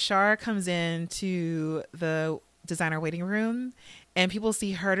funny is that Char comes into the designer waiting room and people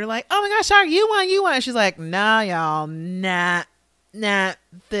see her, they're like, oh my gosh, Char, you won. And she's like, nah, y'all, nah,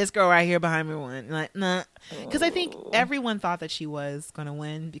 this girl right here behind me won. Like, nah. Because I think everyone thought that she was going to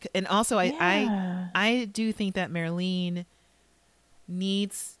win. And also, I do think that Marlene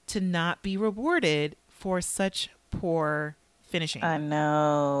needs to not be rewarded for such poor finishing. I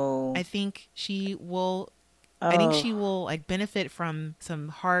know. I think she will like benefit from some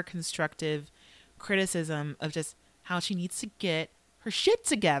hard constructive criticism of just how she needs to get her shit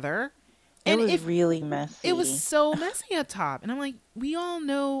together. And it was really messy. It was so messy up top. And I'm like, we all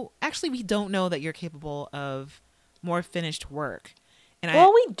know, actually we don't know that you're capable of more finished work.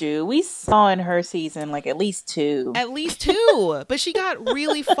 And we do. We saw in her season like at least two. But she got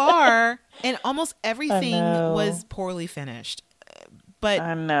really far and almost everything was poorly finished. But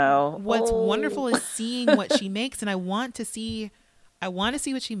I know. What's wonderful is seeing what she makes, and I want to see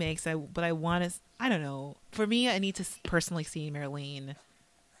what she makes. But I want to, I don't know. For me, I need to personally see Marlene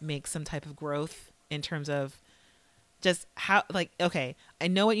make some type of growth in terms of just how, like, okay, I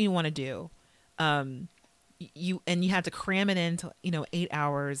know what you want to do. You have to cram it into 8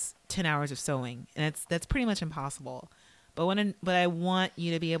 hours, 10 hours of sewing, and that's pretty much impossible. But I want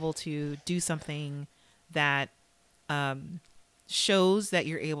you to be able to do something that shows that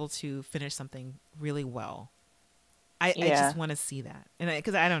you're able to finish something really well. I just want to see that, and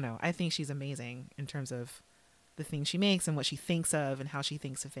because I don't know, I think she's amazing in terms of the things she makes and what she thinks of and how she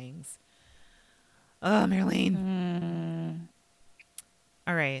thinks of things. Oh, Marilyn. Mm,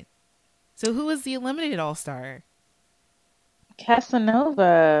 All right. So who was the eliminated all-star?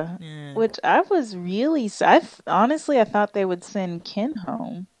 Casanova, Yeah. which I was really, honestly, I thought they would send Ken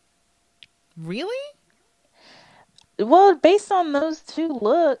home. Really? Well, based on those two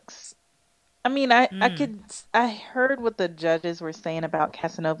looks, I mean, Mm. I heard what the judges were saying about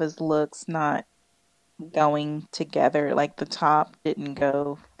Casanova's looks not going together. Like the top didn't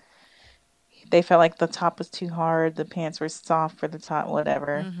go. They felt like the top was too hard, the pants were soft for the top,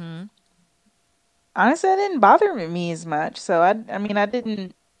 whatever. Mm-hmm. Honestly, that didn't bother me as much. So I mean, I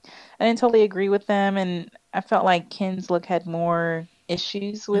didn't totally agree with them, and I felt like Ken's look had more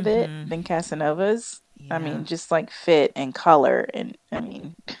issues with it Mm-hmm. than Casanova's. I Yeah. mean, just like fit and color, and I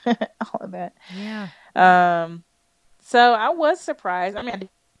mean, all of that. Yeah. Um, so I was surprised. I mean, I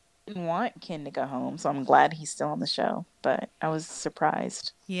didn't want Ken to go home, so I'm glad he's still on the show, but I was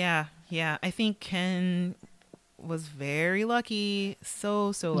surprised. Yeah. Yeah. I think Ken was very lucky.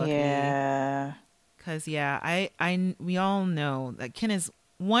 So, so lucky. Yeah. Cause yeah, we all know that Ken is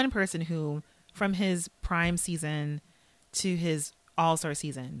one person who, from his prime season to his all-star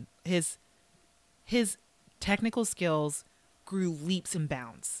season, his technical skills grew leaps and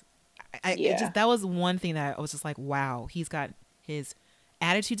bounds. It Yeah. just that was one thing that I was just like, wow, he's got his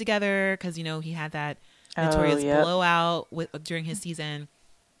attitude together because he had that Oh, notorious yep. blowout during his season,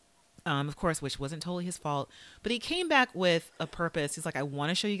 of course, which wasn't totally his fault, but he came back with a purpose. He's like, I want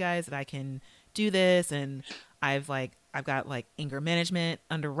to show you guys that I can do this, and I've got like anger management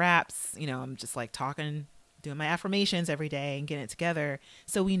under wraps. I'm just like talking, doing my affirmations every day and getting it together.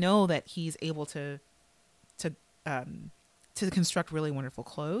 So we know that he's able to um to construct really wonderful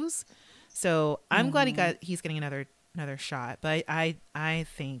clothes. So I'm glad Hmm. he's getting another shot. But I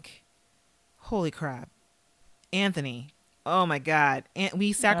think, holy crap, Anthony. Oh my God.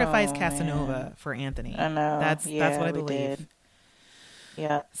 We sacrificed Oh Casanova man. for Anthony. I know. That's what Yeah, I we believe. did.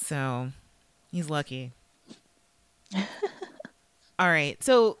 Yeah. So he's lucky. All right.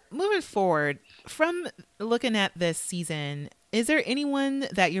 So moving forward, from looking at this season, is there anyone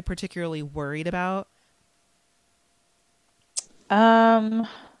that you're particularly worried about? Um,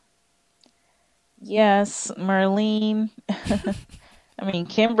 yes, Marlene. I mean,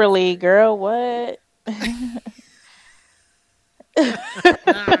 Kimberly, girl, what?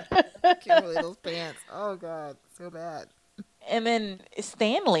 Can't believe those pants. Oh God, so bad. And then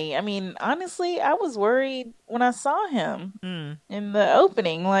Stanley. I mean, honestly, I was worried when I saw him Mm, in the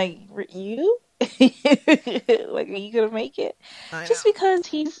opening. Like, you? Like, are you gonna make it? I Just know. because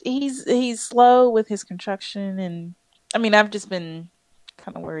he's slow with his construction, and I mean, I've just been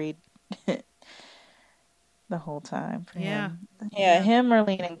kind of worried the whole time for Yeah, him. Yeah, yeah, him,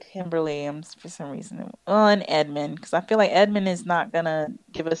 Marlene, and Kimberly. For some reason, well, and Edmund, because I feel like Edmund is not gonna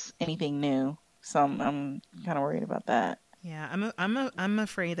give us anything new. So I'm kind of worried about that. yeah. I'm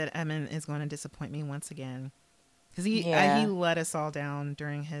afraid that Emin is going to disappoint me once again because he Yeah. let us all down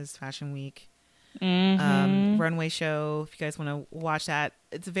during his fashion week Mm-hmm. runway show. If you guys want to watch that,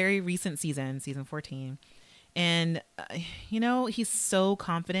 it's a very recent season 14. And, he's so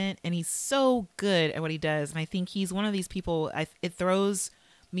confident and he's so good at what he does. And I think he's one of these people, it throws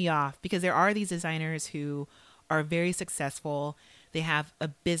me off because there are these designers who are very successful. They have a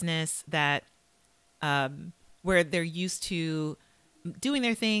business that, where they're used to doing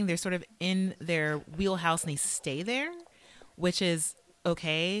their thing. They're sort of in their wheelhouse and they stay there, which is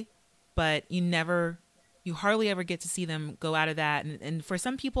okay. But you hardly ever get to see them go out of that. And for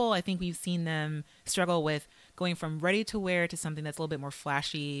some people, I think we've seen them struggle with going from ready to wear to something that's a little bit more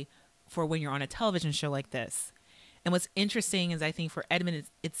flashy for when you're on a television show like this. And what's interesting is I think for Edmund,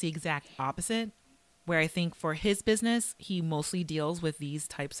 it's the exact opposite, where I think for his business, he mostly deals with these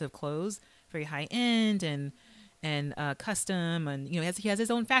types of clothes, very high end and custom, and he has his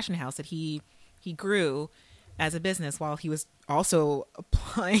own fashion house that he grew as a business while he was also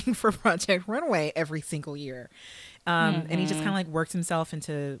applying for Project Runway every single year. And he just kind Mm-hmm. of like worked himself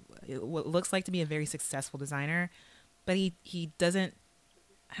into what looks like to be a very successful designer, but he doesn't.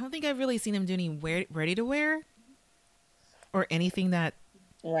 I don't think I've really seen him do any ready to wear or anything that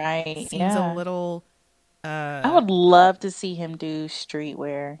Right. seems a Yeah. little I uh would love to see him do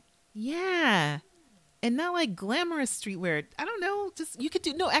streetwear. yeah, and not like glamorous streetwear. I don't know. Just you could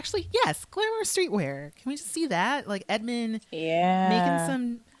do no. Actually, yes, glamorous streetwear. Can we just see that? Like Edmund making Yeah.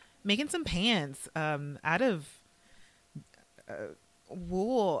 some making some pants out of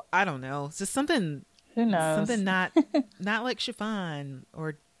wool. I don't know. It's just Who knows? something not like chiffon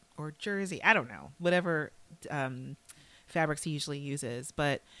or jersey. I don't know. Whatever fabrics he usually uses,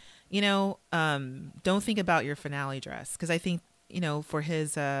 but don't think about your finale dress because I think for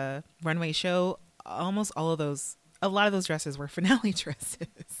his runway show, almost all of those, a lot of those dresses were finale dresses.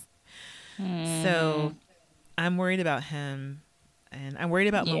 So I'm worried about him, and I'm worried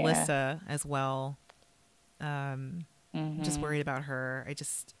about Melissa as well. Just worried about her. I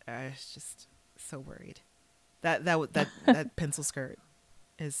was just so worried. That pencil skirt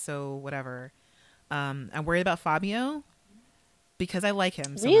is so whatever. I'm worried about Fabio because I like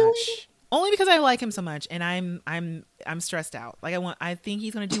him so much. Only because I like him so much, and I'm stressed out. Like I think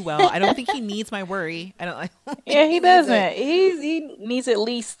he's gonna do well. I don't think he needs my worry. I don't Yeah, he doesn't. He needs at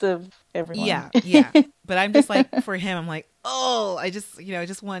least of everyone. Yeah. But I'm just like, for him, I'm like, oh, I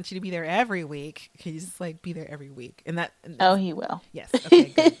just want you to be there every week. Can you just like be there every week? And he will. Yes.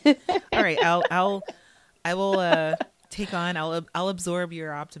 Okay. Good. All right. I will take on. I'll absorb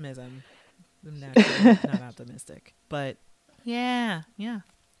your optimism. I'm naturally not optimistic, but yeah.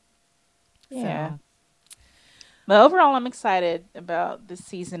 So. But overall, I'm excited about this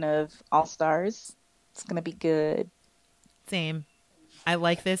season of All Stars. It's gonna be good. Same. I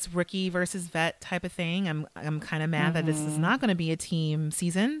like this rookie versus vet type of thing. I'm kind of mad that this is not going to be a team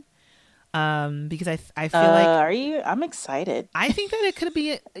season, because I feel like. Are you? I'm excited. I think that it could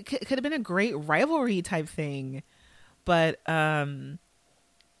have been a great rivalry type thing, but that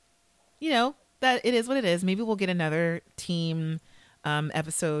it is what it is. Maybe we'll get another team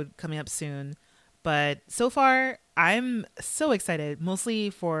episode coming up soon, but so far I'm so excited, mostly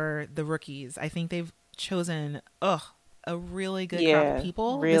for the rookies. I think they've chosen a really good crop of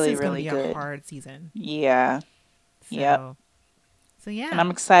people. Really, this is really going to be good. a hard season. Yeah. So yeah. And I'm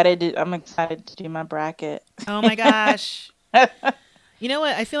excited to do my bracket. Oh my gosh. You know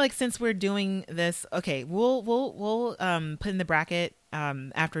what? I feel like since we're doing this, okay, we'll put in the bracket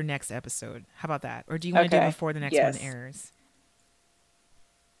after next episode. How about that? Or do you want to do it before the next one airs?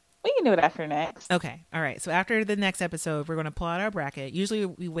 We can do it after next. Okay. All right. So after the next episode, we're going to pull out our bracket. Usually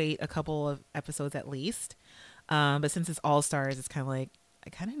we wait a couple of episodes at least. But since it's All Stars, it's kind of like,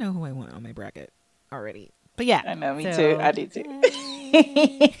 I kind of know who I want on my bracket already. But yeah. I know, me too. I do too.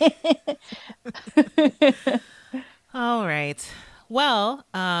 All right. Well,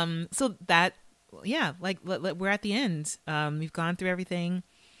 so that, like we're at the end. We've gone through everything.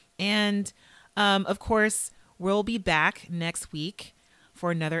 And of course, we'll be back next week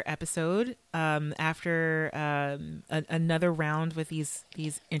for another episode after another round with these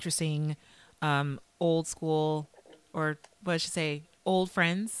interesting old school, or what I should say, old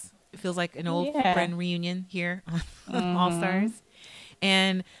friends. It feels like an old friend reunion here on All Stars.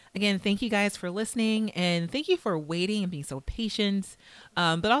 And again, thank you guys for listening, and thank you for waiting and being so patient,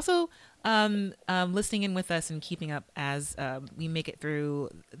 but also listening in with us and keeping up as we make it through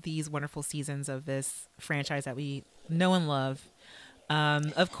these wonderful seasons of this franchise that we know and love.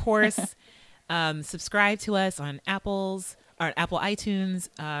 Of course, subscribe to us on Apple iTunes,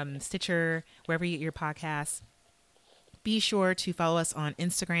 Stitcher, wherever you get your podcasts. Be sure to follow us on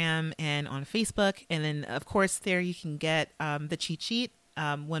Instagram and on Facebook. And then, of course, there you can get the cheat sheet.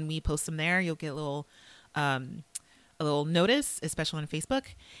 When we post them there, you'll get a little notice, especially on Facebook.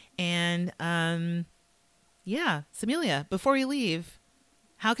 And Samelia, before we leave,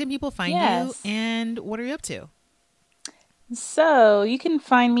 how can people find you, and what are you up to? So you can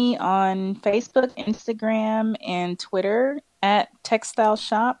find me on Facebook, Instagram, and Twitter at Textile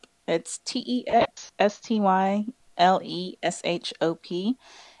Shop. It's TEXSTYLESHOP.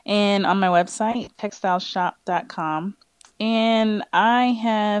 And on my website, textileshop.com. And I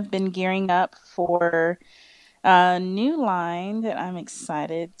have been gearing up for a new line that I'm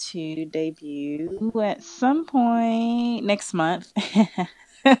excited to debut at some point next month.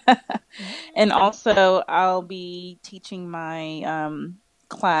 And also, I'll be teaching my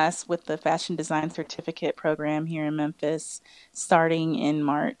class with the Fashion Design Certificate program here in Memphis starting in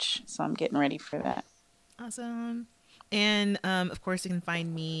March. So I'm getting ready for that. Awesome. And of course, you can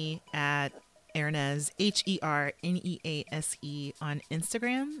find me at Hernease, HERNEASE on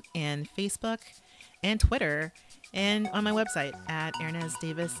Instagram and Facebook and Twitter, and on my website at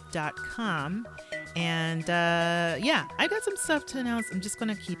herneasedavis.com. And I've got some stuff to announce. I'm just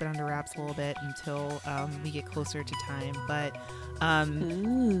going to keep it under wraps a little bit until we get closer to time. But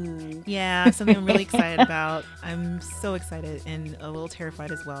something I'm really excited about. I'm so excited and a little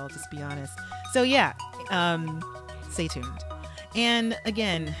terrified as well, just to be honest. So stay tuned. And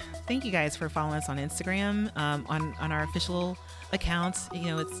again, thank you guys for following us on Instagram, on our official account.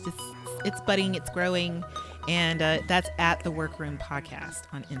 It's budding, it's growing, and that's at the Workroom Podcast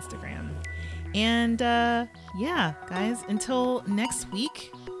on Instagram. And guys, until next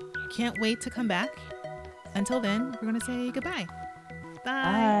week, can't wait to come back. Until then, we're going to say goodbye.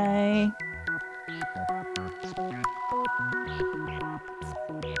 Bye.